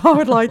me if I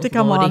would like to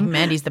come Lordy, on.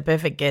 Mandy's the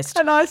perfect guest.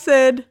 And I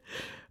said,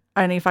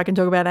 only if I can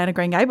talk about Anna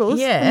Green Gables.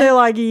 Yeah. And they're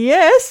like,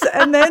 yes.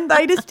 And then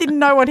they just didn't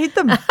know what hit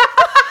them.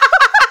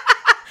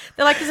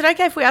 They're like, is it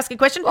okay if we ask a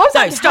question? I was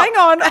No, like, stop. hang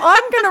on,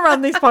 I'm going to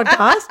run this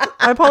podcast.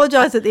 I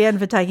apologise at the end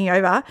for taking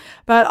over,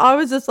 but I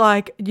was just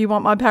like, do you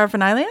want my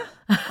paraphernalia?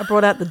 I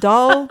brought out the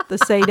doll, the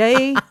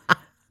CD,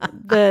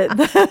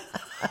 the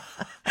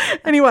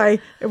Anyway,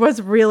 it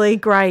was really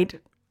great.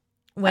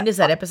 When does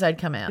that episode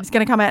come out? It's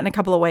going to come out in a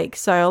couple of weeks,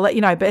 so I'll let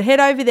you know. But head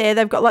over there.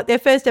 They've got like their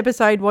first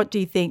episode. What do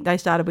you think? They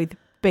started with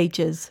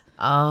beaches.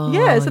 Oh,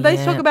 Yeah, so they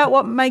talk about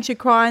what makes you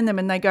cry in them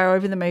and they go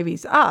over the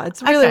movies.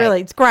 It's really, Okay.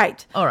 really, it's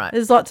great. All right.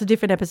 There's lots of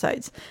different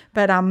episodes.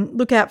 But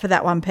look out for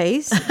that one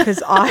piece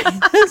because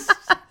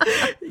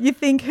you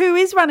think, who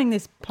is running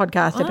this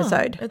podcast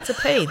episode? It's a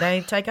P.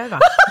 They take over.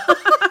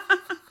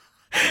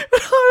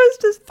 I was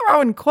just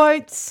throwing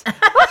quotes.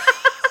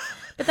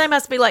 But they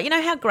must be like, you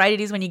know how great it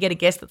is when you get a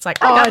guest that's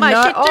like, I got my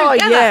shit together. Oh,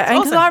 yeah. It's And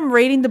because awesome. I'm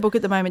reading the book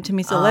at the moment to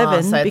Miss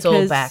 11. so it's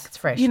all back. It's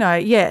fresh. You know,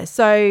 yeah.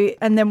 So,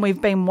 and then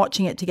we've been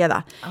watching it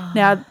together.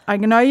 Now, I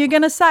know you're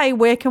going to say,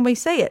 where can we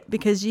see it?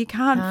 Because you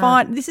can't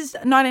find, this is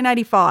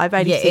 1985,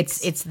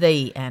 86. Yeah, it's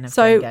the Anne of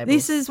So Green Gables.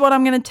 this is what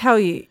I'm going to tell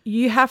you.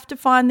 You have to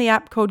find the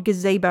app called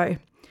Gazebo.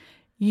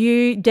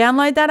 You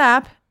download that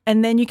app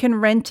and then you can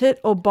rent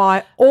it or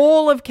buy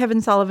all of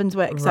Kevin Sullivan's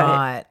work.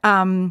 Right.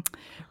 So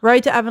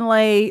Road to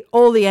Avonlea,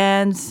 all the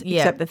Anns,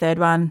 Yeah. except the third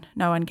one.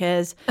 No one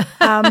cares.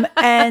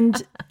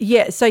 And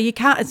yeah, so you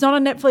can't, it's not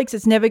on Netflix.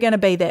 It's never going to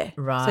be there.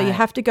 Right. So you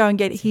have to go and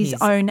get his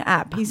own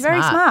app. He's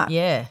very smart.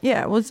 Yeah.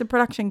 Yeah. Well, it's a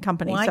production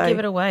company. Why so. give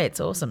it away? It's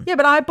awesome. Yeah,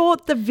 but I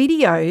bought the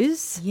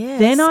videos. Yes,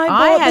 Then I I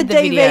bought had the the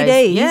videos.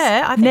 DVDs.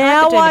 Yeah, I think I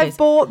now had the I've DVDs.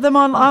 bought them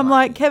on. I'm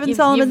like, Kevin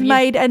Sullivan's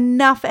made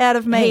enough out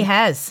of me. He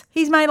has.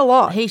 He's made a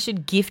lot. He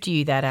should gift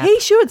you that app. He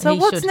should. So He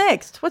what's should.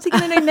 next? What's he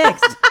going to do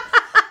next?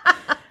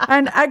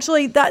 And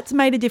actually, that's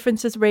made a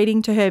difference just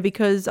reading to her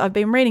because I've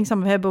been reading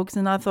some of her books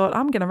and I thought,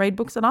 I'm going to read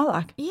books that I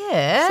like.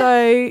 Yeah.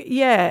 So,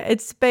 yeah,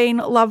 it's been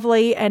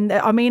lovely. And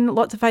I'm in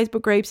lots of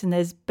Facebook groups and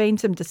there's been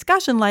some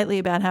discussion lately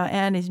about how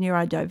Anne is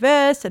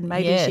neurodiverse and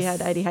maybe she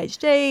Yes. had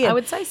ADHD. I and-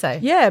 would say so.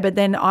 Yeah, but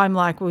then I'm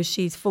like, well,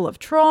 she's full of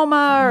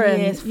trauma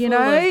and, Yes, you full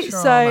know. of So,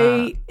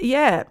 trauma.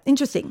 yeah,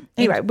 interesting.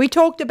 Anyway, we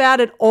talked about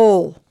it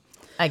all.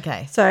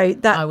 Okay. So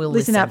that I will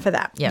listen out listen. for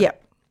that. Yep.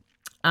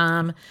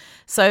 Yep.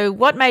 So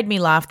what made me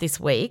laugh this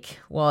week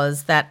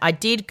was that I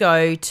did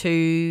go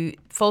to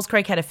Falls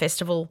Creek had a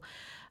festival.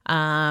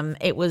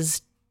 It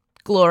was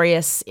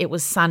glorious. It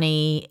was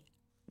sunny.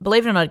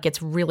 Believe it or not, it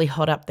gets really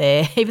hot up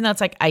there. Even though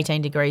it's like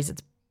 18 degrees,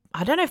 it's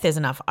I don't know if there's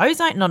enough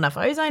ozone, not enough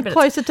ozone, but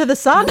Closer to the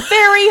sun. it's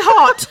very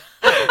hot.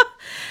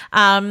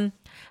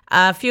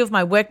 A few of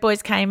my work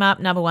boys came up,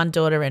 number one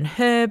daughter and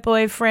her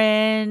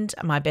boyfriend,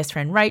 my best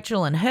friend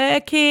Rachel and her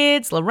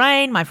kids,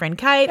 Lorraine, my friend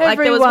Kate. We were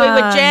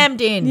Everyone.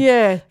 jammed in.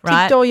 Yeah,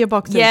 right. ticked all your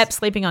boxes. Yep,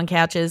 sleeping on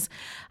couches.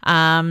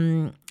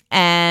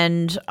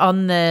 And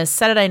on the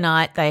Saturday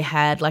night, they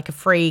had like a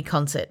free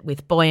concert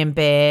with Boy and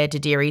Bear,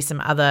 Didiri, some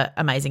other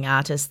amazing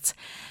artists.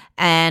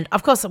 And,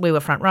 of course, we were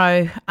front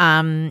row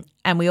and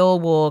we all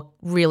wore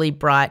really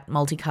bright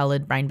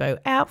multicoloured rainbow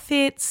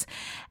outfits.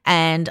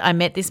 And I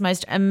met this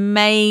most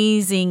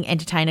amazing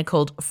entertainer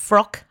called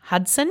Frock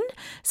Hudson.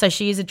 So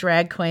she is a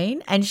drag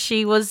queen and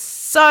she was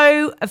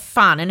so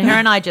fun. And her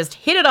and I just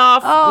hit it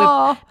off.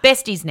 We're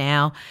besties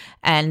now.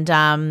 And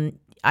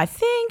I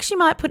think she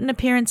might put an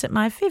appearance at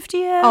my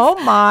 50th.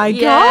 Oh, my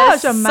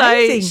Yes, gosh,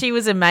 amazing. So she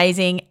was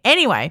amazing.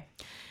 Anyway,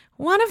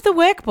 one of the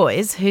work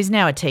boys, who's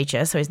now a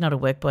teacher, so he's not a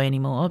work boy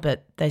anymore,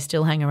 but they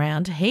still hang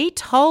around, he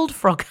told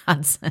Frock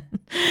Hudson,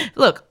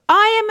 look,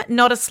 I am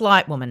not a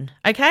slight woman,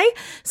 okay?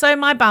 So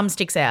my bum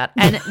sticks out.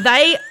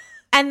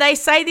 And they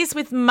say this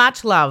with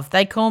much love.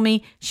 They call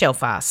me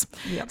shelf ass.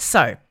 Yep.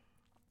 So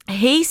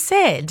he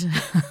said,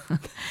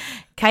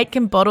 Kate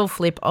can bottle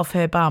flip off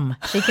her bum.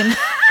 She can...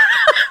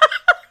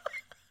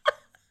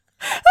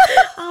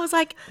 I was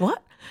like,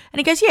 what? And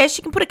he goes, yeah,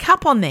 she can put a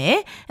cup on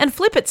there and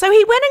flip it. So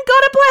he went and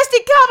got a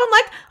plastic cup. I'm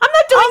like, I'm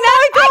not doing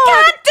that. I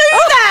can't do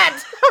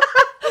that.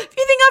 If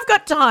you think I've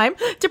got time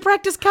to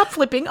practice cup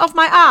flipping off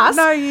my ass.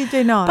 No, you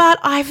do not. But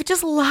I've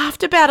just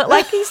laughed about it.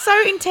 Like he so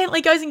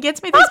intently goes and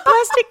gets me these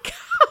plastic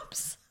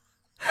cups.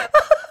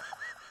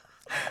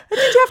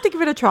 Did you have to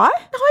give it a try?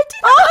 No, I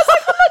didn't. I was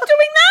like, I'm not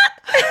doing that.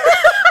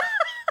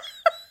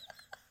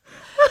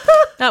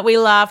 No, we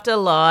laughed a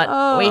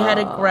lot. We had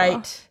a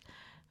great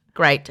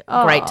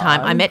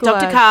time. I I'm met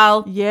glad. Dr.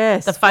 Carl.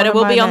 Yes, The photo what a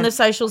will be on moment. the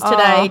socials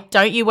today. Oh.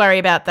 Don't you worry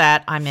about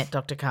that. I met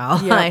Dr.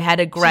 Carl. Yeah. I had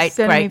a great She's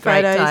sending me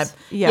time. photos.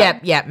 Yeah.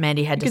 Yeah.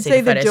 Mandy had You to can see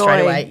see the the photo straight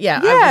joy. away.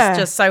 Yeah, I Yeah. was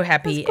just so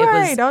happy. That's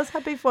great. I was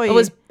happy for you. It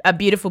was a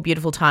beautiful,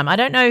 beautiful time. I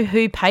don't know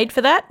who paid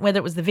for that, whether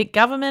it was the Vic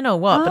government or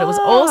what, but it was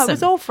awesome. It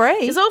was all free.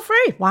 It was all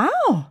free.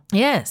 Wow.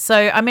 Yeah. So,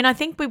 I mean, I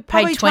think we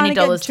Probably paid trying to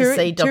get $20 to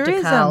see Dr.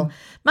 tourism. Carl.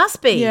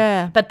 Must be.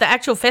 Yeah. But the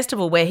actual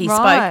festival where he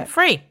Right. spoke,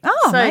 free. Oh,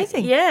 So,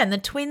 amazing. Yeah, and the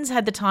twins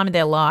had the time of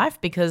their life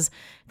because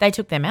they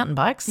took their mountain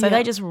bikes. So Yeah.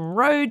 they just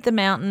rode the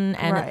mountain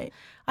and Great.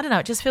 I don't know,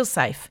 it just feels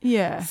safe.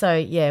 Yeah. So,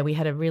 yeah, we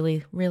had a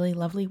really, really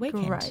lovely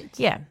weekend. Great.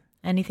 Yeah.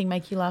 Anything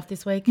make you laugh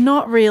this week?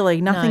 Not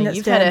really. Nothing No, that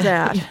you've stands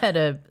had out. You've had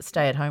a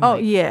stay-at-home Oh,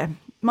 week. yeah.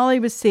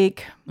 Molly was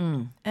sick.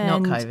 Not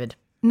and COVID.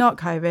 Not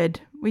COVID.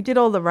 We did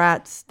all the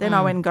rats. Then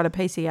I went and got a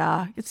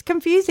PCR. It's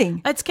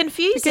confusing. It's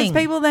confusing. Because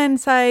people then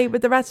say,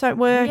 but the rats don't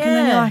work. And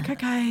then you're Yeah. like,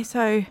 okay,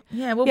 so.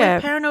 Yeah, well, Yeah.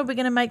 we're paranoid we're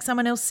going to make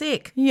someone else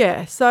sick.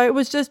 Yeah. So it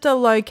was just a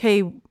low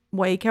key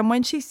week. And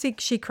when she's sick,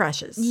 she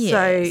crashes. So,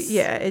 Yes.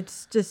 yeah,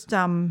 it's just,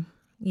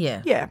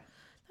 Yeah. yeah.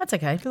 That's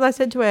okay. Because I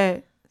said to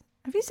her,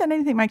 have you said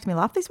anything that makes me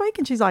laugh this week?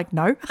 And she's like,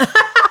 no.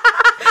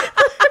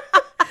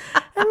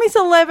 And Miss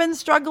 11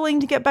 struggling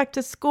to get back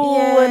to school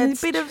Yeah, and a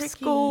it's bit of tricky.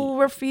 school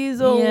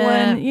refusal. Yeah,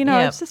 And, you know,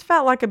 yep. it's just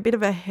felt like a bit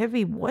of a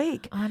heavy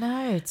week. I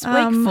know. It's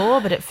week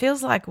 4, but it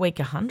feels like week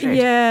 100.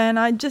 Yeah, and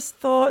I just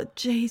thought,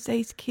 geez,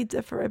 these kids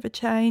are forever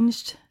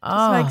changed.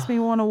 Just makes me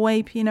want to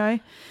weep, you know.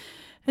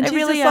 And They she's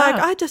really just like,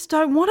 are. I just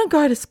don't want to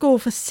go to school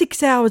for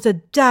 6 hours a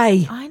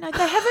day. I know,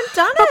 they haven't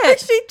done it.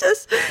 She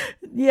just,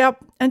 yep.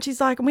 And she's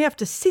like, and we have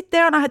to sit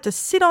there, and I had to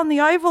sit on the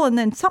oval, and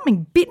then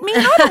something bit me.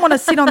 I don't want to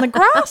sit on the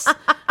grass.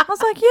 I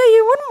was like, yeah,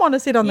 you wouldn't want to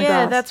sit on the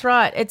grass. Yeah, that's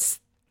right.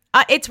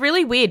 It's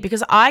really weird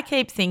because I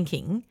keep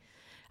thinking,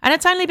 and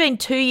it's only been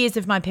 2 years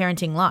of my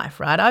parenting life,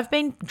 right? I've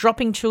been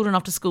dropping children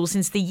off to school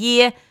since the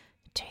year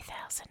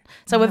 2000.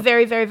 So a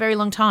very, very, very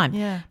long time.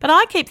 Yeah. But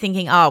I keep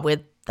thinking,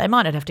 they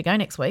might not have to go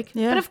next week.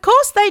 Yeah. But of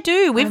course they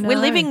do. We're know.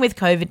 living with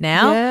COVID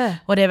now. Yeah.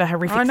 Whatever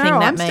horrific I know, thing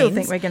that I means. still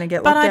think we're gonna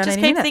get But locked I down just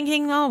any keep minute.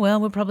 thinking,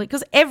 we'll probably,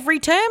 because every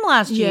term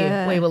last year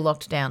Yeah. we were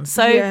locked down.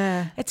 So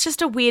Yeah. it's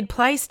just a weird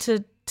place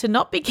to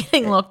not be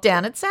getting locked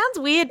down. It sounds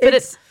weird, but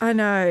it's I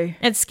know.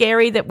 it's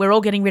scary that we're all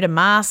getting rid of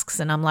masks,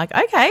 and I'm like,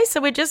 okay, so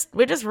we're just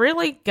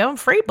really going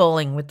free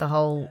balling with the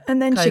whole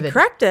And then she COVID.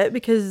 cracked it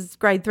because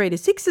grade 3 to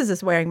 6s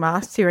is wearing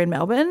masks here in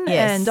Melbourne.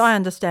 Yes. And I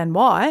understand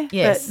why.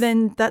 Yes. But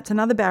then that's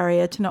another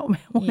barrier to not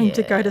wanting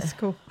to go to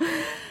school.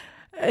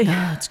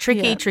 It's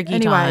tricky, Yeah. tricky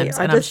Anyway, times,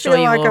 I and I'm just sure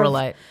feel you like all I've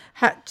relate.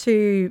 had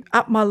to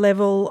up my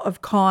level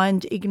of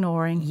kind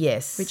ignoring.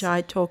 Yes. Which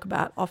I talk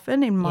about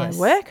often in my Yes.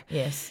 work.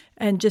 Yes.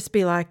 And just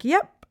be like,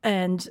 yep.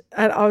 And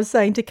I was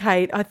saying to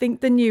Kate, I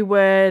think the new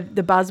word,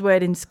 the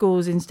buzzword in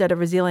schools instead of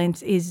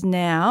resilience is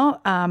now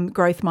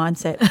growth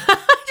mindset. Just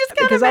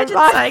can't Because imagine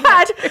I've saying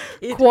had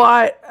that.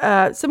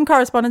 quite some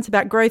correspondence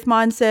about growth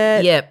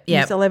mindset. Yep.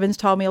 Miss Eleven's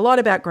told me a lot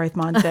about growth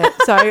mindset.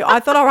 So I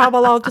thought,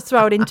 I'll just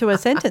throw it into a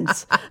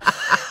sentence.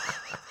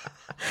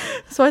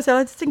 So I said,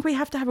 I just think we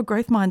have to have a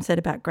growth mindset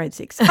about grade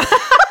 6.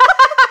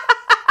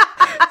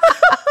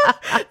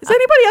 Is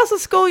anybody else at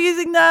school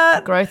using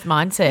that? Growth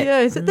mindset. Yeah,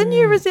 is it the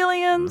new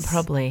resilience?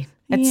 Probably.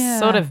 It's Yeah.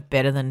 sort of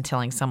better than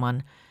telling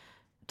someone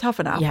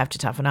Toughen up. you have to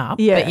toughen up.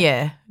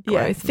 Yeah. But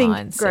growth think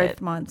mindset. growth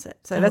mindset.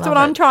 So I that's love what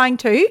I'm it. trying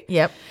to.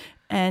 Yep.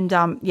 And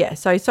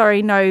so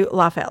sorry, no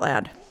laugh out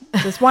loud.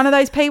 Just one of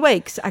those P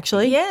weeks,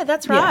 actually. Yeah,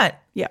 that's right.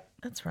 Yeah.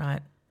 That's right.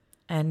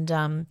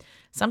 And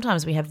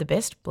sometimes we have the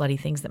best bloody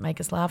things that make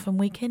us laugh, and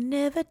we can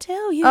never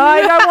tell you.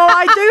 I know. Well,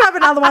 I do have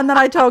another one that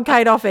I told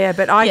Kate off air,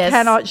 but I Yes.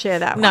 cannot share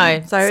that one.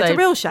 No, So it's so a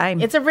real shame.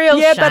 it's a real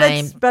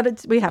shame. But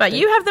it's we have But to.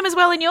 you have them as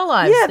well in your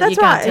lives. Yeah, that that's you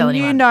can't right. Tell And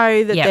you anyone.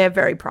 know that Yep. they're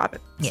very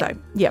private. Yep. So,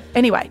 yep.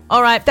 Anyway.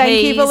 All right,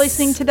 Thank you for peas.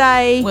 listening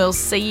today. We'll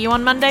see you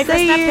on Monday for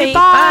See Snap you. Pea.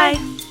 Bye.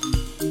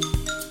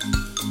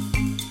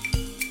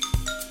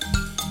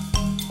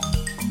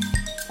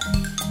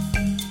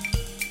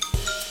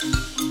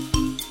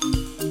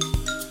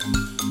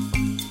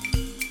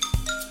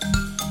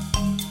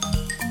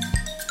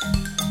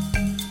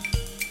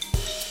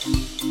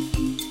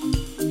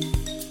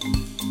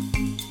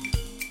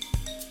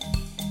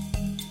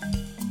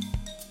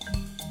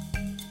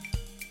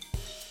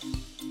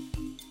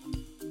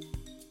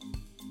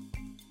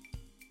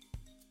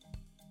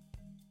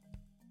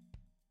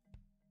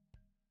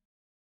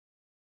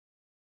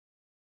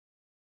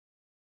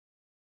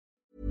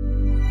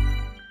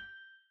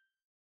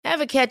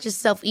 Ever catch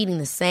yourself eating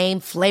the same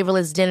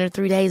flavorless dinner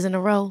 3 days in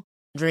a row?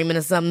 Dreaming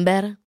of something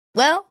better?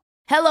 Well,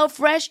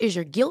 HelloFresh is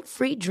your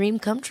guilt-free dream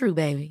come true,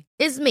 baby.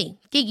 It's me,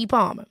 Keke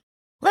Palmer.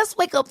 Let's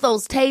wake up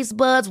those taste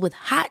buds with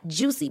hot,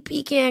 juicy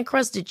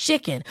pecan-crusted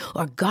chicken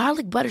or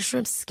garlic butter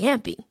shrimp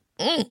scampi.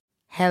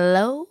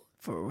 Hello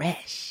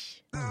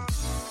Fresh.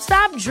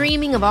 Stop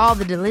dreaming of all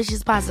the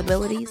delicious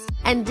possibilities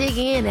and dig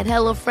in at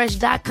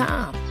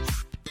HelloFresh.com.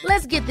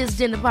 Let's get this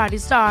dinner party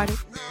started.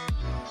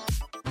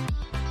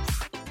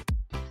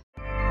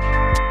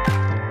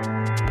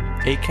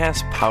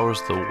 Acast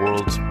powers the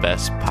world's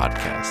best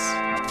podcasts.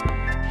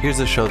 Here's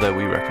a show that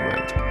we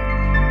recommend.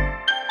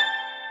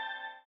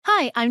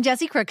 Hi, I'm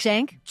Jessie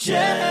Cruikshank.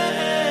 Jessie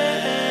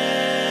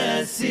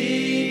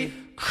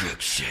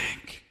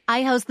Cruikshank.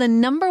 I host the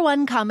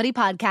 #1 comedy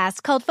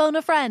podcast called Phone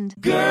a Friend.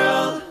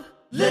 Girl,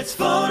 let's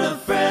phone a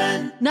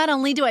friend. Not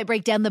only do I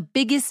break down the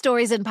biggest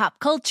stories in pop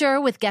culture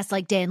with guests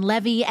like Dan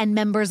Levy and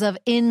members of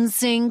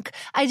NSYNC,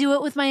 I do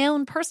it with my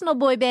own personal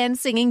boy band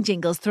singing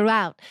jingles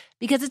throughout.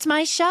 Because it's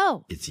my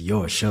show. It's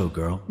your show,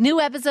 girl. New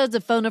episodes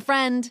of Phone a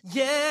Friend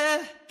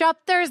Yeah. drop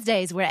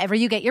Thursdays wherever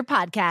you get your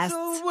podcasts.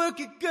 So work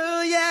it,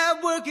 girl,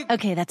 yeah, work it.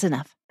 Okay, that's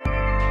enough.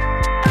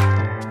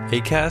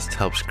 Acast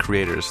helps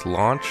creators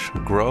launch,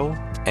 grow,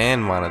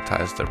 and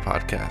monetize their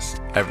podcasts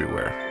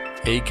everywhere.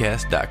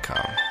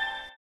 Acast.com.